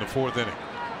year in the 4th inning.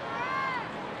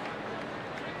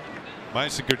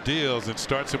 Meisinger deals and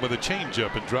starts him with a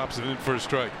changeup and drops it in for a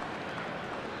strike.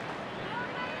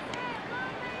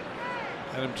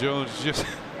 Adam Jones just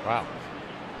wow.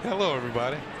 Hello,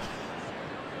 everybody.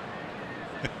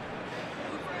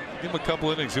 Give him a couple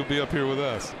innings, he'll be up here with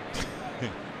us.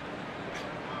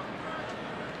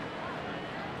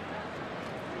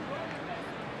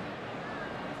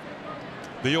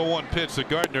 The 0-1 pitch to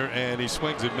Gardner, and he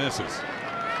swings and misses.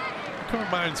 It kind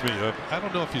of reminds me of, I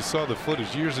don't know if you saw the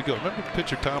footage years ago. Remember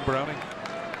pitcher Tom Browning,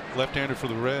 left-hander for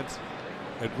the Reds,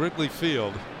 at Wrigley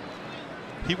Field?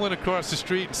 He went across the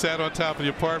street and sat on top of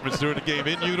the apartments during the game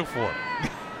in uniform.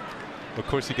 Of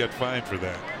course, he got fined for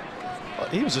that. Well,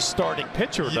 he was a starting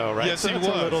pitcher, though, right? Yes, so he it's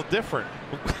was. a little different.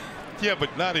 Yeah,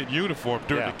 but not in uniform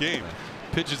during the game.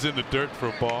 Pitches in the dirt for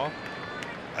a ball.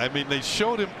 I mean, they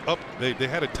showed him up. They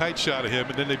had a tight shot of him,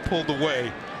 and then they pulled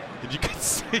away, and you could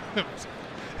see him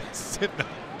sitting on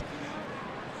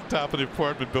top of the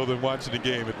apartment building watching the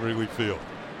game at Wrigley Field.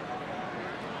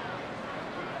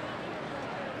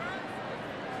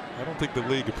 I don't think the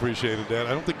league appreciated that. I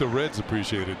don't think the Reds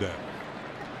appreciated that.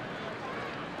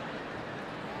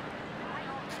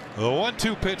 The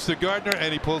 1-2 pitch to Gardner,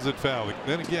 and he pulls it foul.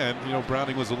 Then again, you know,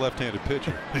 Browning was a left-handed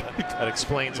pitcher. That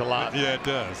explains a lot. Yeah, it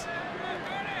does.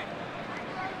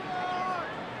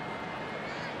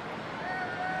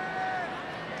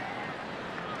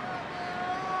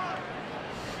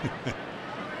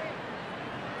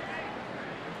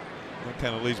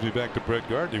 kind of leads me back to Brett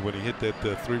Gardner when he hit that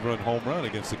 3-run home run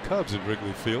against the Cubs at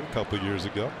Wrigley Field a couple of years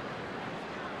ago.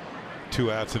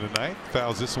 2 outs in the ninth.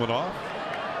 Fouls this one off.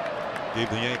 Gave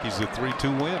the Yankees a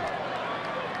 3-2 win.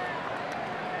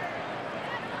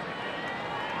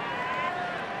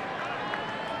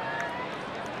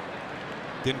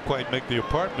 Didn't quite make the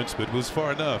apartments, but it was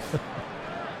far enough.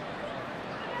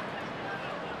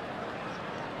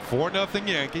 4-0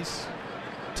 Yankees.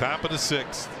 Top of the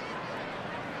 6th.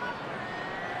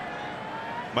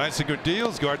 Meisinger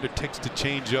deals. Gardner takes the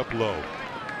change up low.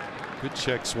 Good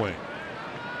check swing.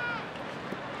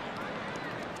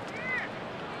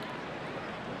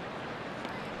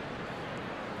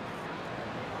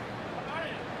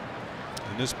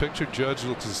 In this picture, Judge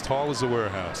looks as tall as a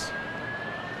warehouse.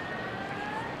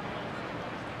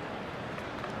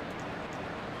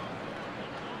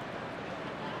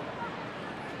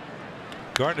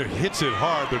 Gardner hits it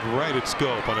hard, but right at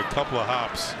scope on a couple of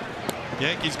hops.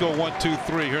 Yankees go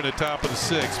 1-2-3 here in the top of the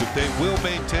 6th, but they will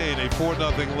maintain a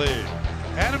 4-0 lead.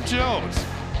 Adam Jones,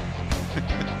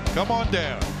 come on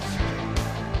down.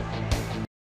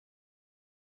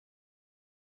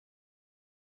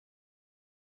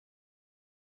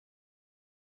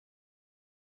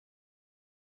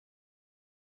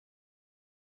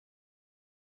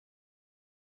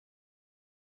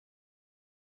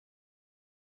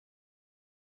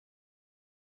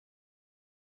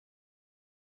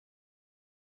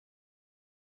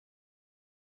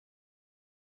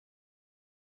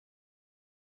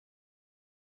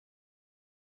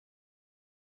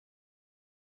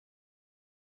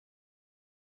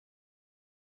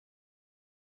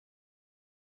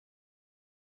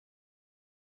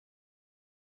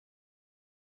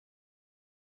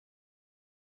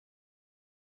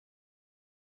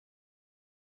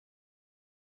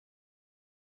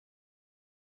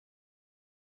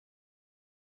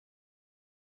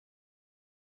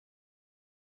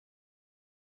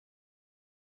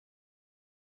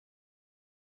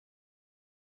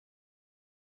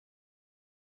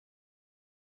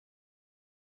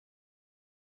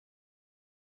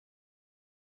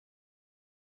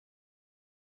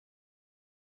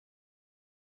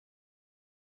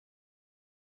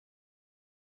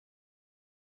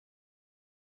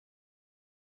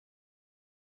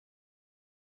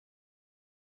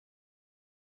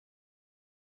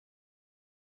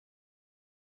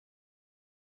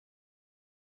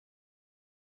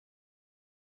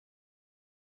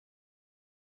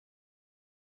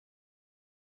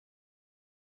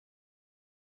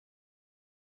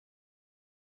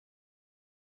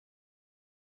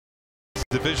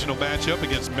 Divisional matchup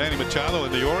against Manny Machado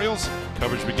and the Orioles.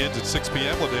 Coverage begins at 6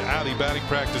 p.m. with the Audi batting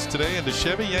practice today and the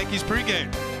Chevy Yankees pregame.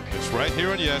 It's right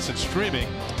here on Yes and streaming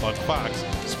on Fox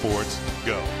Sports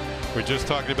Go. We're just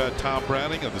talking about Tom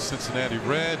Browning of the Cincinnati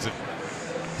Reds and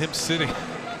him sitting.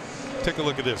 Take a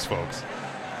look at this, folks.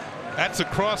 That's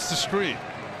across the street.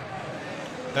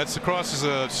 That's across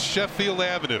Sheffield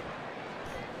Avenue.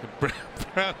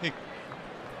 Browning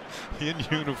in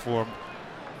uniform.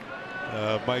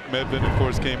 Mike Medvin, of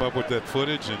course, came up with that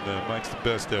footage, and Mike's the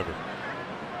best ever.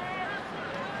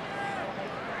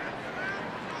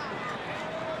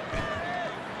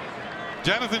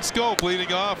 Jonathan Scope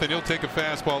leading off, and he'll take a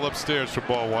fastball upstairs for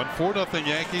ball 1. 4-0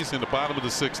 Yankees in the bottom of the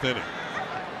 6th inning.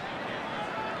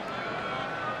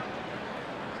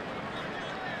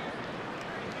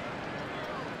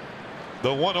 The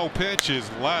 1-0 pitch is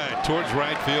lined towards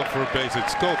right field for a base hit.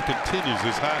 Scope continues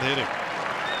his hot hitting.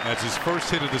 That's his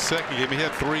first hit of the second game. He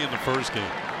had 3 in the first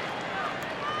game.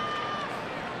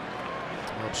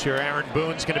 Well, I'm sure Aaron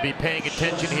Boone's going to be paying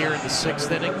attention here in the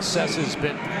 6th inning. Sessa's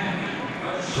been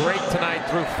great tonight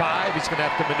through 5. He's going to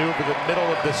have to maneuver the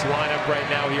middle of this lineup right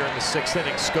now here in the 6th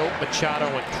inning. Scope, Machado,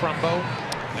 and Trumbo.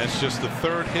 That's just the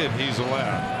 3rd hit he's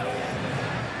allowed.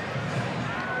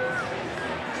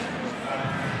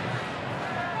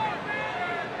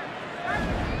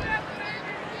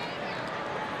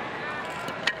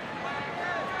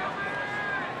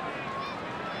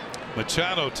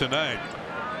 Machado tonight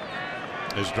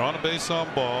has drawn a base on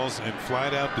balls and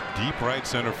flied out to deep right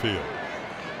center field.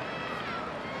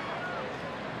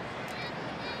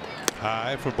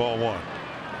 High for ball 1.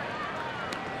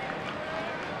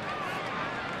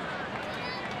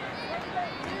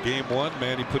 In game 1,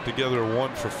 Manny put together a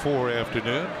 1-for-4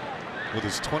 afternoon with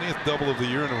his 20th double of the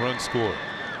year and a run scored.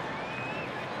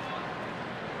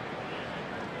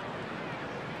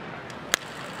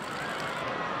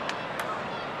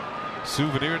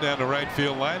 Souvenir down the right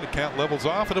field line. The count levels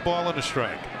off and a ball and a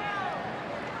strike.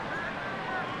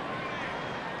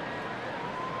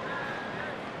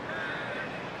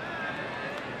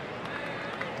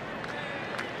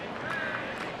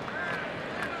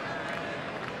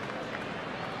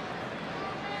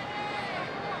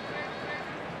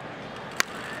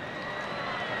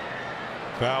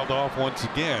 Fouled off once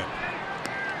again.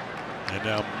 And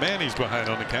now Manny's behind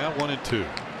on the count, 1-2.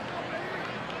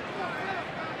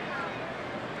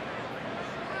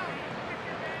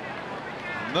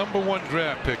 Number 1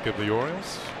 draft pick of the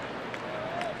Orioles.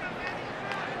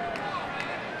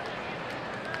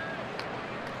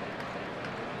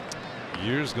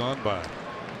 Years gone by.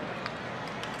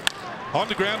 On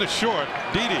the ground is short.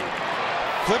 Didi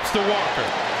flips to Walker.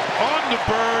 On the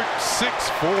bird,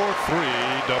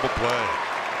 6-4-3 double play.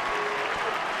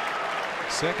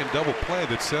 Second double play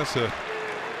that Sessa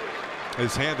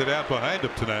has handed out behind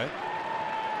him tonight.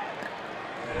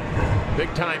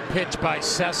 Big time pitch by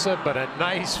Sessa, but a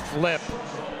nice flip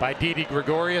by Didi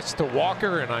Gregorius to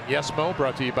Walker. And on Yes Mo,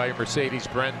 brought to you by your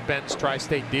Mercedes-Benz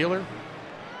Tri-State dealer.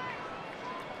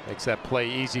 Makes that play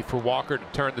easy for Walker to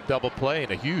turn the double play,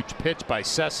 and a huge pitch by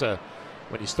Sessa.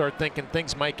 When you start thinking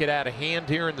things might get out of hand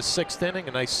here in the 6th inning,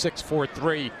 a nice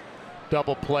 6-4-3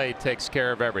 double play takes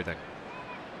care of everything.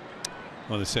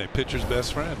 Well, they say pitcher's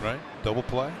best friend, right? Double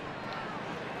play.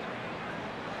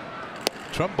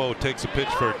 Trumbo takes a pitch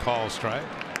for a call strike.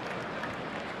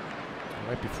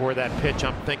 Right before that pitch,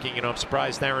 I'm thinking, I'm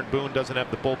surprised Aaron Boone doesn't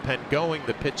have the bullpen going.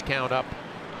 The pitch count up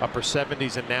upper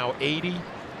 70s and now 80.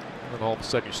 And all of a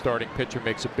sudden your starting pitcher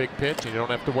makes a big pitch and you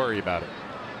don't have to worry about it.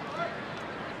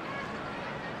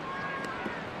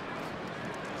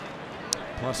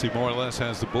 Plus he more or less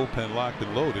has the bullpen locked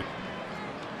and loaded.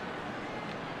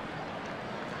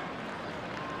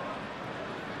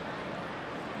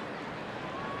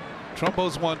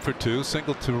 Trumbo's 1 for 2,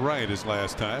 single to right his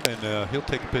last time, and he'll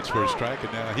take a pitch for a strike,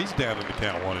 and now he's down in the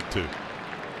count 1-2.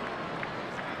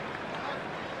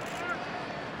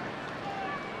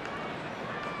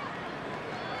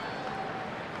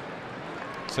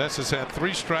 Sessa's had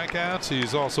 3 strikeouts.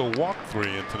 He's also walked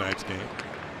 3 in tonight's game.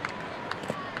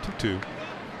 2-2.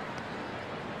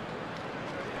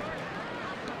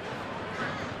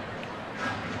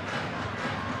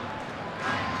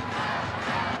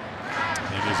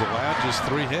 And he's allowed just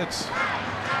 3 hits.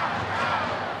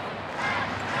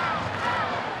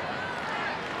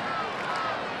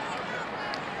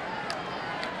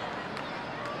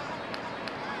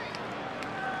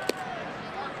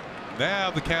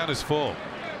 Now the count is full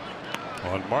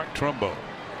on Mark Trumbo.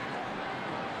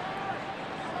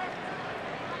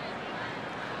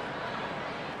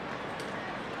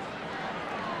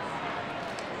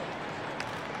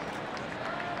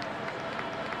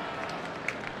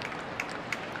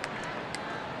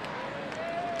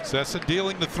 Sessa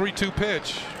dealing the 3-2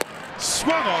 pitch.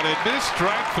 Swung on it, missed,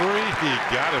 strike 3. He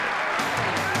got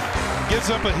him. Gives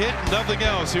up a hit, nothing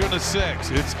else here in the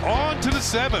 6th. It's on to the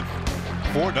 7th.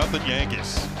 4-0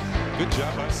 Yankees. Good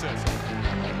job by Sessa.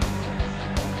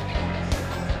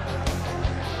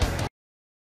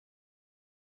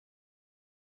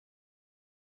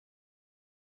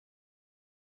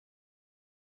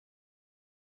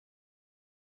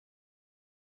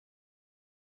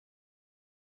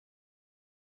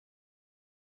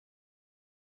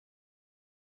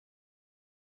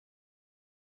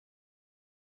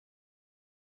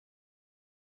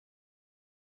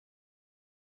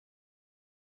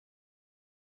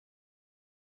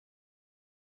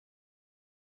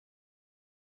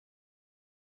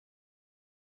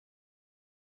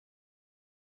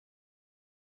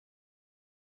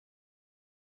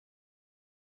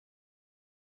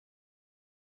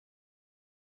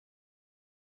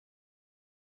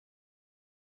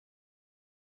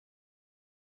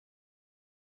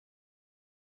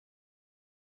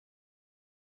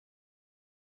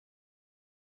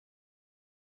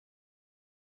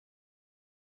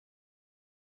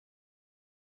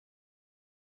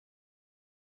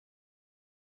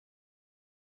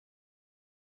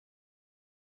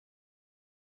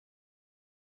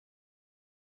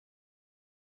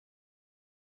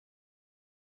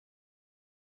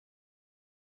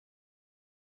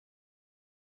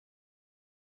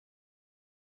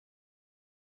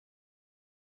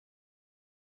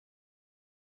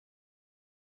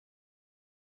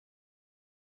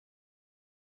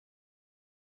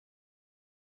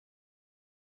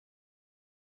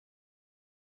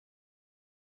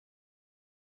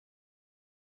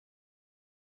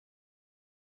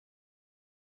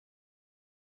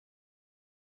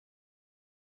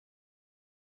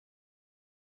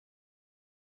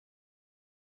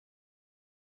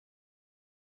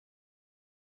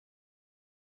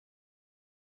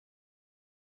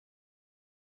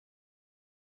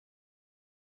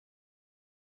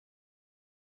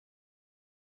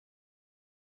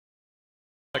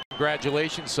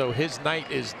 Congratulations. So his night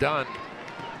is done.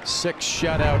 6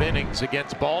 shutout innings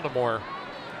against Baltimore.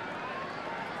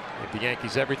 Give the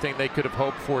Yankees everything they could have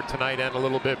hoped for tonight and a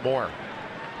little bit more.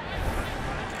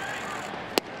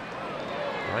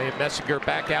 Ryan Messinger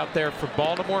back out there for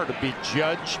Baltimore to be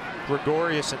Judge,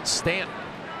 Gregorius, and Stanton.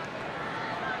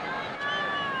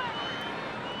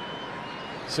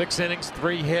 6 innings,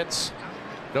 3 hits,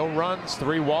 no runs,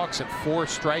 3 walks, and 4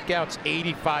 strikeouts,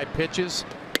 85 pitches.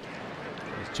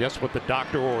 It's just what the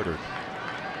doctor ordered.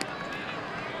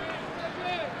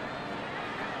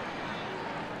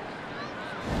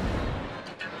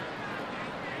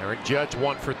 Aaron Judge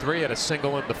 1 for 3, had a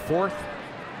single in the 4th.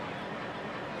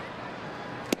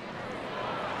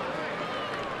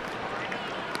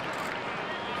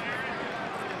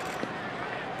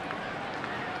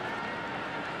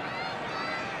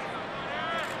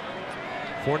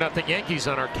 Four 4-0 Yankees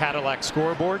on our Cadillac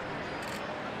scoreboard.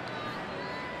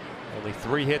 Only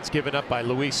 3 hits given up by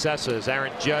Luis Sessa as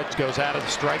Aaron Judge goes out of the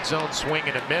strike zone, swing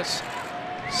and a miss.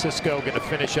 Cisco going to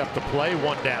finish up the play,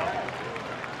 1 down.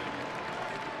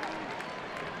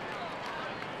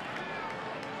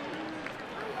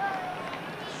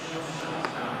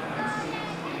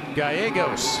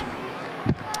 Gallegos.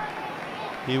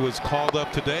 He was called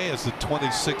up today as the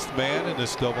 26th man in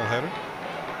this doubleheader.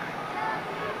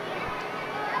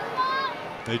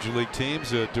 Major league teams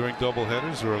during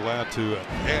doubleheaders are allowed to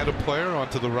add a player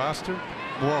onto the roster.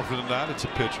 More often than not, it's a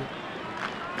pitcher.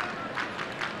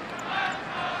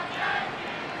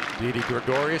 Didi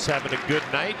Gregorius having a good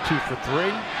night, 2 for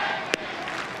 3.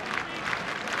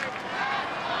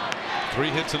 3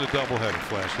 hits in a doubleheader,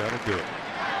 Flash. That'll do it.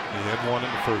 He had 1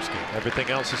 in the first game. Everything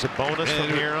else is a bonus from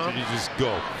here on. You just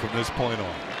go from this point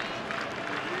on.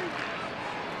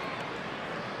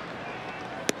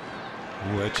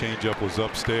 Ooh, that changeup was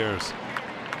upstairs.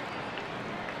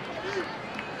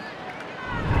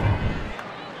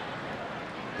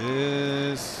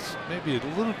 Is maybe a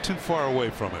little too far away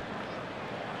from it.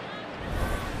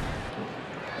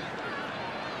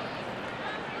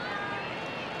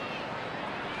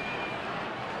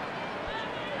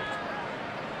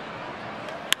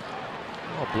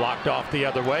 Blocked off the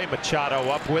other way. Machado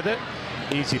up with it.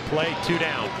 Easy play, 2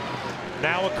 down.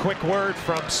 Now a quick word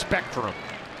from Spectrum.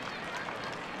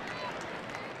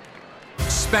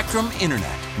 Spectrum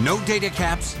Internet. No data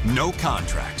caps, no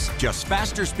contracts. Just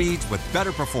faster speeds with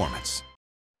better performance.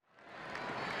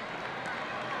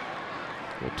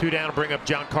 Well, 2 down, bring up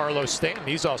Giancarlo Stanton.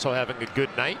 He's also having a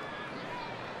good night.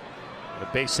 A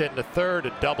base hit in the 3rd,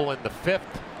 a double in the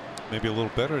 5th. Maybe a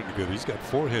little better than good. He's got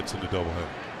 4 hits in the doubleheader.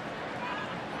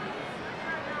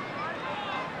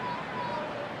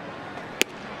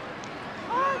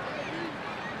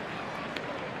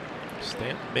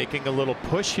 Stanton making a little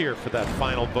push here for that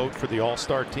final vote for the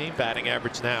All-Star team. Batting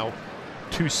average now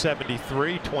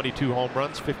 273, 22 home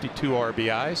runs, 52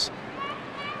 RBIs.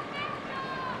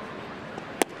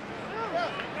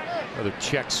 Another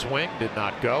check swing, did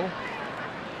not go.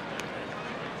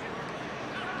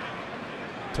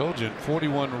 Told you in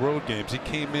 41 road games, he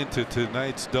came into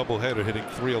tonight's doubleheader hitting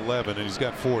 .311, and he's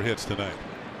got 4 hits tonight.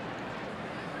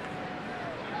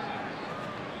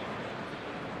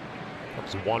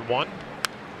 Comes 1-1,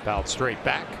 fouled straight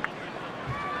back.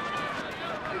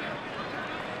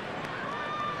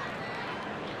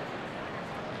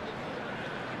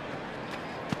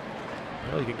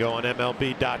 Well, you can go on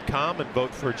MLB.com and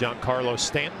vote for Giancarlo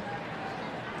Stanton.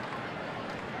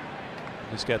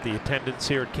 He's got the attendance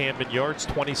here at Camden Yards,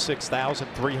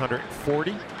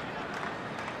 26,340.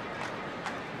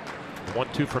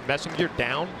 1-2 for Messinger,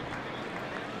 down.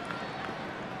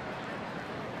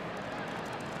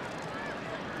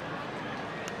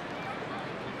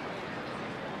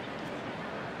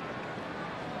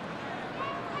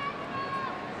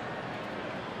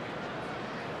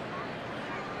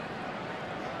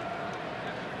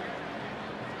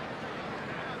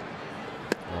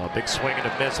 Big swing and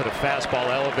a miss at a fastball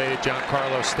elevated.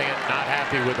 Giancarlo Stanton not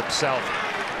happy with himself.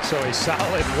 So a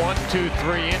solid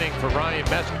 1-2-3 inning for Ryan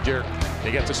Messinger.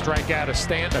 He gets a strikeout of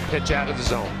Stanton, a pitch out of the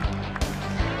zone.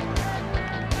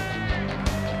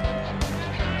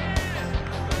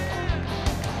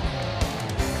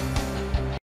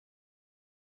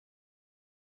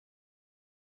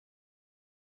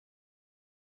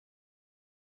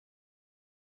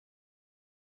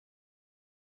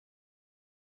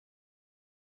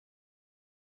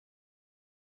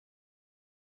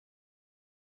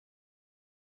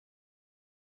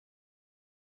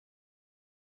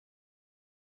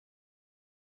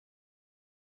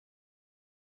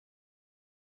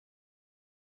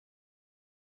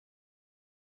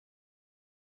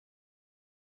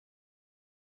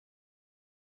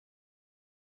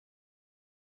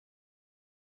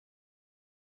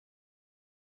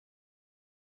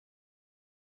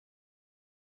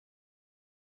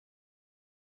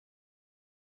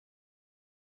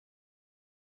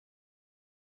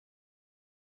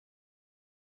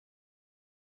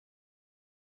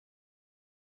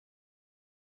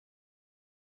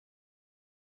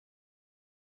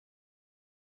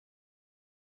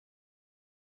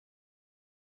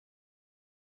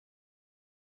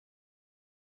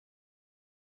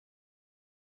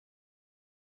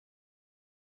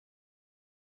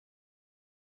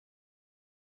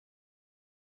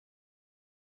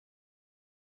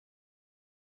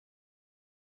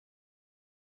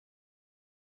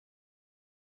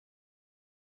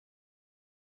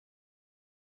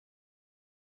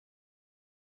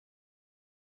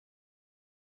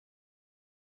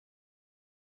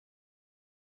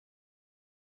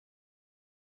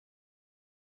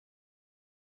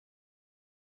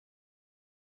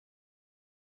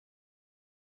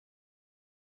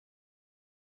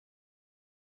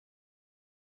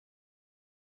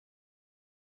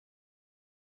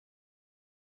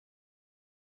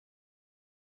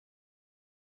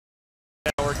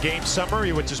 game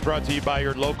summary, which is brought to you by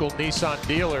your local Nissan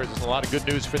dealers. There's a lot of good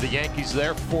news for the Yankees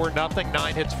there. 4-0,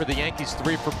 9 hits for the Yankees,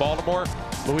 3 for Baltimore.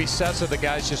 Luis Cessa, the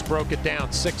guys just broke it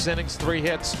down. 6 innings, 3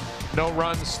 hits, no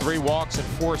runs, 3 walks, and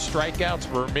 4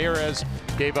 strikeouts. Ramirez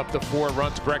gave up the 4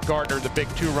 runs. Brett Gardner, the big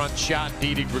 2-run shot.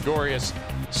 Didi Gregorius,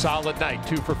 solid night,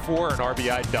 2 for 4, an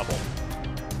RBI double.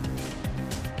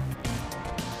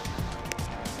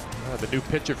 The new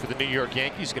pitcher for the New York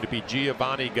Yankees is going to be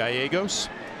Giovanni Gallegos.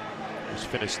 He's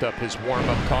finished up his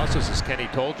warm-up tosses. As Kenny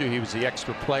told you, he was the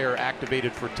extra player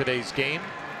activated for today's game.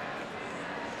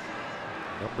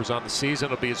 Numbers on the season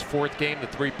will be his 4th game, the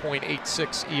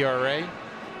 3.86 ERA.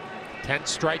 10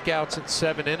 strikeouts in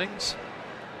 7 innings.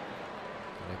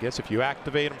 And I guess if you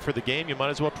activate him for the game, you might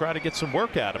as well try to get some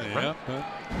work out of him. Yeah,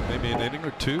 right? Maybe an inning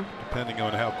or 2, depending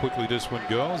on how quickly this one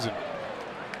goes. And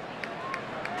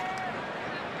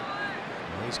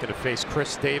he's going to face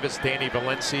Chris Davis, Danny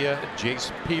Valencia, and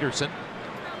Jace Peterson.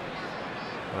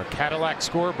 On a Cadillac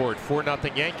scoreboard,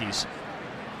 4-0 Yankees.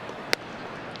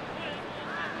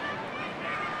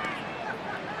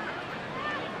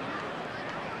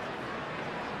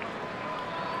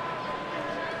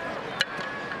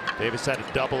 Davis had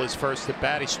to double his first at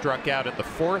bat. He struck out in the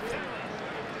 4th.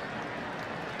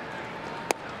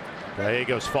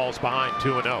 Gallegos falls behind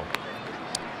 2-0.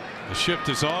 The shift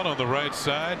is on the right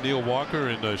side. Neil Walker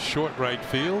in the short right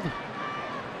field.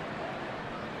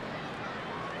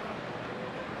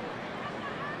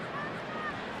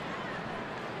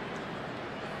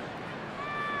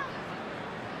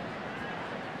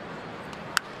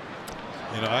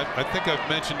 You know, I think I've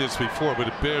mentioned this before, but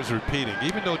it bears repeating.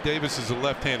 Even though Davis is a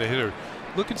left-handed hitter,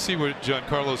 look and see where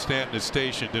Giancarlo Stanton is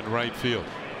stationed in right field.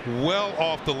 Well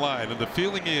off the line. And the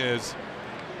feeling is,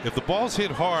 if the ball's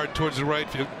hit hard towards the right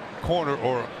field corner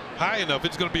or high enough,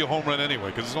 it's going to be a home run anyway,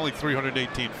 because it's only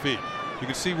 318 feet. You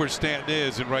can see where Stanton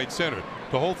is in right center.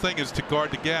 The whole thing is to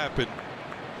guard the gap and,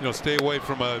 you know, stay away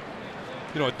from a,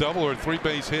 you know, a double or a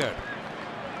 3-base hit.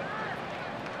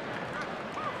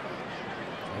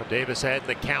 Well, Davis had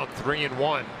the count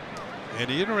 3-1. And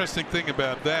the interesting thing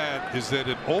about that is that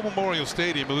at Old Memorial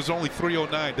Stadium, it was only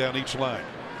 309 down each line,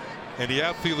 and the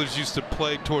outfielders used to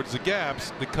play towards the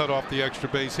gaps to cut off the extra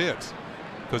base hits,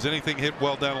 because anything hit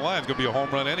well down the line is going to be a home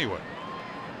run anyway.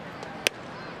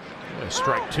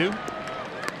 Strike 2.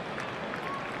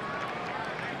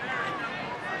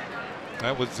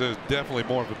 That was definitely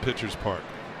more of a pitcher's part.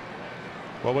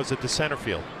 What was it to center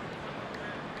field?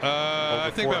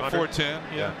 I think about 410.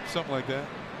 Yeah, something like that.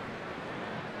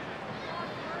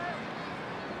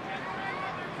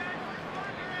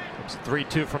 It's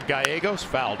 3-2 from Gallegos,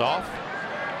 fouled off.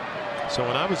 So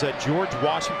when I was at George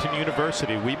Washington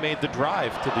University, we made the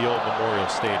drive to the old Memorial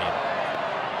Stadium.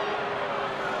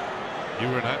 You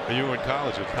were in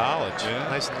college. Yeah.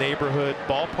 Nice neighborhood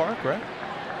ballpark, right?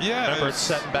 Yeah. Remember it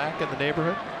setting back in the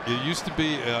neighborhood? It used to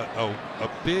be a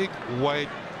big white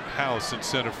house in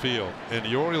center field, and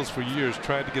the Orioles for years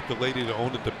tried to get the lady to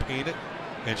own it to paint it,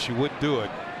 and she wouldn't do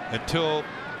it until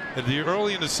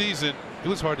early in the season. It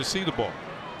was hard to see the ball.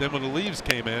 Then when the leaves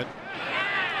came in,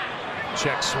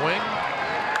 check swing.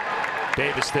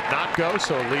 Davis did not go,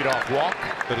 so a leadoff walk.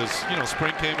 But as you know,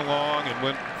 spring came along and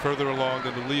went further along,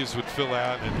 then the leaves would fill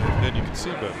out, and then you could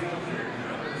see better.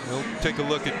 We'll take a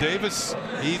look at Davis.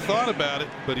 He thought about it,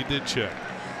 but he did check.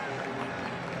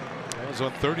 That was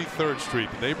on 33rd Street.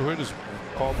 The neighborhood is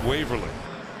called Waverly.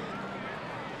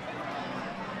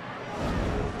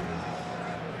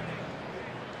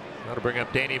 Now to bring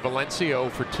up Danny Valencia, 0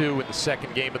 for 2 in the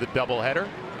 2nd game of the doubleheader.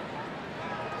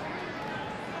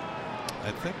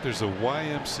 I think there's a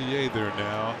YMCA there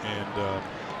now, and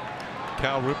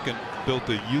Cal Ripken built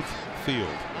a youth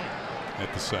field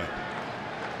at the site.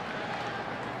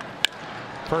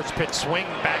 First pitch swing,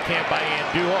 backhand by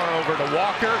Andujar, over to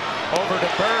Walker, over to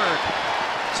Bird.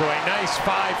 So a nice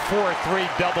 5-4-3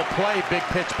 double play. Big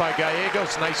pitch by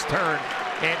Gallegos, nice turn.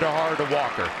 Andujar to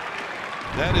Walker.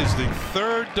 That is the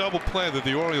 3rd double play that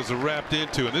the Orioles are wrapped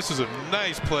into, and this is a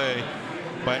nice play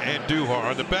by Andujar.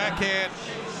 On the backhand,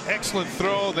 excellent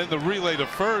throw, then the relay to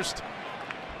first.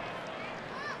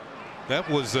 That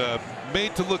was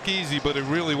made to look easy, but it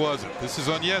really wasn't. This is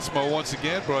on Yesmo once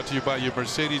again, brought to you by your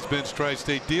Mercedes-Benz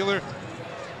Tri-State dealer.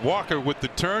 Walker with the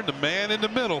turn, the man in the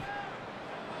middle.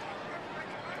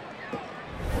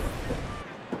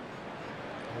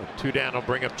 Two down will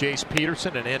bring up Jace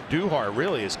Peterson, and Andujar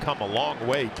really has come a long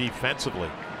way defensively.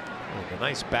 The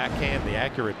nice backhand, the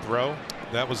accurate throw.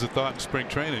 That was the thought in spring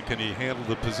training. Can he handle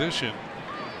the position?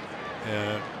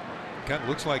 Kind of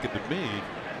looks like it to me,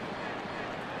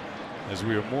 as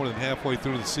we are more than halfway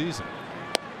through the season.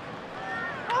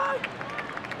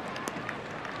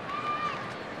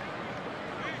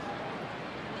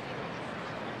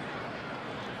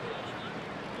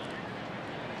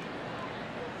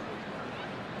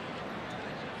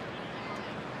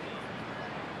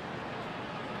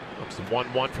 It's the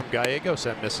 1-1 from Gallegos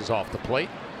and misses off the plate.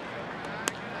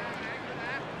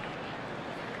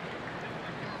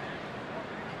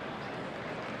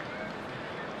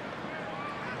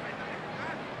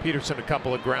 Peterson a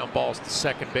couple of ground balls to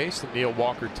second base, and Neil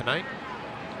Walker tonight.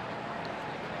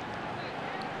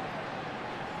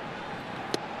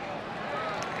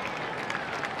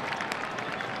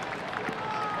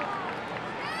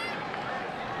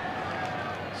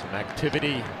 Some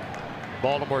activity.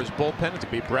 Baltimore's bullpen to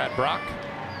be Brad Brock.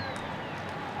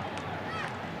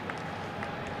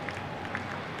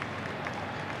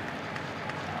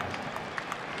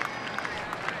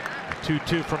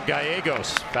 2-2 from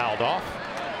Gallegos, fouled off.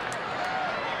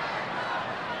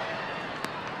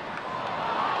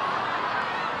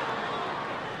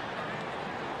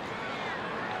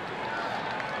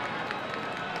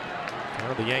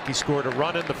 Well, the Yankees scored a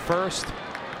run in the first,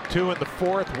 2 in the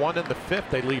fourth, 1 in the fifth.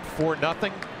 They lead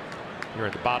 4-0 here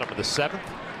in the bottom of the seventh.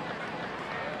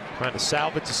 Trying to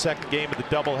salvage the second game of the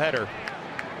doubleheader.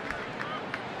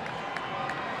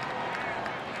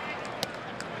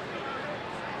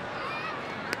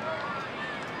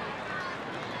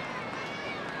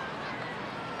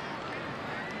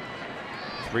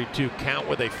 Three-two count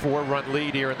with a 4-run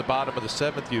lead here in the bottom of the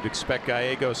seventh. You'd expect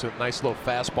Gallegos a nice little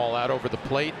fastball out over the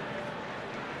plate.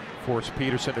 Force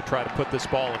Peterson to try to put this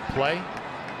ball in play.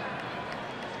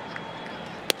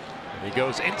 And he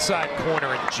goes inside corner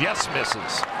and just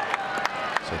misses.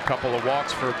 So a couple of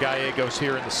walks for Gallegos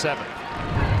here in the seventh.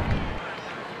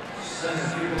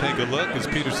 Take a look as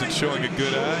Peterson's showing a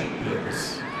good eye.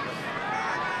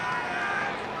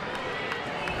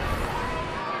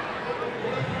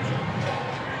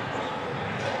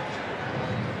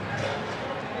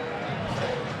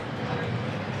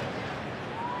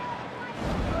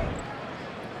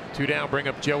 Two down, bring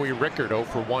up Joey Rickard, 0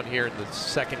 for 1 here in the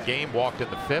second game, walked in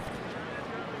the fifth.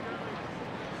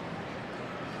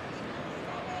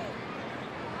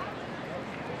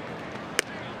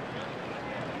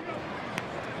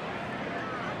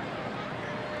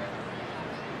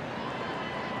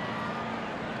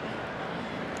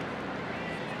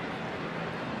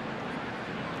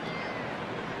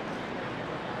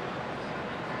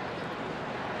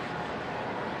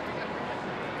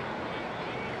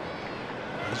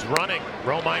 He's running.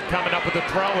 Romine coming up with a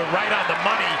throw and right on the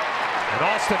money. And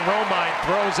Austin Romine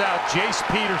throws out Jace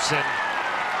Peterson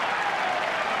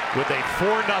with a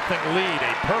 4-0 lead.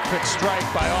 A perfect strike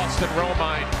by Austin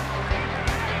Romine.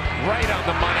 Right on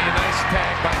the money. A nice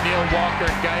tag by Neil Walker.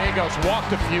 And Gallegos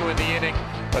walked a few in the inning,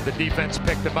 but the defense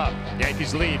picked him up.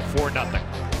 Yankees lead 4-0.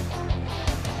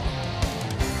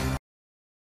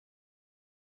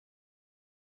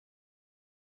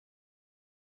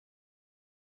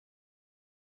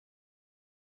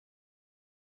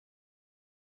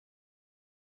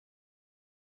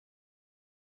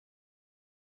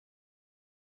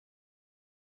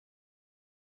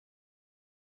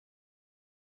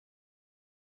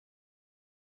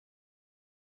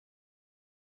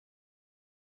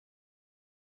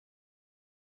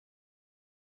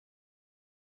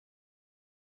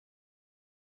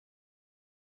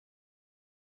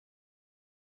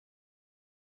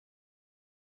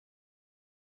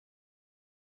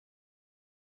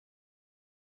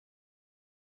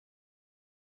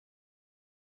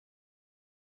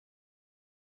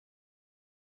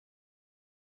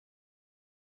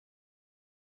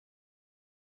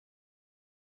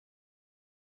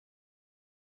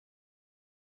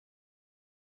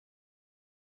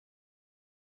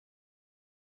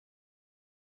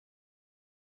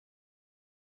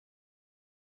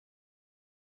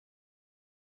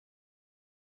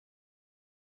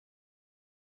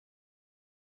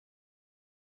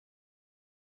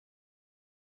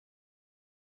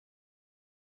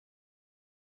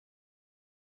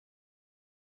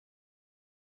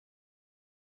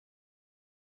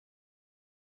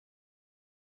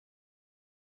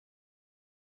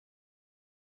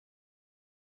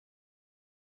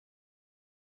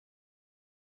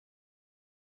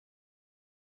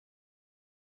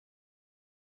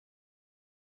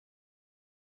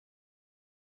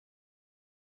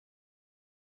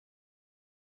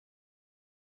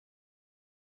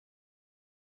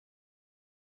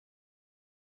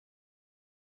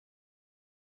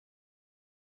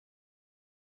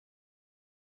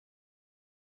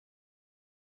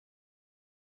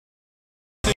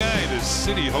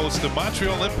 City hosts the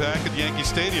Montreal Impact at Yankee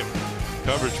Stadium.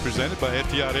 Coverage presented by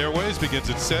Etihad Airways begins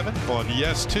at 7 on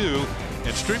Yes 2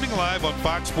 and streaming live on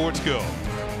Fox Sports Go.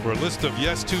 For a list of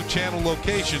Yes 2 channel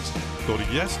locations, go to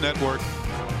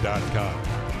yesnetwork.com.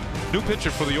 New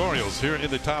pitcher for the Orioles here in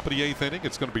the top of the 8th inning.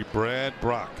 It's going to be Brad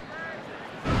Brock.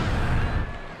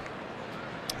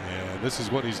 And And this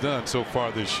is what he's done so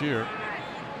far this year.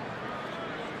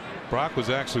 Brock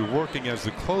was actually working as the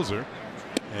closer,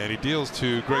 and he deals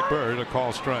to Greg Bird a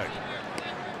call strike.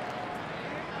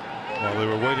 While they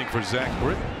were waiting for Zach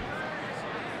Britton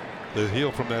to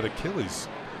heal from that Achilles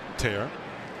tear.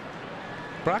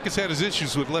 Brock has had his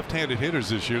issues with left-handed hitters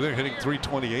this year. They're hitting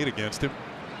 .328 against him.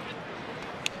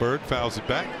 Bird fouls it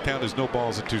back. Count is no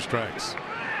balls and 2 strikes.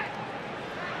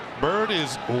 Bird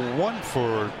is 1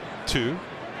 for 2.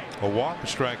 A walk, a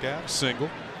strikeout, single.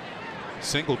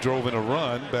 Single drove in a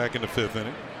run back in the 5th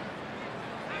inning.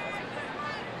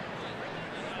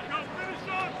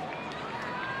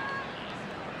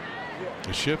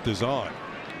 The shift is on.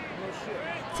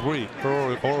 3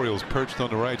 Orioles perched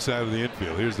on the right side of the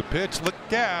infield. Here's the pitch. Look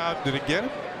out. Did it get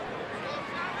him?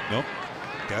 Nope.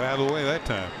 Got out of the way that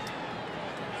time.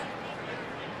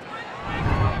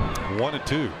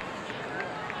 1-2.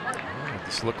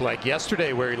 This looked like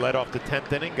yesterday where he led off the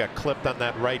 10th inning, got clipped on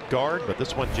that right guard, but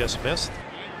this one just missed.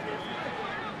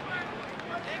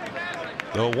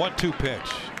 The 1-2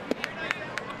 pitch.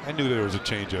 I knew there was a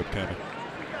changeup coming.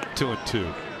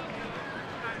 2-2.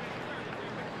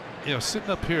 You know, sitting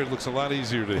up here, it looks a lot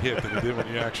easier to hit than it did when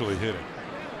you actually hit it.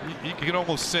 You can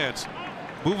almost sense,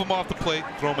 move him off the plate,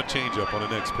 throw him a changeup on the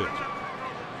next pitch.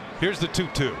 Here's the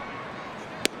 2-2.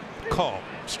 Call,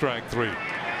 strike 3.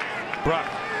 Brock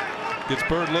gets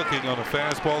Bird looking on a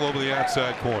fastball over the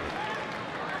outside corner.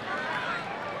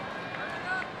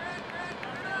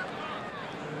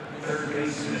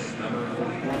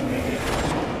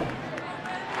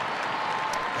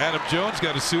 Adam Jones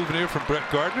got a souvenir from Brett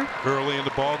Gardner early in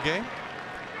the ball game.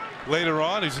 Later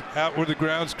on, he's out with the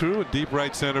grounds crew in deep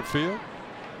right center field.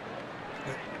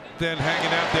 Then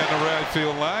hanging out down the right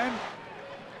field line.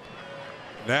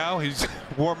 Now he's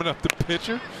warming up the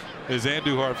pitcher as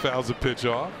Andujar fouls the pitch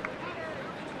off.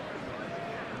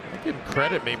 I give him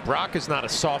credit. I mean, Brock is not a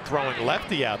soft throwing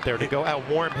lefty out there to go out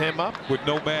warm him up with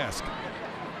no mask.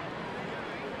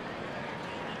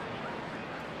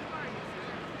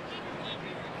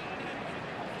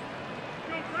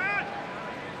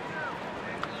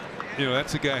 You know,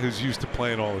 that's a guy who's used to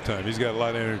playing all the time. He's got a lot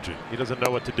of energy. He doesn't know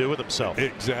what to do with himself.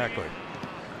 Exactly.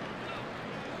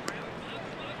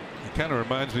 It kind of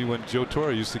reminds me when Joe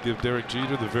Torre used to give Derek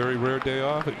Jeter the very rare day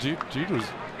off. Jeter was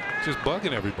just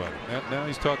bugging everybody. Now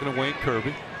he's talking to Wayne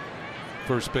Kirby,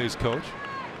 first base coach.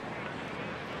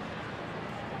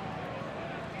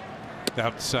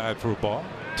 Outside for a ball.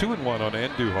 2-1 on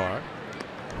Andujar.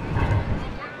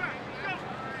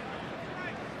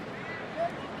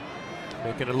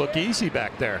 Making it look easy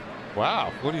back there.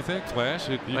 Wow. What do you think, Flash?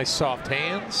 Nice soft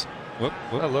hands. Whoop.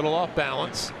 A little off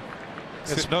balance.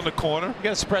 Sitting on the corner. You got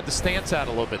to spread the stance out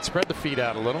a little bit. Spread the feet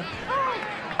out a little.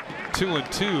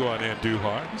 2-2 on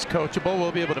Andujar. He's coachable.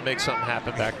 We'll be able to make something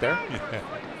happen back there. Yeah.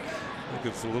 I think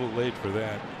it's a little late for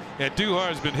that. Andujar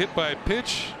has been hit by a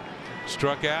pitch,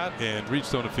 struck out, and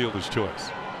reached on the fielder's choice.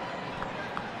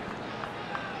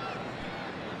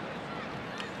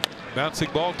 Bouncing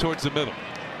ball towards the middle.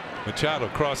 Machado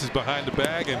crosses behind the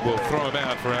bag and will throw him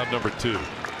out for out number 2.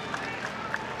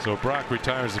 So Brock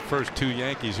retires the first 2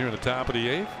 Yankees here in the top of the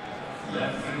 8th.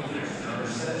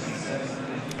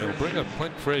 It'll bring up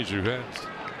Clint Frazier, who has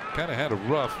kind of had a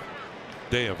rough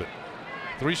day of it.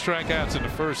 3 strikeouts in the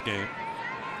first game.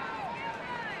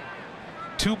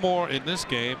 2 more in this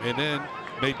game, and then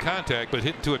made contact but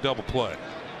hit into a double play.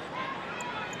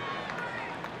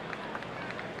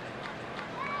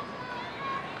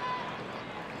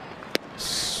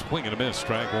 Swing and a miss,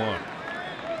 strike 1.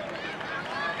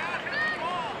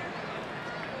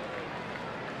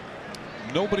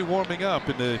 Nobody warming up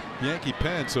in the Yankee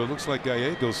pen, so it looks like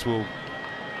Gallegos will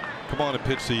come on and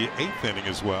pitch the 8th inning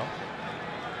as well.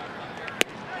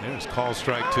 There's call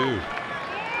strike 2.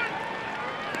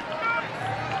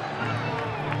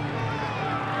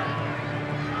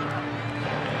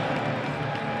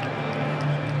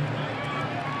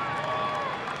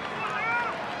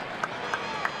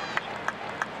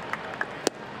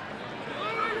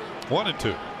 One and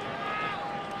 2.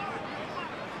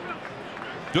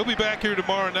 You'll be back here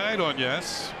tomorrow night on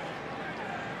Yes.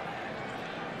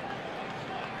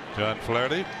 John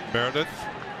Flaherty, Meredith,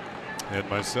 and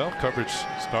myself. Coverage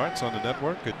starts on the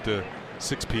network at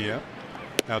 6 p.m.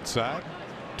 Outside,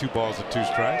 2 balls and 2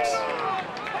 strikes.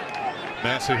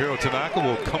 Masahiro Tanaka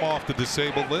will come off the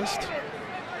disabled list,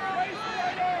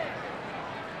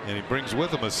 and he brings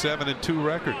with him a 7-2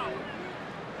 record.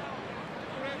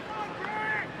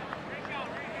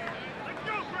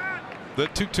 The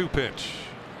 2-2 pitch.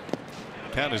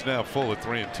 Count is now full at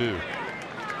 3-2. You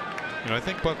know, I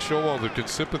think Buck Showalter could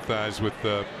sympathize with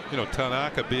you know,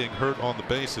 Tanaka being hurt on the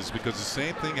bases, because the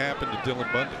same thing happened to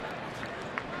Dylan Bundy.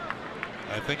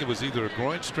 I think it was either a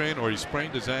groin strain or he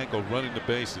sprained his ankle running the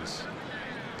bases,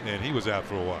 and he was out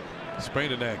for a while.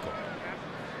 Sprained an ankle.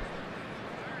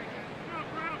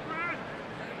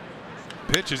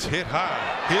 Pitch is hit high,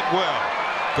 hit well.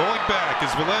 Going back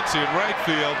is Valencia in right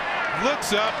field.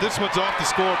 Looks up. This one's off the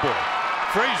scoreboard.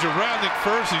 Frazier rounding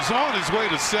first. He's on his way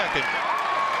to second,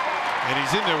 and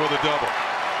he's in there with a double.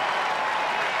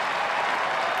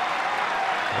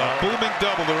 A booming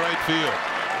double to right field.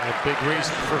 A big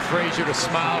reason for Frazier to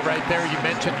smile right there. You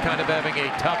mentioned kind of having a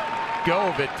tough go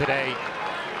of it today.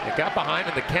 It got behind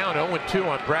in the count, 0-2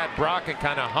 on Brad Brock, and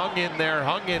kind of hung in there,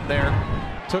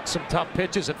 took some tough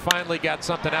pitches, and finally got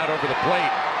something out over the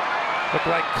plate. Looked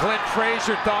like Clint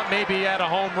Frazier thought maybe he had a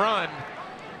home run.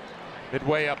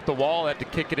 Midway up the wall, had to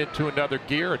kick it into another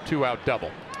gear, a 2-out double.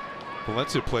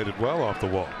 Valencia played it well off the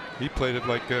wall. He played it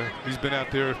like he's been out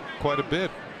there quite a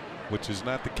bit, which is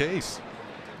not the case.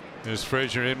 There's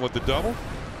Frazier in with the double.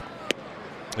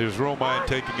 There's Romine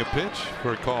taking a pitch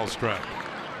for a call strike.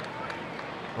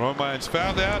 Romine's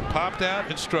fouled out, popped out,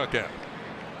 and struck out.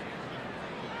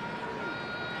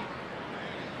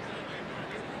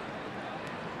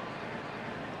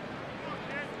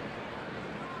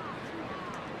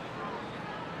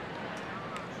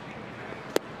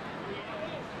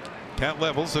 Count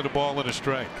levels at a ball and a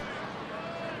strike.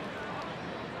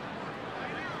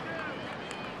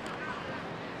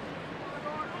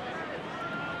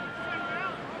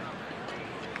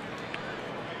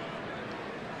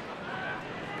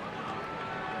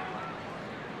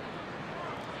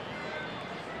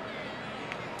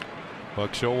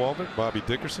 Buck Showalter, Bobby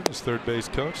Dickerson, his third base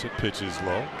coach. That pitch is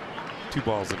low. 2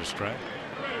 balls and a strike.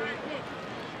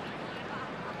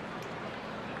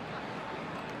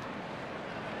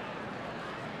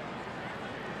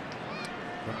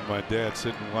 Remember my dad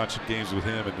sitting and watching games with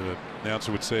him, and the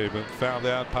announcer would say, fouled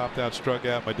out, popped out, struck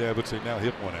out. My dad would say, now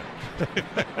hit one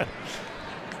out.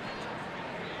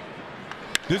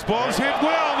 This ball is hit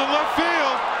well to left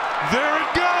field. There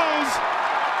it goes.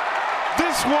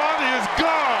 This one is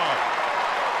gone.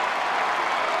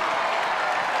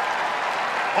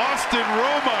 Austin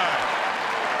Romine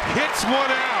hits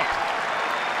one out,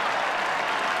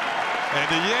 and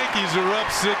the Yankees are up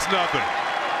 6-0.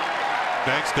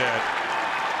 Thanks, Dad.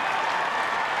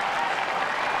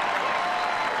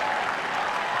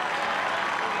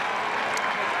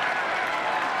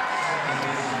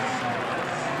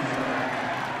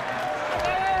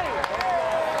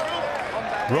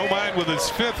 Romine with his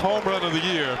 5th home run of the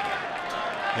year,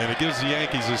 and it gives the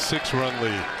Yankees a 6-run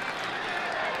lead.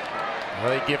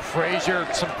 Well, they give Frazier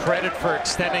some credit for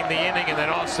extending the inning, and then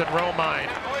Austin Romine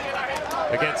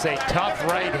against a tough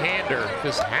right-hander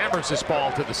just hammers this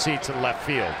ball to the seats in left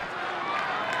field.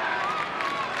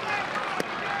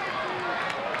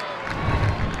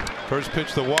 First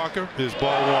pitch to Walker is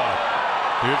ball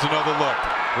 1. Here's another look.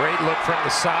 Great look from the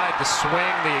side, the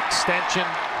swing, the extension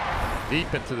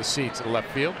deep into the seats in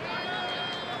left field.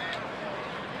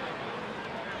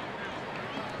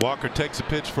 Walker takes a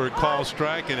pitch for a call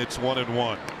strike, and it's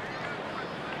 1-1.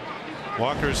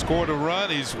 Walker scored a run.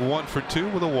 He's 1 for 2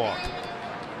 with a walk.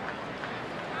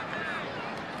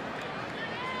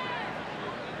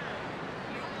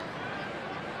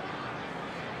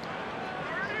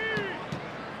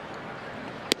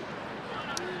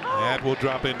 That will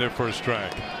drop in there for a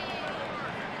strike.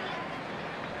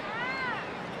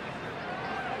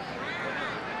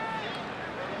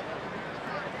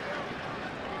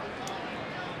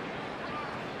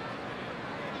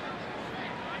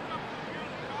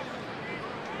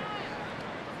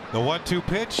 The 1-2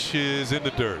 pitch is in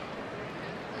the dirt.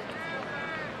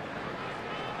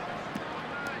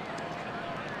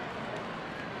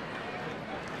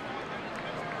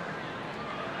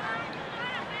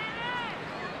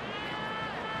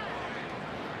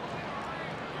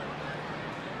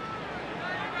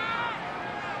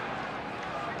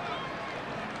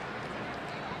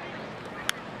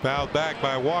 Fouled back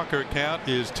by Walker. Count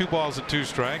is 2 balls and 2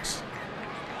 strikes.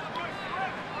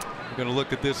 We're going to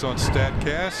look at this on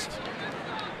StatCast.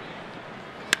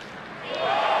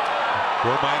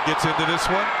 Romine gets into this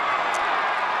one.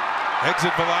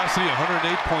 Exit velocity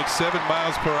 108.7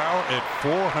 miles per hour at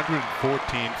 414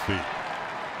 feet.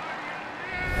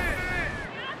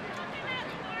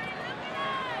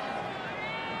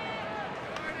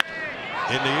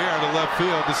 In the air to left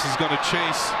field. This is going to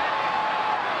chase.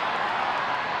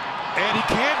 And he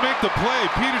can't make the play.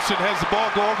 Peterson has the ball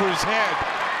go over his head.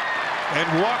 And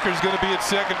Walker's going to be at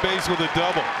second base with a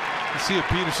double. Let's see if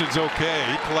Peterson's okay.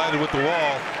 He collided with the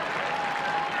wall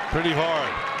pretty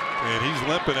hard, and he's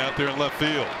limping out there in left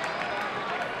field.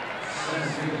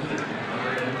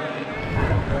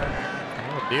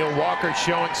 Neil Walker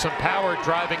showing some power,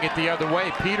 driving it the other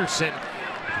way. Peterson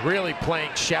really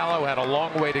playing shallow, had a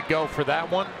long way to go for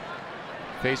that one.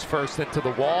 Face first into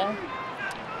the wall.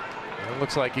 It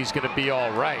looks like he's going to be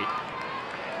all right.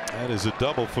 That is a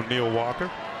double for Neil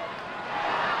Walker.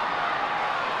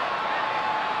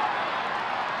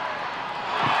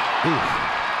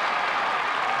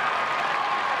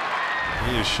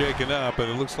 He is shaken up,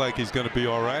 and it looks like he's going to be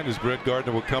all right as Brett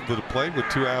Gardner will come to the plate with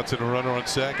 2 outs and a runner on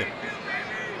second.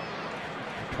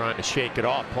 Trying to shake it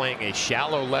off, playing a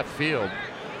shallow left field.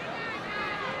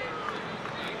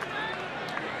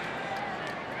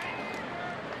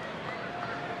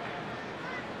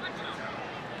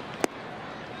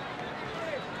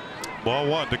 Ball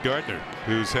 1 to Gardner,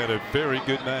 who's had a very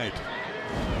good night.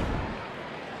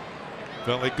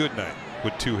 Felt like good night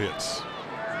with 2 hits.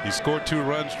 He scored 2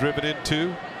 runs, driven in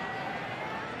 2.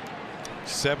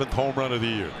 7th home run of the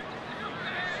year.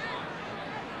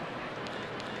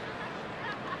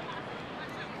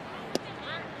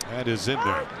 That is in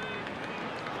there.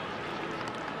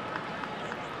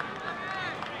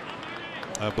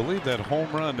 I believe that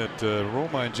home run that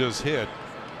Romine just hit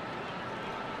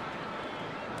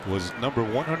was number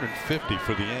 150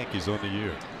 for the Yankees on the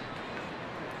year.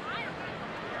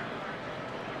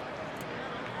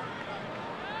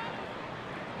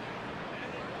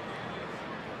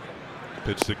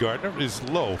 Pitch to Gardner is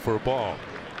low for a ball.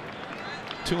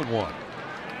 2-1.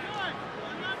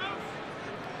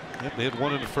 Yep, they had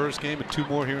 1 in the first game and 2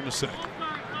 more here in the second.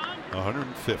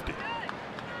 150.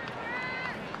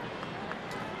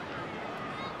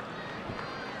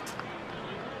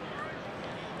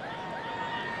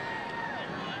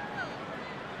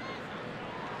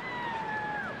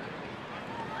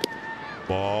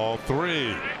 Ball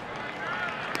 3.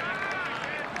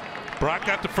 Brock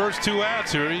got the first 2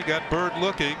 outs here. He got Bird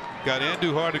looking. Got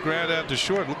Andujar to ground out to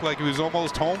short. Looked like he was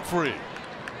almost home free.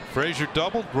 Frazier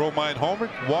doubled. Romine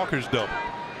homered. Walker's doubled.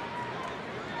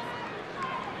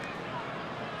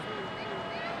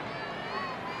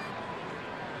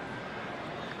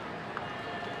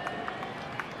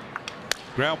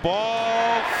 Ground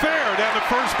ball fair down the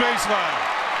first baseline.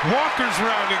 Walker's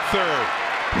rounding third.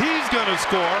 He's going to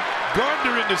score.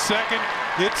 Gardner into second.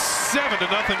 It's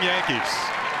 7-0 Yankees.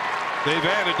 They've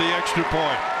added the extra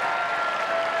point.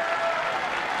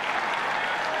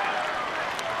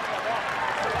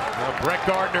 Well, Brett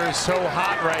Gardner is so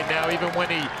hot right now. Even when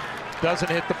he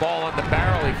doesn't hit the ball on the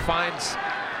barrel, he finds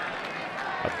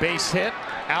a base hit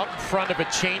out in front of a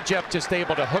changeup, just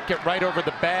able to hook it right over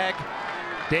the bag.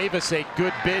 Davis, a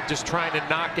good bid, just trying to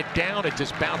knock it down. It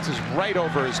just bounces right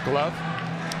over his glove.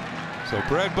 So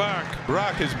Brad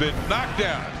Brock has been knocked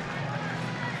down.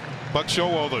 Buck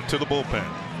Showalter to the bullpen.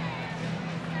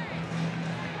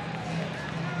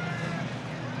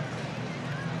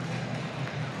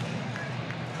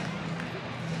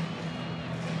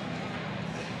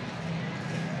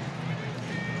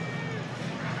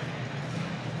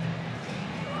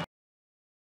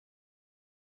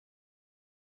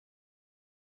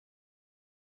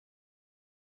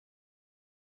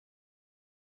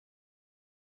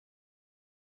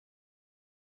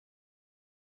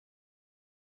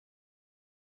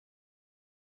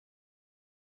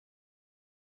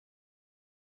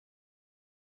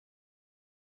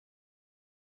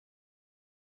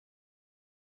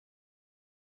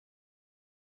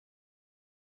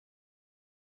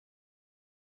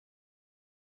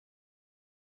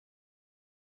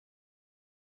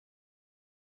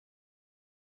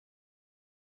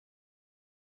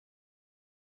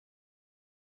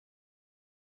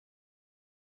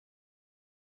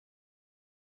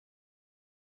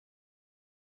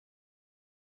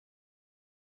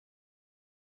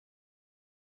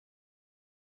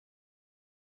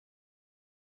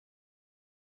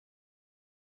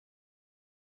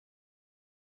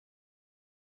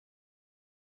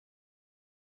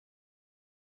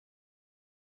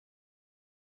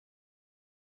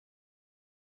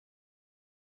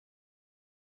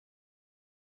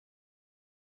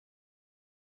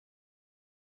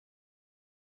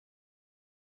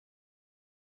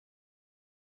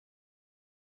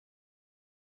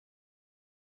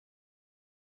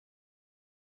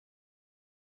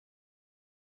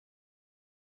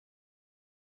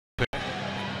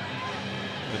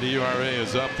 The ERA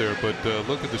is up there, but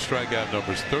look at the strikeout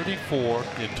numbers. 34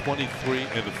 in 23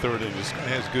 in the third inning. This guy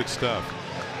has good stuff.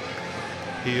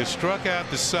 He has struck out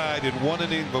the side in 1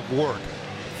 inning of work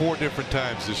 4 different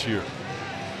times this year.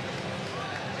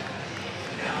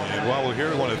 And while we're here,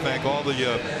 we want to thank all the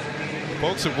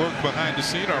folks that work behind the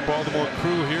scene, our Baltimore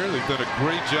crew here. They've done a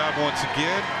great job once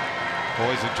again.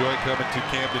 Always enjoy coming to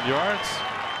Camden Yards.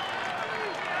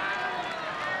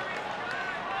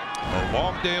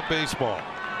 Long day of baseball.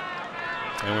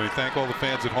 And we thank all the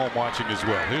fans at home watching as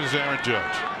well. Here's Aaron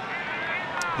Judge.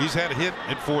 He's had a hit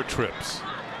in 4 trips.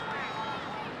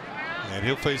 And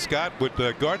he'll face Scott with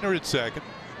Gardner at second.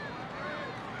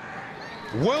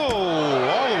 Whoa!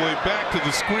 All the way back to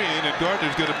the screen, and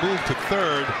Gardner's going to move to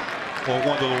third for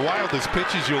one of the wildest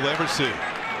pitches you'll ever see.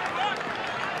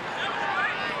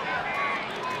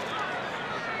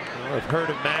 I've heard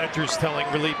of managers telling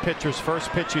relief pitchers first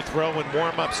pitch you throw in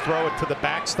warm-ups, throw it to the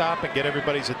backstop and get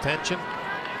everybody's attention.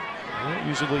 You don't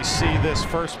usually see this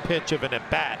first pitch of an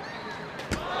at-bat.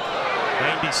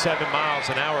 97 miles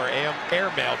an hour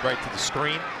air-mailed right to the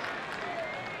screen.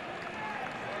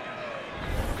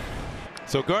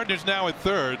 So Gardner's now at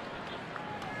third.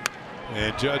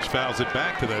 And Judge fouls it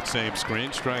back to that same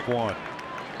screen. Strike 1.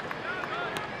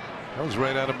 That was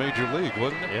right out of Major League,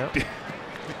 wasn't it? Yep.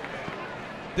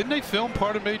 Didn't they film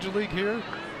part of Major League here?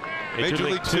 Major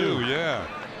League 2, yeah.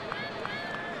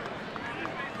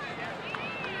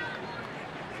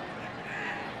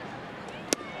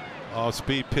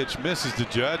 Off-speed pitch misses the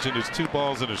Judge, and it's 2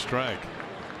 balls and a strike.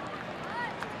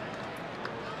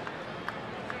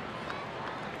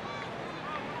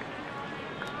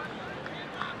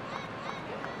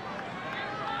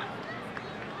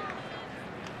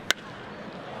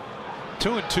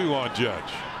 Two and 2 on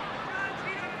Judge.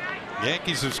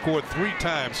 Yankees have scored 3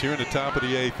 times here in the top of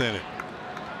the 8th inning.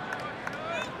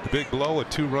 The big blow, a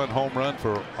 2-run home run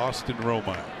for Austin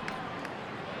Romine.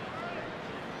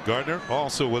 Gardner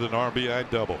also with an RBI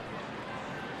double.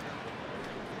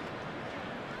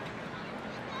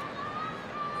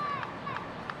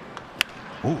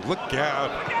 Ooh, look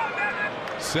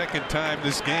out. Second time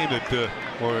this game that,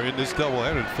 or in this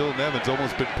doubleheader, Phil Nevin's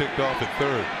almost been picked off at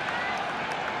third.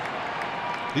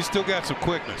 He's still got some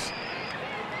quickness.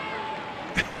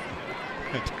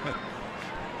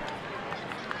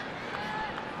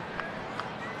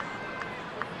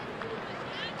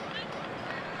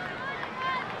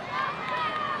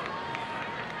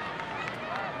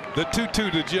 The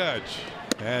 2-2 to Judge.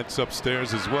 That's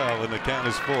upstairs as well, and the count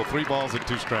is full. 3 balls and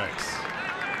 2 strikes.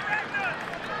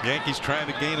 Yankees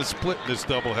trying to gain a split in this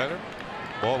doubleheader.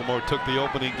 Baltimore took the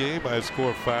opening game by a score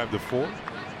of 5-4.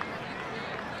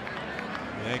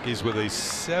 Yankees with a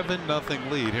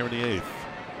 7-0 lead here in the 8th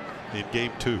in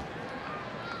game 2.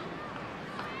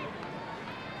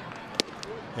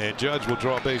 And Judge will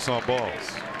draw base on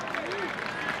balls.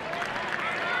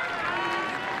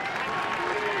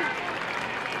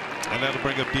 And that'll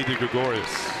bring up Didi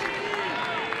Gregorius.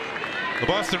 The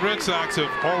Boston Red Sox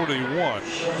have already won.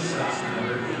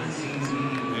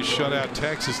 They shut out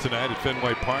Texas tonight at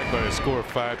Fenway Park by a score of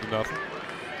 5-0.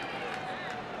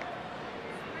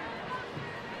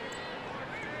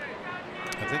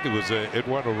 I think it was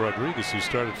Eduardo Rodriguez who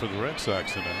started for the Red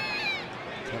Sox tonight.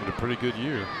 Having a pretty good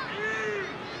year.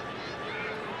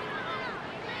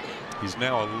 He's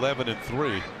now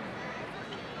 11-3.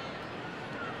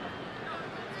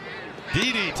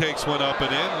 Didi takes one up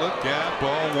and in. Look out,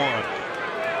 ball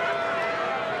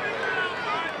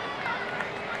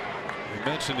 1. We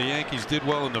mentioned the Yankees did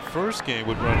well in the first game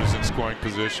with runners in scoring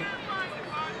position.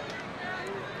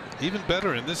 Even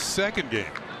better in this second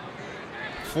game.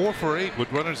 4 for 8 with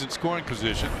runners in scoring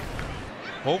position.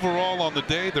 Overall on the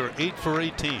day, they're 8 for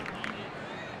 18.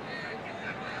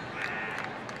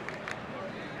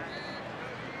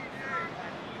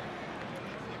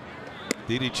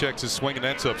 Didi checks his swing, and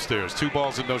that's upstairs. 2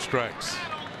 balls and no strikes.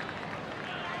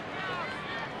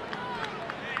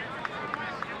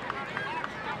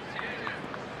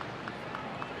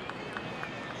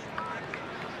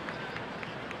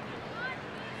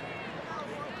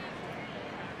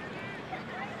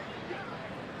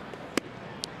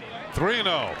 Three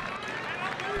 3-0.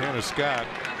 Tanner Scott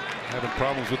having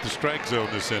problems with the strike zone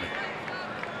this inning.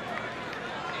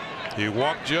 He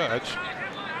walked Judge.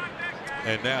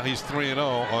 And now he's 3-0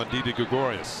 on Didi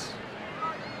Gregorius.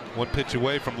 1 pitch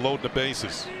away from loading the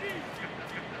bases.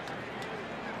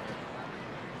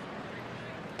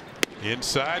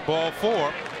 Inside, ball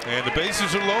 4, and the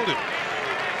bases are loaded.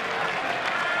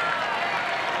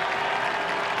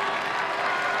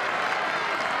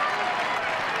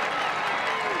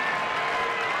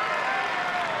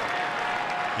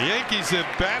 The Yankees have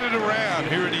batted around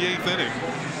here in the 8th inning.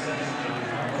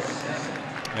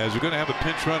 As we're going to have a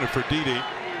pinch runner for Didi.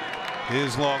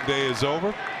 His long day is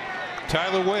over.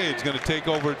 Tyler Wade's going to take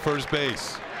over at first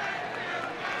base.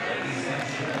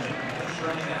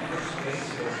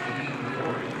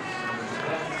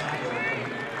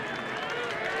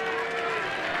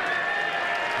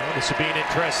 Well, this will be an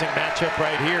interesting matchup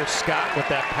right here. Scott with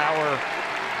that power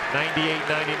 98,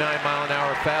 99 mile an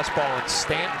hour fastball, and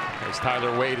Stanton as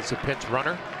Tyler Wade is a pinch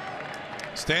runner.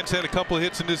 Stan's had a couple of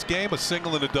hits in this game, a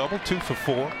single and a double, 2 for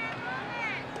 4.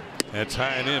 That's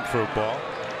high and in for a ball.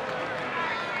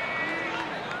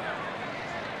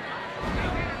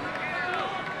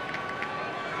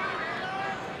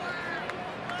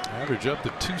 Average up to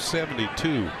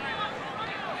 272.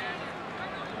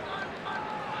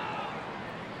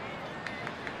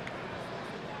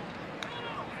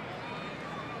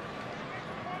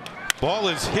 Ball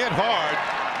is hit hard.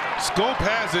 Scope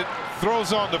has it.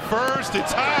 Throws on the first.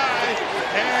 It's high.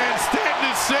 And Stanton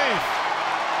is safe.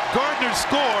 Gardner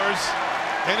scores.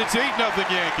 And it's 8-0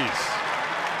 Yankees.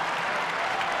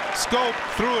 Scope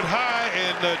threw it high,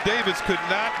 and Davis could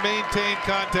not maintain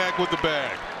contact with the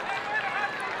bag.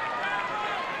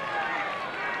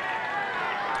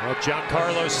 Well,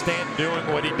 Giancarlo Stanton doing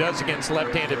what he does against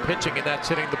left-handed pitching, and that's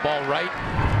hitting the ball right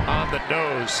on the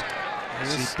nose.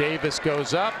 See, Davis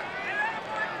goes up,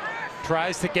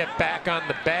 tries to get back on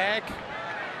the bag.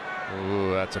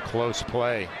 Ooh, that's a close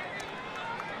play.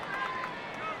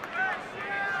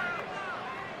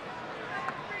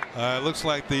 It looks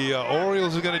like the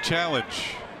Orioles are going to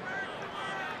challenge.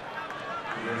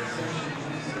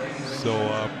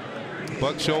 So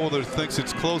Buck Showalter thinks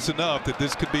it's close enough that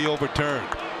this could be overturned.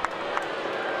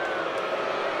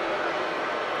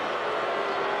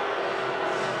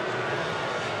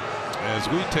 As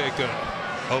we take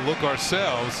a look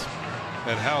ourselves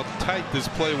at how tight this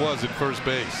play was at first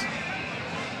base.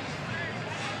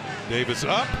 Davis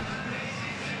up.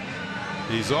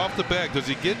 He's off the bag. Does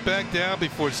he get back down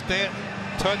before Stanton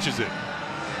touches it?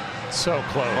 So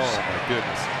close. Oh my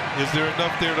goodness. Is there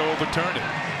enough there to overturn it?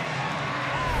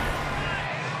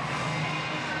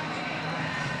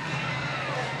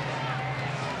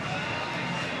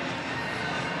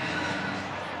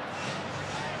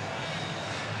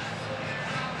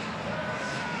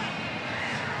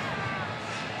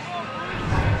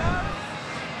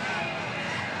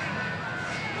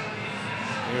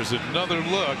 There's another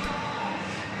look.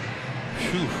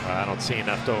 Whew. I don't see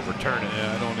enough to overturn it.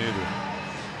 Yeah, I don't either.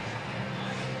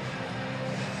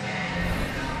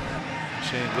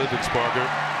 Shane Livingsparger,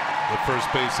 the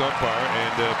first base umpire,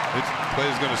 and this play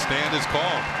is going to stand as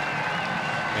called.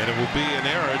 And it will be an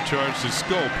error charged to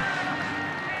Scope.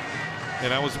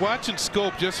 And I was watching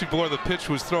Scope just before the pitch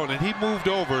was thrown, and he moved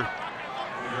over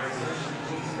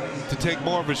to take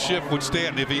more of a shift with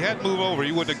Stanton. If he hadn't moved over,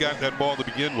 he wouldn't have got that ball to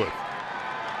begin with.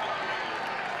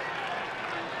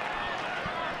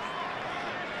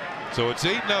 So it's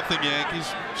 8-0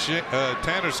 Yankees.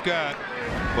 Tanner Scott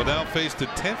will now face the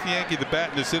 10th Yankee to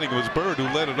bat in this inning. It was Bird who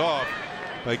led it off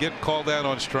by getting called out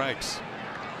on strikes.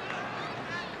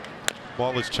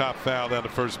 Ball is chopped foul down the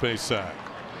first base side.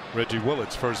 Reggie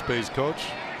Willits, first base coach,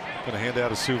 going to hand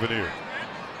out a souvenir.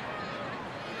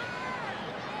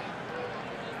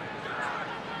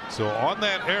 So on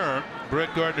that error,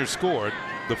 Brett Gardner scored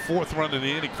the 4th run in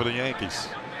the inning for the Yankees.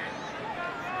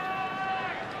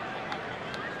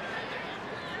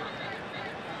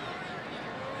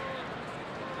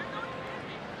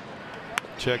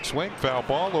 Check swing, foul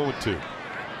ball, 0-2.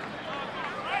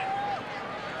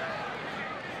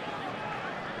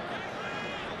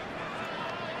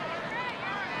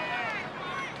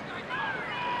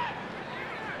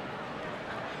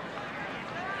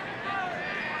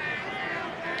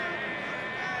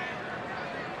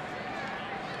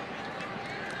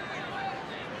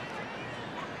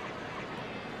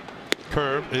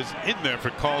 Curve is in there for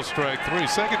call strike 3.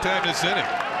 Second time this inning.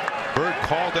 Bird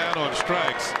called out on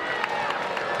strikes.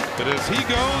 But as he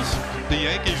goes, the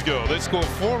Yankees go. They score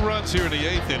 4 runs here in the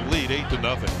 8th and lead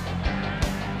 8-0.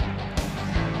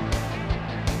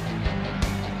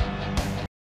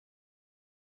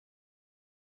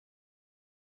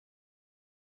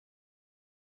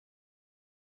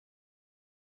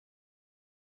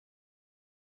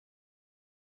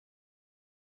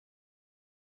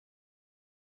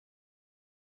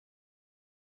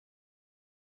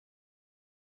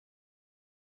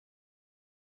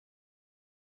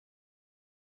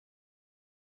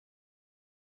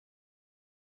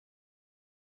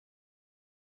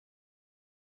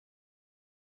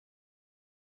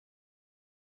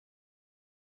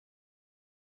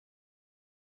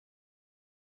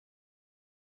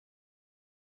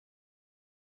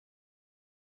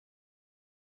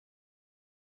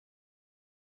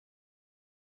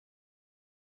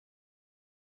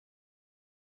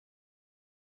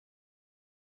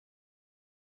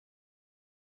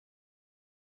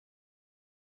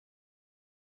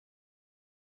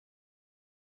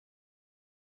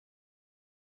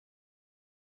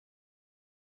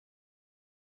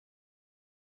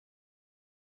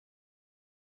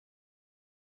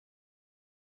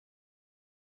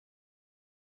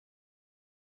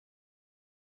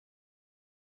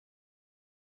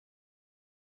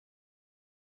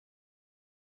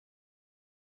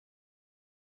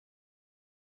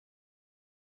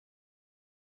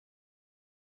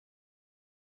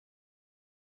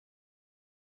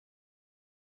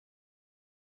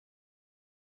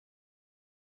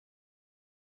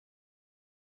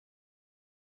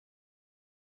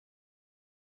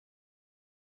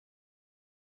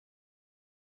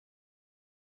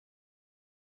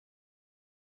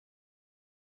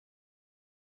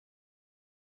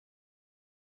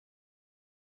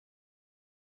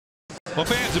 Well,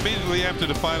 fans, immediately after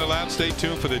the final out, stay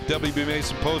tuned for the WB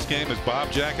Mason postgame as Bob,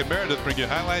 Jack, and Meredith bring you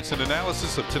highlights and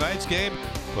analysis of tonight's game.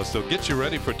 Plus, they'll get you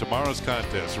ready for tomorrow's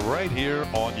contest right here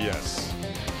on Yes.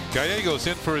 Gallegos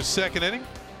in for his second inning.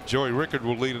 Joey Rickard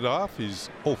will lead it off. He's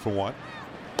 0 for 1.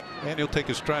 And he'll take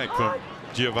a strike from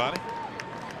Giovanni.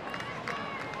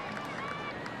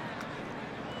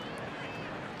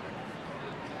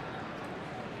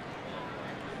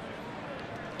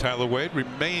 Tyler Wade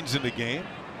remains in the game.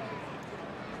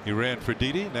 He ran for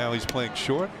Didi. Now he's playing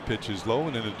short. Pitch is low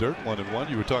and in the dirt. 1-1.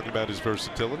 You were talking about his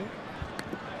versatility.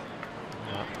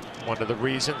 One of the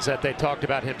reasons that they talked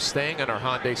about him staying on our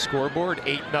Hyundai scoreboard,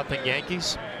 8-0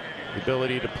 Yankees. The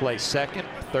ability to play second,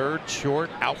 third,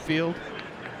 short, outfield.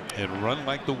 And run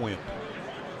like the wind.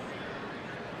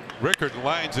 Rickard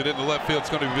lines it into left field.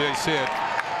 It's going to be base hit.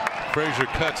 Frazier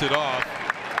cuts it off.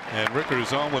 And Rickard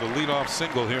is on with a leadoff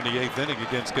single here in the 8th inning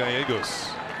against Gallegos.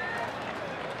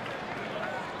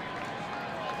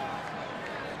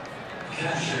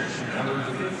 Number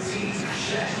 15,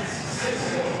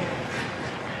 Cisco.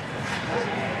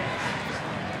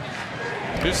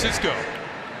 Here's Cisco.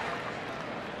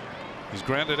 He's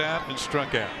grounded out and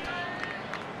struck out.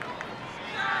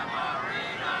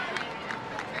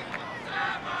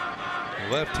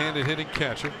 Left-handed hitting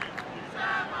catcher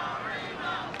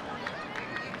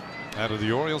out of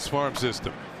the Orioles farm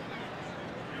system.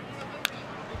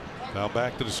 Now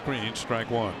back to the screen,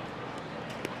 strike one.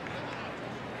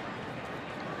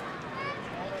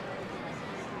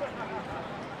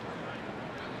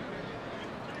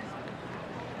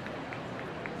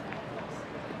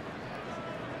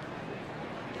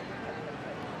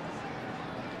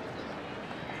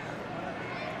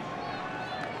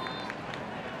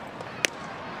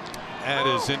 That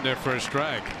is in there for a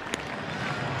strike.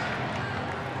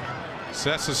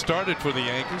 Sessa started for the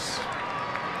Yankees.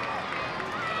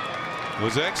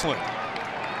 Was excellent.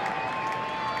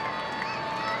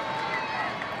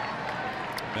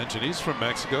 Mentioned he's from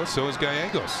Mexico, so is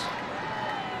Gallegos.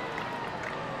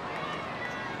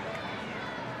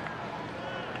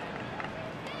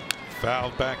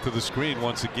 Fouled back to the screen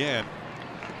once again.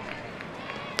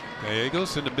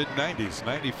 Gallegos in the mid-90s,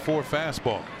 94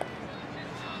 fastball.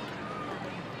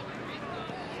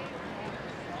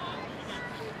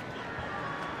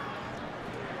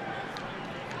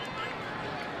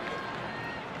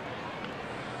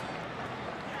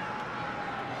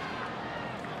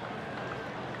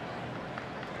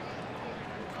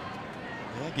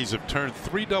 Yankees have turned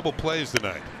 3 double plays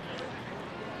tonight.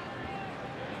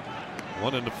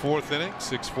 One in the 4th inning,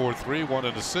 6-4-3, one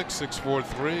in the 6th,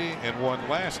 6-4-3, and one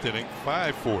last inning,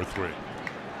 5-4-3.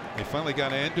 They finally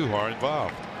got Andujar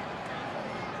involved.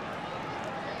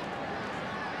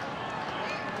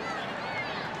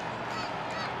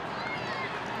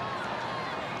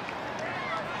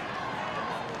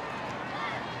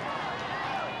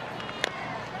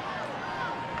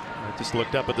 Just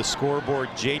looked up at the scoreboard.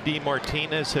 J.D.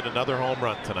 Martinez hit another home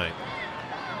run tonight.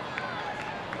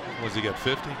 Was he got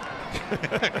 50?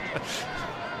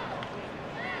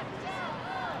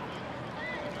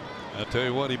 I'll tell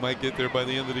you what, he might get there by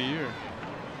the end of the year.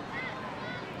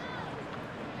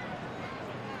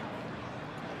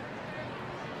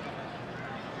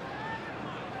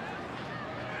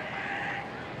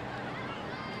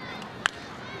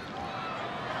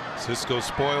 Cisco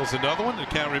spoils another one. The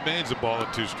count remains a ball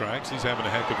and 2 strikes. He's having a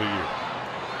heck of a year.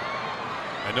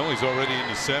 I know he's already in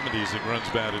the 70s and runs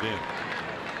batted in.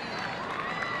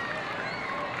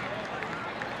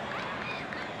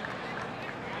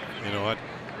 You know what?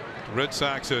 The Red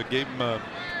Sox gave him a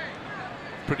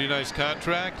pretty nice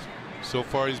contract. So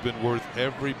far, he's been worth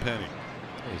every penny.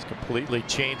 He's completely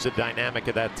changed the dynamic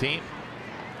of that team.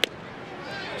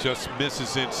 Just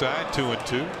misses inside,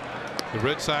 2-2. The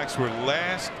Red Sox were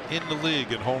last in the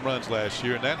league in home runs last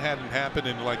year, and that hadn't happened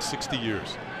in like 60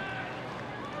 years.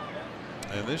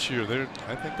 And this year,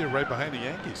 I think they're right behind the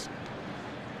Yankees.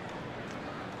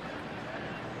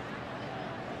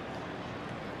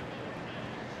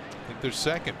 I think they're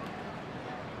second.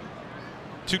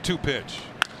 2-2 pitch.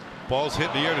 Ball's hit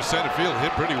in the air to center field.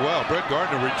 Hit pretty well. Brett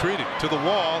Gardner retreating to the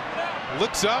wall.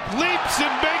 Looks up, leaps,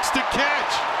 and makes the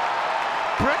catch.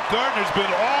 Brett Gardner's been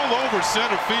all over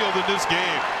center field in this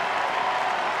game.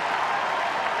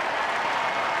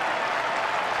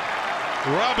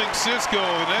 Robbing Cisco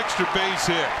an extra base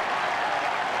hit.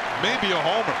 Maybe a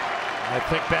homer. I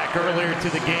think back earlier to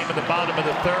the game in the bottom of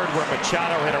the 3rd where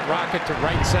Machado hit a rocket to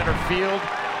right center field.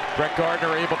 Brett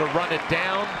Gardner able to run it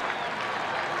down.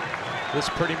 This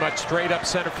pretty much straight up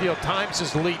center field. Times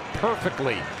his lead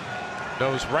perfectly.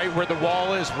 Knows right where the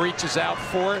wall is, reaches out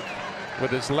for it with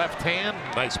his left hand.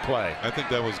 Nice play. I think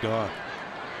that was gone.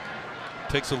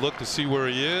 Takes a look to see where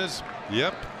he is.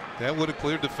 Yep, that would have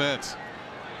cleared the fence.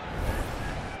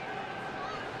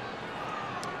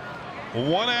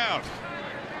 1 out.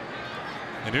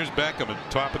 And here's Beckham at the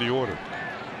top of the order.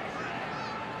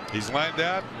 He's lined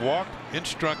out, walked, and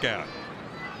struck out.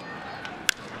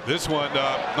 This one,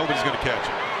 nobody's going to catch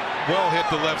it. Well hit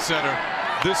to left center.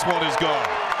 This one is gone.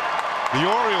 The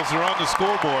Orioles are on the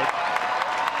scoreboard.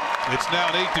 It's now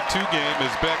an 8-2 game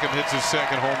as Beckham hits his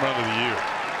second home run of the year.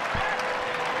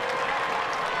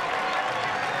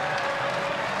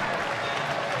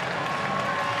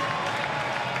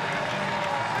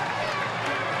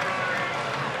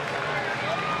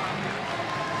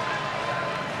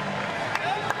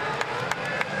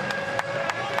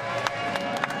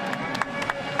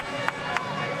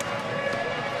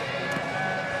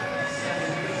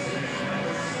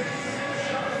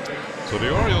 So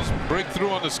the Orioles break through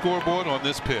on the scoreboard on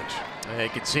this pitch. You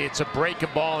can see it's a breaking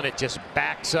ball, and it just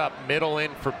backs up middle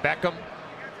in for Beckham.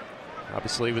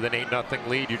 Obviously, with an 8-0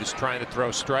 lead, you're just trying to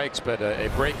throw strikes, but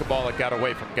a breaking ball that got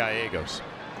away from Gallegos.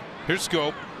 Here's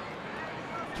Scope.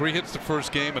 3 hits the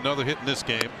first game, another hit in this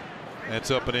game.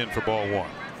 That's up and in for ball 1.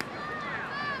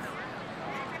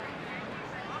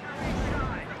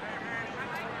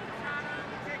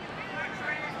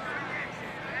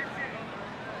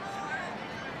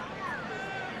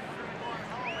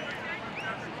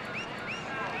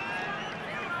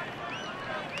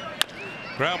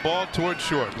 Ground ball towards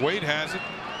short. Wade has it,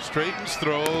 straightens,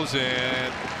 throws,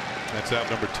 and that's out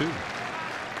number 2.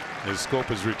 His Scope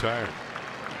is retired.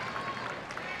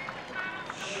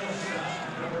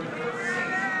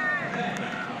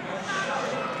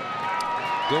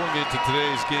 Going into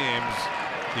today's games,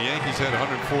 the Yankees had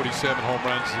 147 home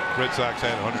runs. The Red Sox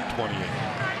had 128.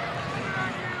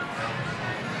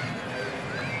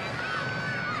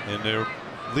 And they're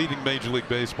leading Major League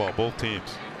Baseball, both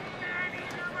teams.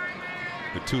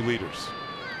 The 2 leaders.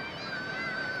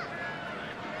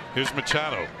 Here's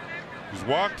Machado, who's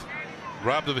walked,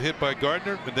 robbed of a hit by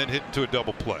Gardner, and then hit into a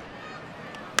double play.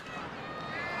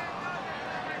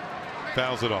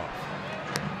 Fouls it off.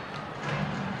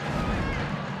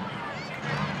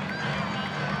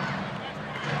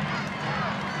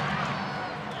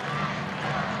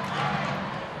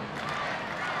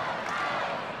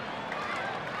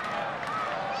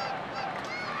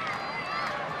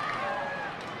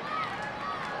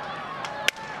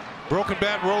 Broken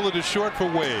bat, roll it to short for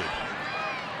Wade.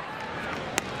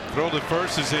 Throw to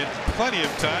first is in plenty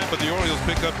of time, but the Orioles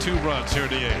pick up 2 runs here in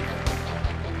the 8th.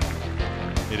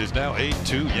 It is now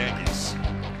 8-2 Yankees.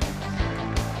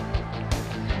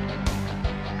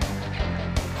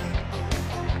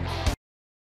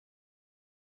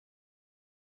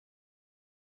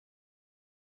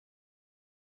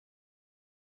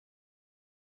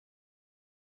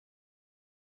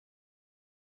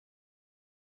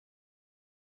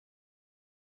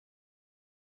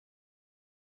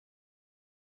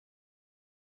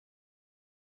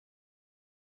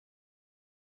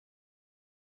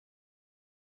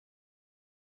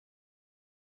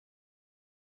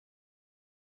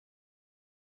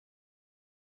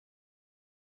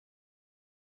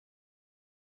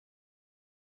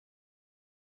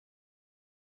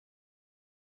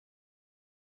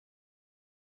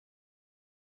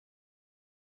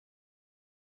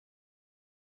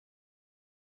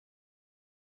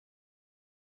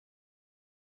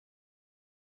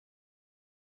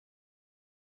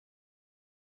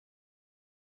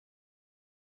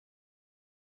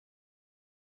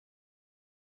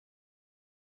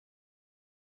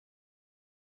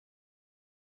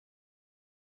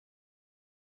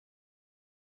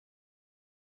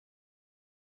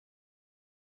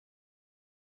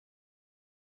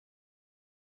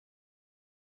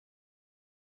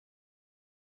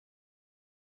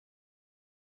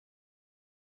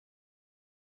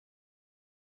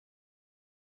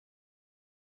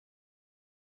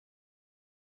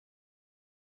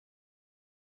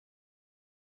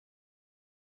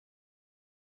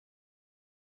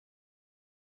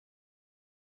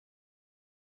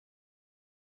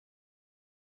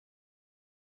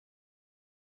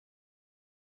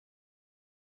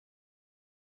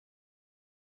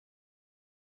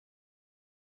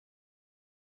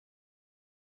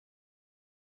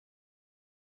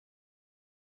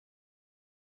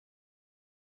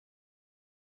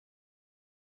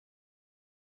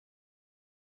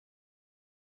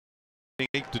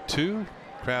 Being 8-2,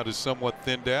 crowd is somewhat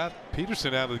thinned out.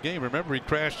 Peterson out of the game. Remember, he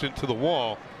crashed into the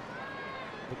wall.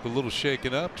 Looked a little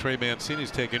shaken up. Trey Mancini's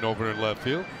taking over in left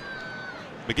field.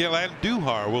 Miguel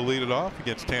Andujar will lead it off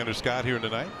against Tanner Scott here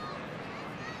tonight.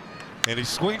 And he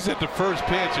swings at the first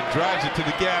pitch and drives it to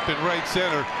the gap in right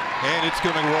center. And it's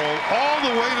going to roll all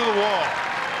the way to the wall.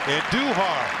 And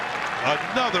Duhar,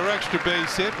 another extra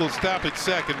base hit, will stop at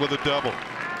second with a double.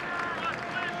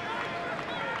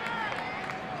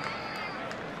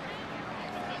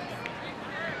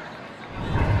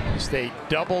 Just a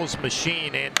doubles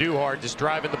machine, and Duhar just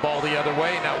driving the ball the other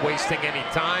way, not wasting any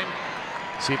time.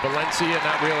 See Valencia,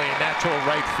 not really a natural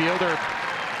right fielder.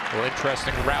 Well,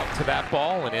 interesting route to that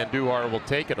ball, and Andujar will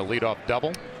take it, a leadoff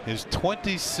double. His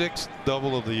 26th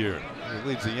double of the year. He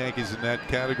leads the Yankees in that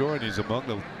category, and he's among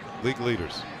the league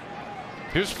leaders.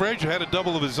 Here's Frazier, had a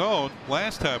double of his own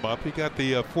last time up. He got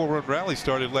the 4-run rally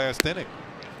started last inning.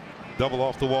 Double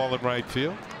off the wall in right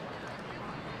field.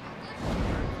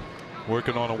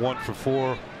 Working on a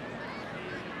 1-for-4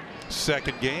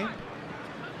 second game.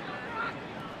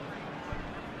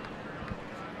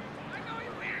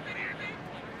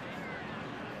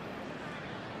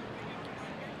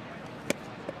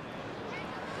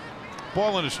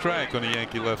 Ball and a strike on the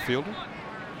Yankee left fielder.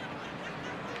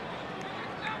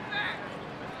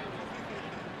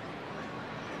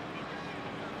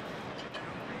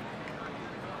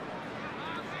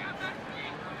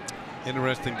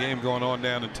 Interesting game going on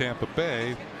down in Tampa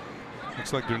Bay.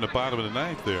 Looks like they're in the bottom of the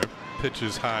ninth there. Pitch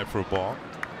is high for a ball.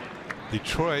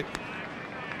 Detroit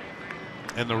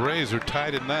and the Rays are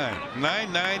tied at 9.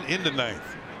 9-9 in the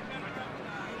ninth.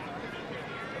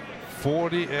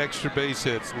 40 extra base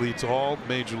hits, leads all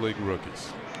major league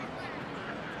rookies.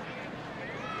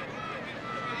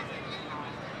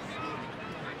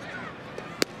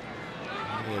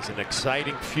 He has an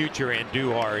exciting future,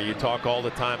 Andujar. You talk all the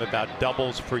time about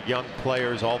doubles for young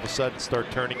players, all of a sudden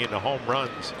start turning into home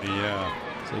runs. Yeah.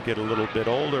 So they get a little bit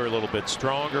older, a little bit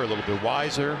stronger, a little bit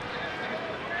wiser.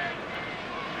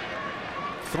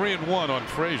 3-1 on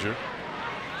Frazier.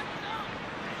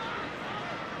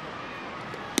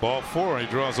 Ball 4, he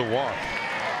draws a walk.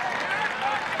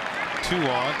 2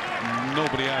 on,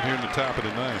 nobody out here in the top of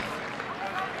the ninth.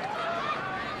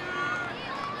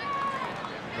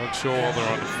 Doug Showalter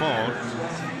on the phone.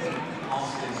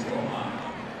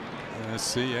 Let's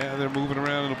see, yeah, they're moving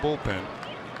around in the bullpen.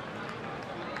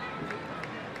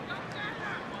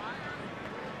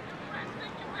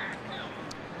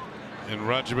 And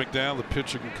Roger McDowell, the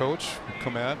pitching coach, will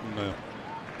come out and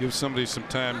give somebody some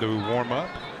time to warm up.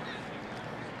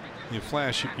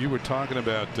 Flash, you were talking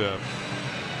about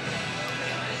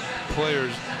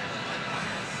players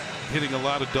hitting a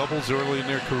lot of doubles early in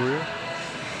their career.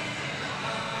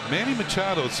 Manny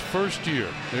Machado's first year,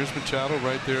 there's Machado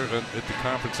right there at the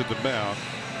conference at the mound.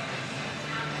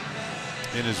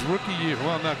 In his rookie year,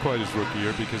 well, not quite his rookie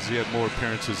year because he had more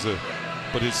appearances,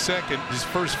 but his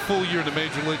first full year in the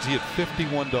major leagues, he had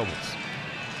 51 doubles.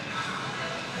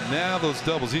 Now those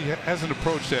doubles, he hasn't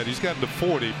approached that. He's gotten to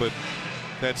 40, but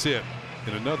that's it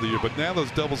in another year. But now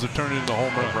those doubles are turning into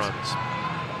home runs.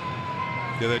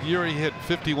 Yeah, that year he hit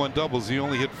 51 doubles, he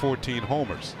only hit 14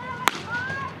 homers.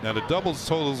 Now the doubles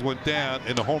totals went down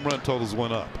and the home run totals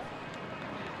went up.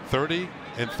 30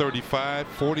 and 35,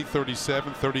 40,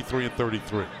 37, 33 and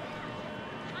 33.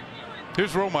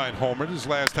 Here's Romine homered his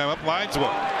last time up. Lines one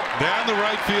down the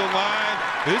right field line.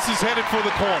 This is headed for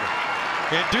the corner.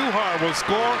 And Duhar will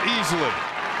score easily.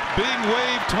 Being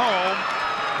waved home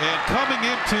and coming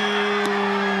into.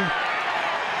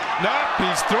 Nope,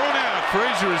 he's thrown out.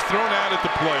 Frazier is thrown out at the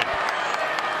plate.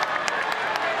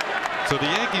 So the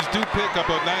Yankees do pick up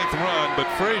a 9th run, but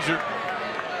Frazier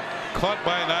caught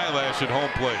by an eyelash at home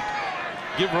plate.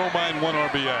 Give Romine 1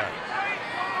 RBI.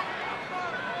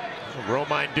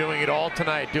 Romine doing it all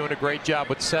tonight, doing a great job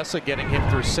with Sessa, getting him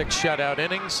through 6 shutout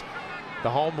innings. The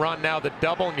home run, now the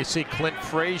double, and you see Clint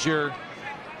Frazier.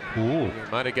 Ooh,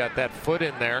 might have got that foot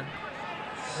in there.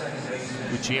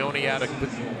 Guccione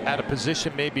out of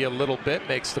position maybe a little bit,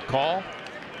 makes the call.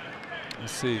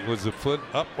 Let's see, was the foot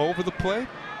up over the plate?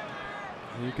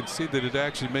 You can see that it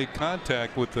actually made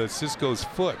contact with Cisco's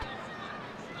foot.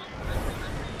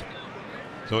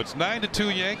 So it's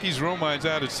 9-2 Yankees. Romine's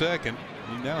out at second.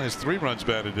 He now has 3 runs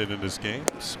batted in this game.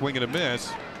 Swing and a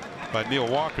miss by Neil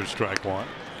Walker, strike 1.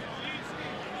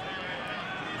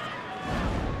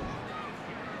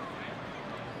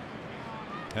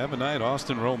 Have a night,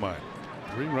 Austin Romine.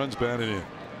 3 runs batted in.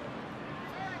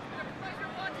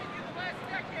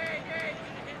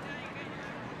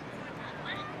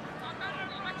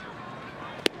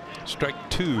 Strike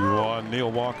 2 on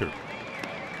Neil Walker.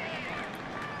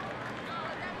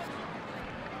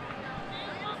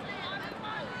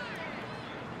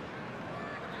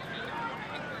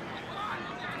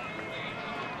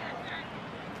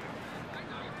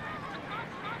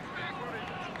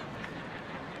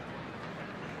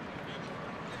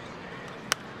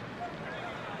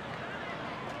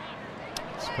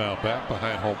 Foul back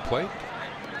behind home plate.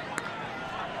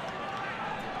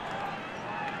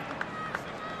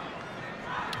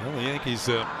 Well, the Yankees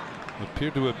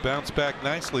appear to have bounced back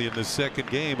nicely in the second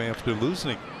game after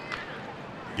losing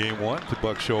game 1 to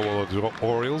Buck Showalter's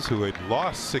Orioles, who had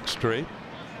lost 6 straight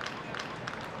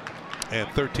and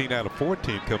 13 out of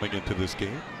 14 coming into this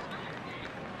game.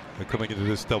 They're coming into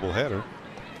this doubleheader.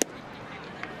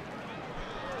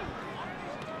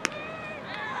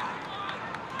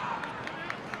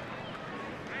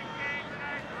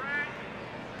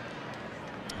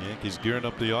 Yankees gearing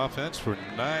up the offense for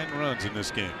 9 runs in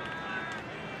this game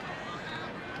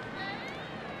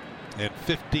and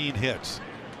 15 hits.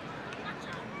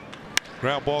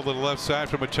 Ground ball to the left side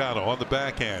from Machado on the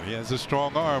backhand. He has a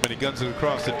strong arm and he guns it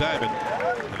across the diamond,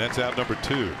 and that's out number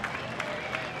 2.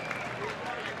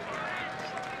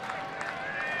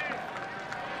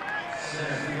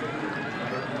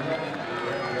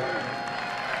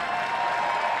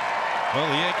 Well,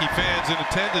 the Yankee fans in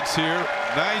attendance here.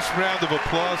 Nice round of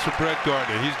applause for Brett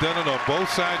Gardner. He's done it on both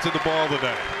sides of the ball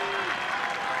tonight.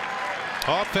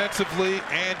 Offensively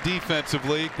and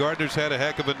defensively, Gardner's had a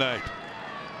heck of a night.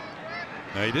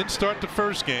 Now, he didn't start the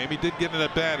first game. He did get in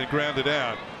at bat and ground it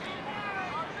out.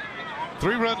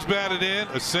 3 runs batted in,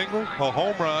 a single, a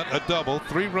home run, a double,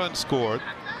 3 runs scored.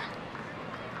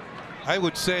 I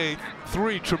would say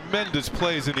 3 tremendous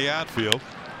plays in the outfield.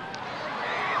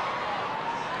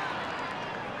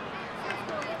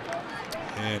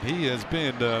 And he has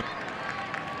been, well,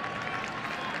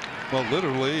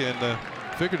 literally and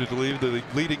figuratively, the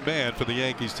leading man for the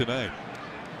Yankees tonight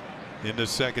in this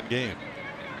second game.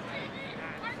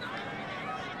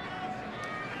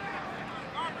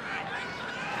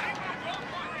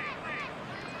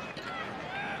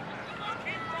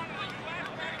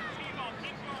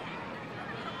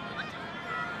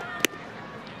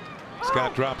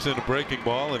 Scott drops in a breaking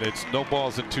ball, and it's no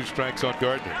balls and 2 strikes on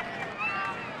Gardner.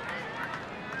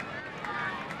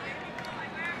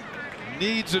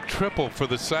 Needs a triple for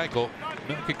the cycle.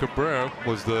 Melky Cabrera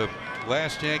was the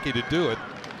last Yankee to do it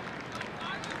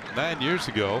 9 years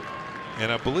ago,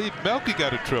 and I believe Melky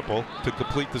got a triple to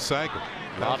complete the cycle.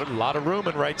 A lot of room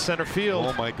in right center field.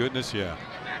 Oh my goodness, yeah.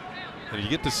 And you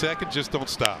get to second, just don't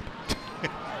stop.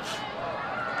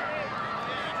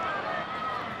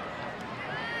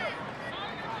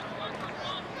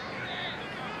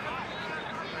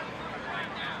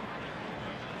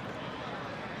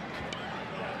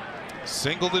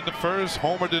 Singled in the first,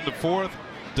 homered in the fourth,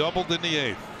 doubled in the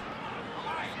 8th.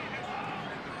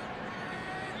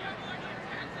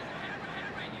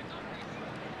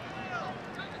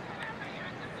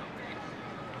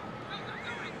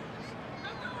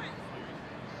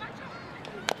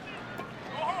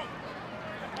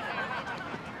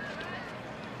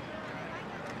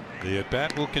 The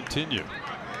at-bat will continue.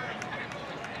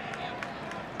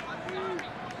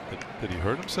 Did he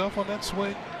hurt himself on that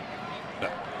swing?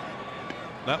 No.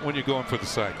 Not when you're going for the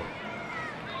cycle.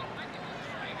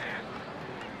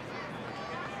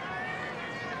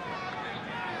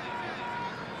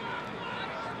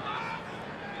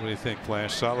 What do you think,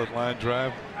 Flash? Solid line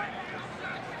drive?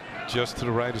 Just to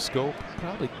the right of scope?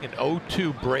 Probably an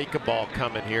 0-2 break a ball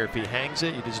coming here. If he hangs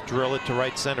it, you just drill it to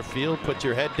right center field, put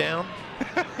your head down,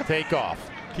 take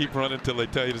off. Keep running until they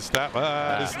tell you to stop.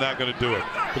 This is not going to do it.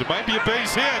 But it might be a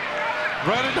base hit.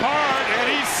 Running hard,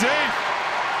 and he's safe.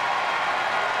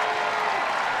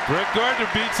 Brett Gardner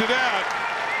beats it out.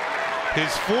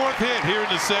 His 4th hit here in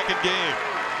the second game.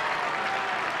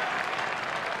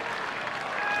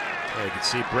 You can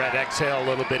see Brett exhale a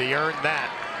little bit. He earned that.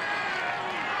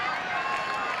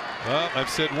 Well, I've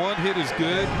said 1 hit is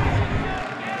good.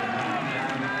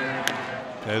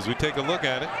 As we take a look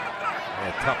at it.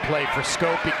 A tough play for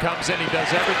Scope. He comes in. He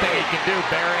does everything he can do.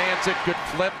 Barehands it. Good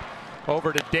flip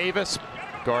over to Davis.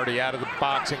 Gardy out of the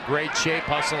box in great shape,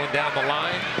 hustling down the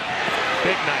line.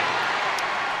 Big night.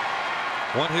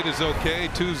 1 hit is okay.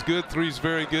 2's good. 3's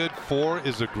very good. 4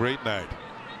 is a great night.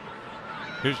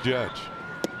 Here's Judge.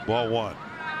 Ball 1.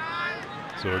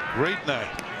 So a great night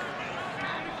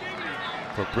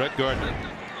for Brett Gardner.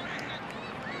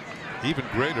 Even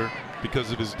greater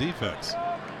because of his defense.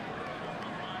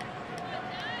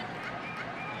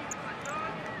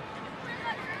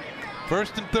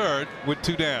 First and third with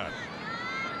 2 down.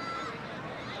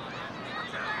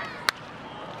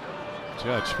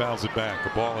 Judge fouls it back.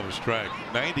 A ball and a strike.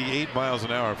 98 miles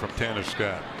an hour from Tanner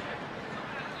Scott.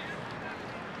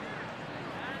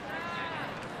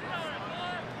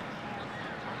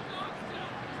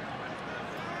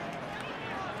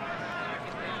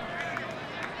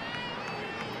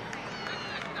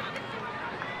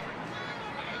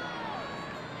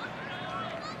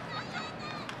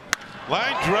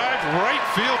 Line drive, right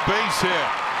field base hit.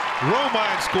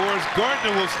 Romine scores.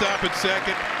 Gardner will stop at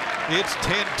second. It's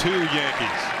 10-2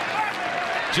 Yankees.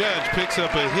 Judge picks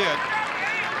up a hit.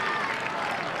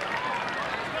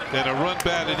 And a run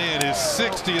batted in, his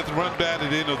 60th run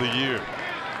batted in of the year.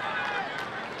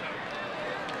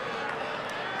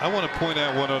 I want to point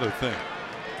out one other thing.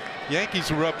 Yankees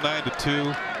were up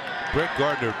 9-2. Brett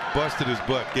Gardner busted his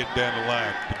butt getting down the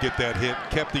line to get that hit,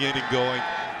 kept the inning going,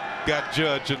 got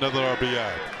Judge another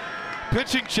RBI.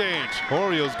 Pitching change.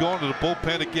 Orioles going to the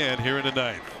bullpen again here in the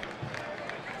ninth.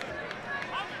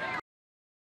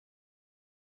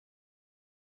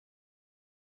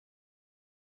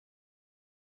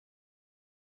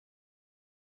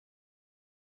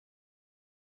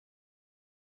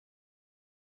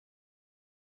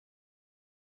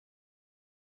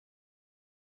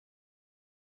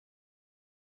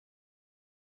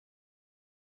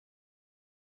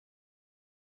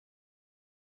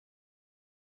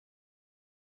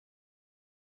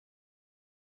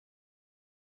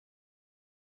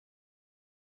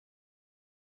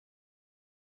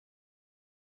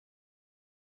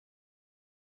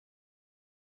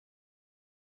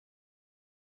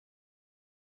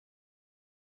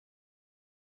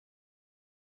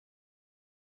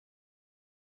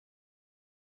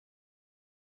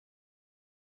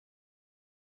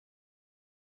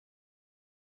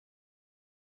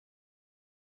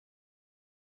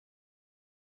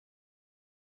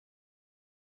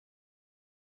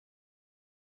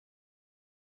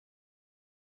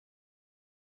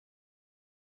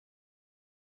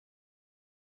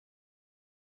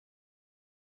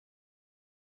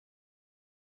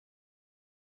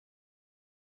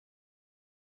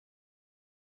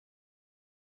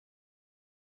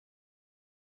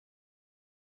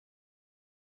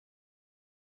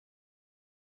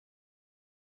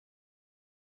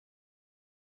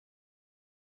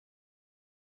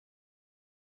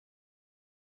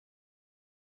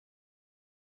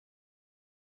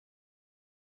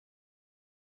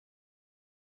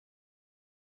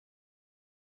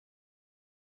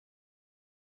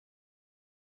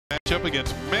 Matchup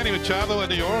against Manny Machado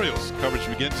and the Orioles. Coverage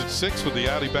begins at 6 with the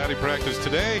Audi batting practice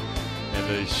today and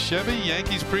the Chevy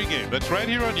Yankees pregame. That's right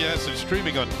here on Yes and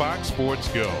streaming on Fox Sports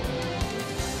Go.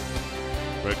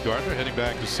 Brett Gardner heading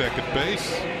back to second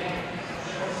base.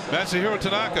 Masahiro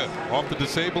Tanaka off the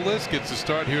disabled list, gets a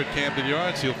start here at Camden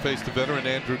Yards. He'll face the veteran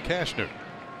Andrew Kashner.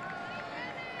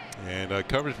 And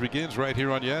coverage begins right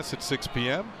here on Yes at 6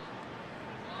 p.m.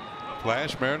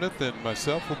 Flash, Meredith, and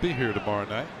myself will be here tomorrow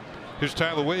night. Here's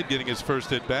Tyler Wade getting his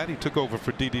first at bat. He took over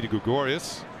for Didi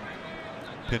Gregorius.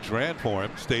 Pinch ran for him,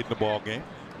 stayed in the ball game.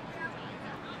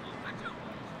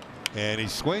 And he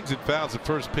swings and fouls the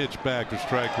first pitch back for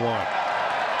strike one.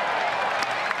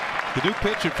 The new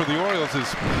pitcher for the Orioles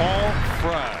is Paul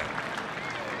Fry,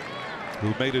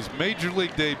 who made his major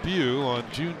league debut on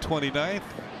June 29th.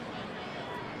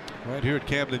 Right here at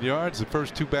Camden Yards. The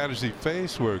first two batters he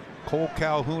faced were Cole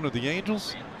Calhoun of the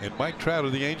Angels and Mike Trout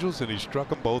of the Angels, and he struck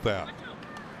them both out.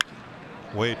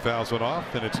 Wade fouls one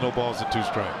off, and it's no balls and 2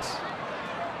 strikes.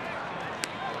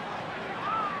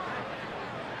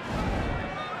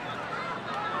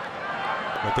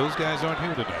 But those guys aren't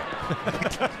here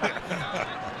tonight.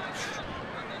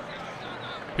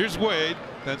 Here's Wade.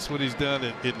 That's what he's done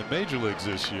in the major leagues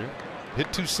this year. Hit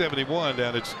 .271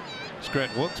 down at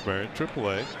Scranton Wilkes-Barre,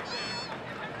 AAA.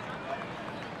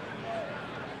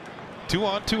 2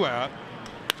 on, 2 out,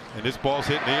 and this ball's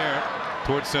hit in the air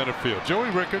towards center field. Joey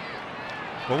Rickard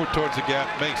over towards the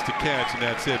gap, makes the catch, and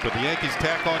that's it. But the Yankees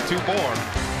tack on 2 more.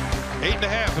 8.5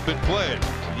 have been played.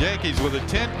 Yankees with a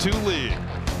 10-2 lead.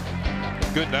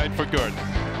 Good night for Gardner.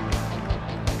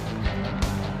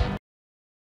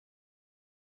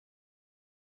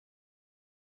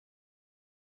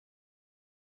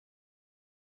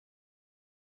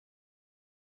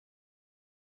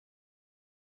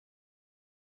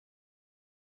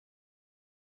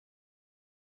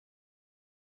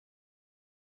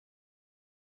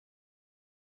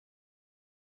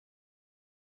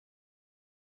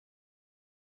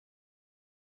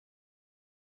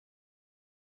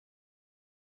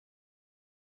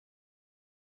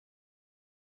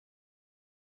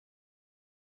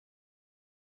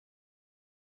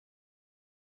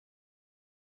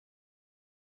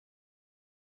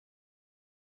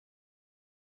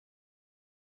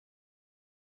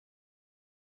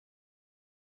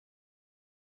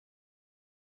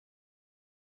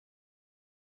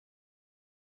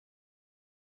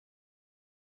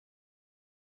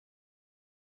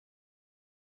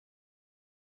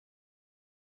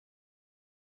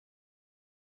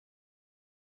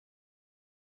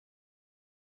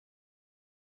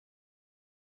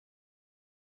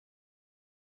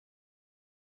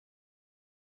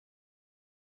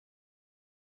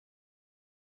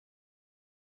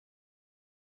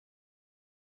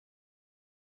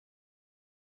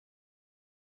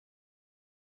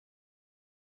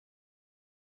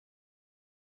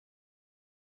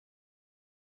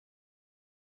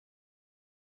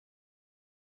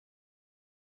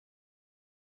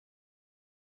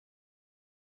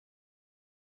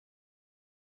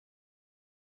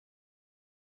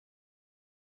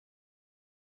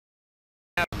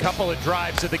 couple of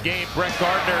drives of the game. Brett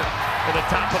Gardner in the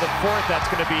top of the fourth. That's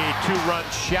going to be a 2-run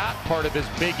shot, part of his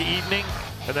big evening.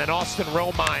 And then Austin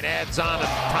Romine adds on at the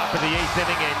top of the 8th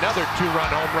inning another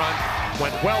 2-run home run.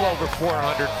 Went well over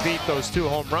 400 feet. Those 2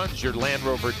 home runs, your Land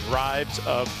Rover drives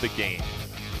of the game.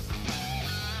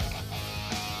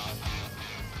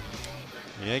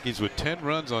 The Yankees with 10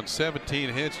 runs on 17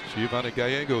 hits. Giovanni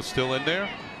Gallegos still in there.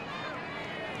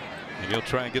 And he'll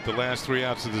try and get the last 3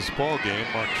 outs of this ball game.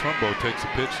 Mark Trumbo takes a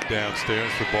pitch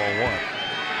downstairs for ball 1.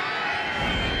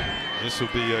 This will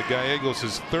be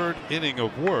Gallegos' 3rd inning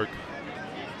of work.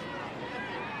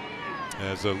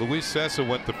 As Luis Cessa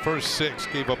went the first 6,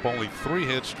 gave up only 3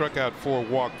 hits, struck out 4,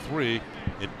 walked 3,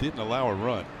 and didn't allow a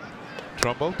run.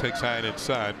 Trumbo takes high and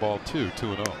inside, ball 2,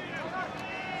 2-0.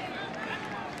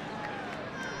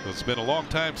 So it's been a long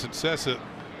time since Cessa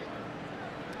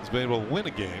has been able to win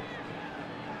a game.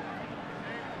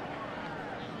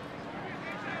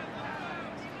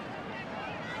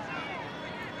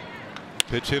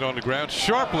 Pitch hit on the ground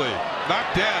sharply,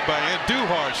 knocked down by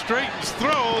Andujar, straightens,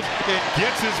 throws, and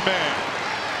gets his man.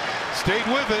 Stayed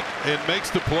with it and makes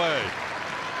the play.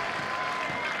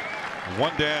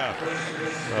 1 down.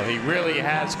 Well, he really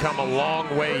has come a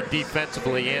long way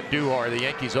defensively, Andujar. The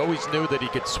Yankees always knew that he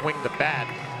could swing the bat,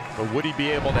 but would he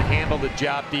be able to handle the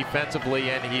job defensively?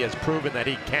 And he has proven that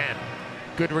he can.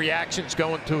 Good reactions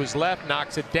going to his left,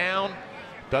 knocks it down,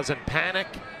 doesn't panic,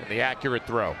 and the accurate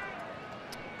throw.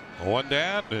 1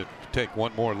 down. Take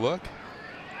one more look.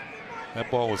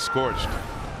 That ball was scorched.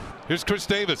 Here's Chris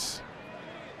Davis.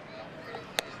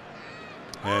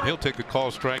 And he'll take a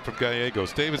call strike from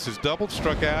Gallegos. Davis has doubled,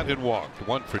 struck out, and walked.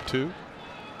 1 for 2.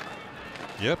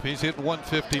 Yep, he's hit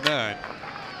 159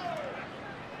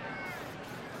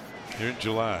 here in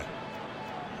July.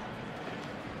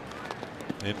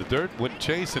 In the dirt, wouldn't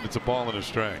chase, and it's a ball and a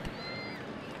strike.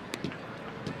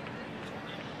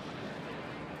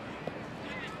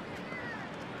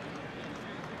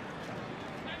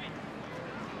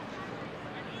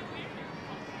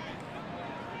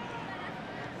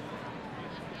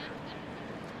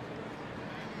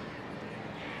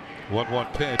 One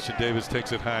pitch, and Davis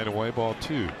takes it high and away, ball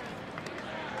 2.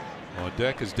 On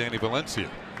deck is Danny Valencia.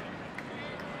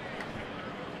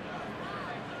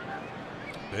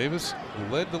 Davis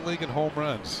led the league in home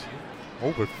runs,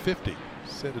 over 50.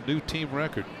 Set a new team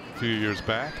record a few years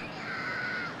back.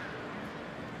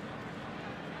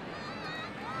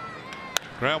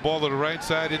 Ground ball to the right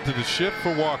side into the shift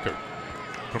for Walker.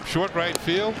 From short right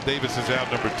field, Davis is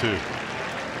out, number 2.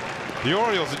 The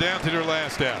Orioles are down to their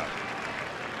last out.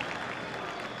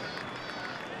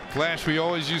 Flash, we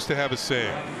always used to have a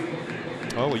saying.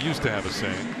 Oh, we used to have a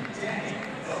saying.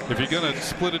 If you're going to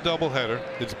split a doubleheader,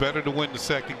 it's better to win the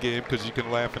second game because you can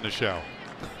laugh in the shower.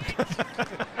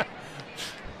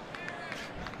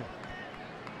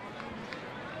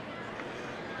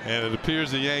 And it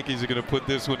appears the Yankees are going to put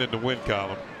this one in the win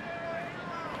column.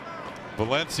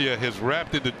 Valencia has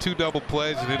wrapped into 2 double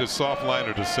plays and hit a soft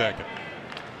liner to second.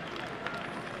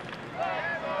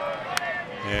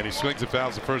 And he swings and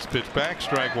fouls the first pitch back,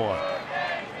 strike 1.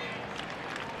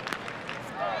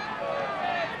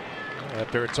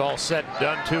 After it's all said and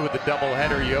done, too, with the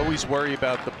doubleheader, you always worry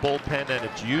about the bullpen and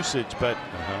its usage, but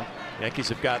Yankees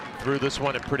have gotten through this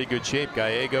one in pretty good shape.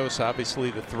 Gallegos,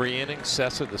 obviously, the 3 innings.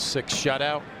 Cessa, the 6th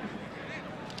shutout.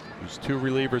 There's 2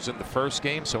 relievers in the first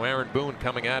game, so Aaron Boone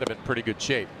coming out of it in pretty good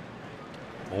shape.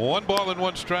 1 ball and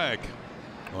 1 strike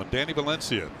on Danny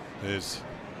Valencia.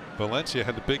 Valencia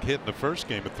had the big hit in the first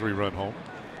game, a 3-run home.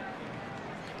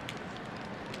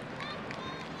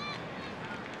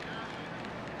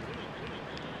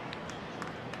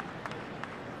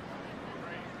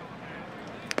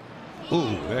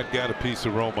 Ooh, that got a piece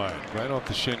of Romine right off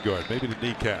the shin guard, maybe the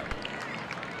kneecap.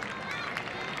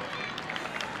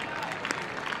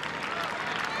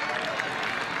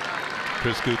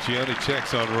 Chris Guccione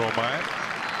checks on Romine.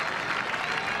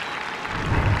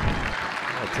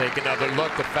 Take another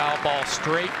look. The foul ball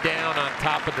straight down on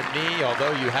top of the knee.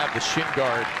 Although you have the shin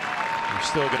guard, you're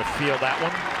still going to feel that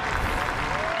one.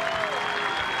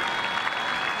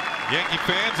 Yankee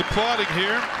fans applauding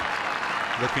here.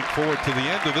 Looking forward to the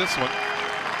end of this one.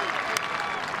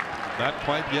 Not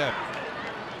quite yet.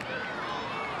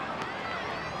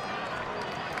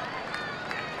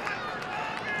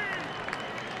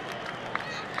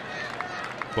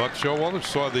 Buck Showalter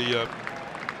saw the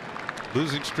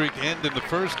losing streak end in the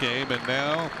first game, and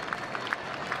now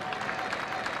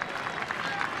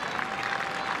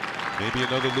maybe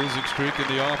another losing streak in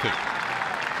the offing.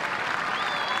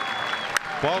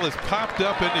 Ball is popped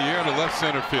up in the air to left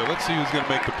center field. Let's see who's going to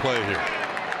make the play here.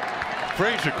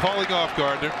 Frazier calling off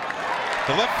Gardner.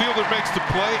 The left fielder makes the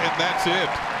play, and that's it.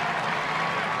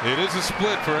 It is a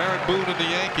split for Aaron Boone and the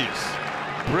Yankees.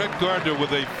 Brett Gardner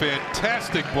with a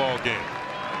fantastic ball game,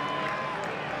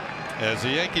 as the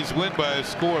Yankees win by a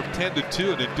score of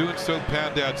 10-2, and in doing so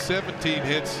pound out 17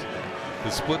 hits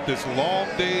to split this long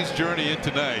day's journey in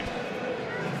tonight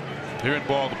here in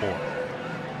Baltimore.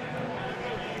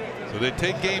 So they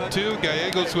take game 2.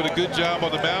 Gallegos with a good job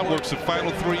on the mound, works the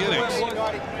final 3 innings.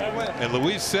 And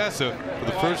Luis Cessa, for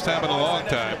the first time in a long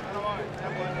time,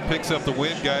 picks up the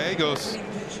win. Gallegos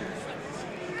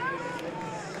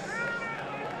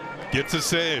gets a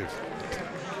save.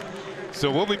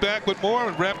 So we'll be back with more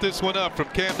and wrap this one up from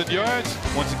Camden Yards.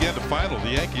 Once again, the final, the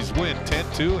Yankees win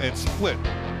 10-2 and split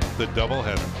the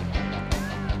doubleheader.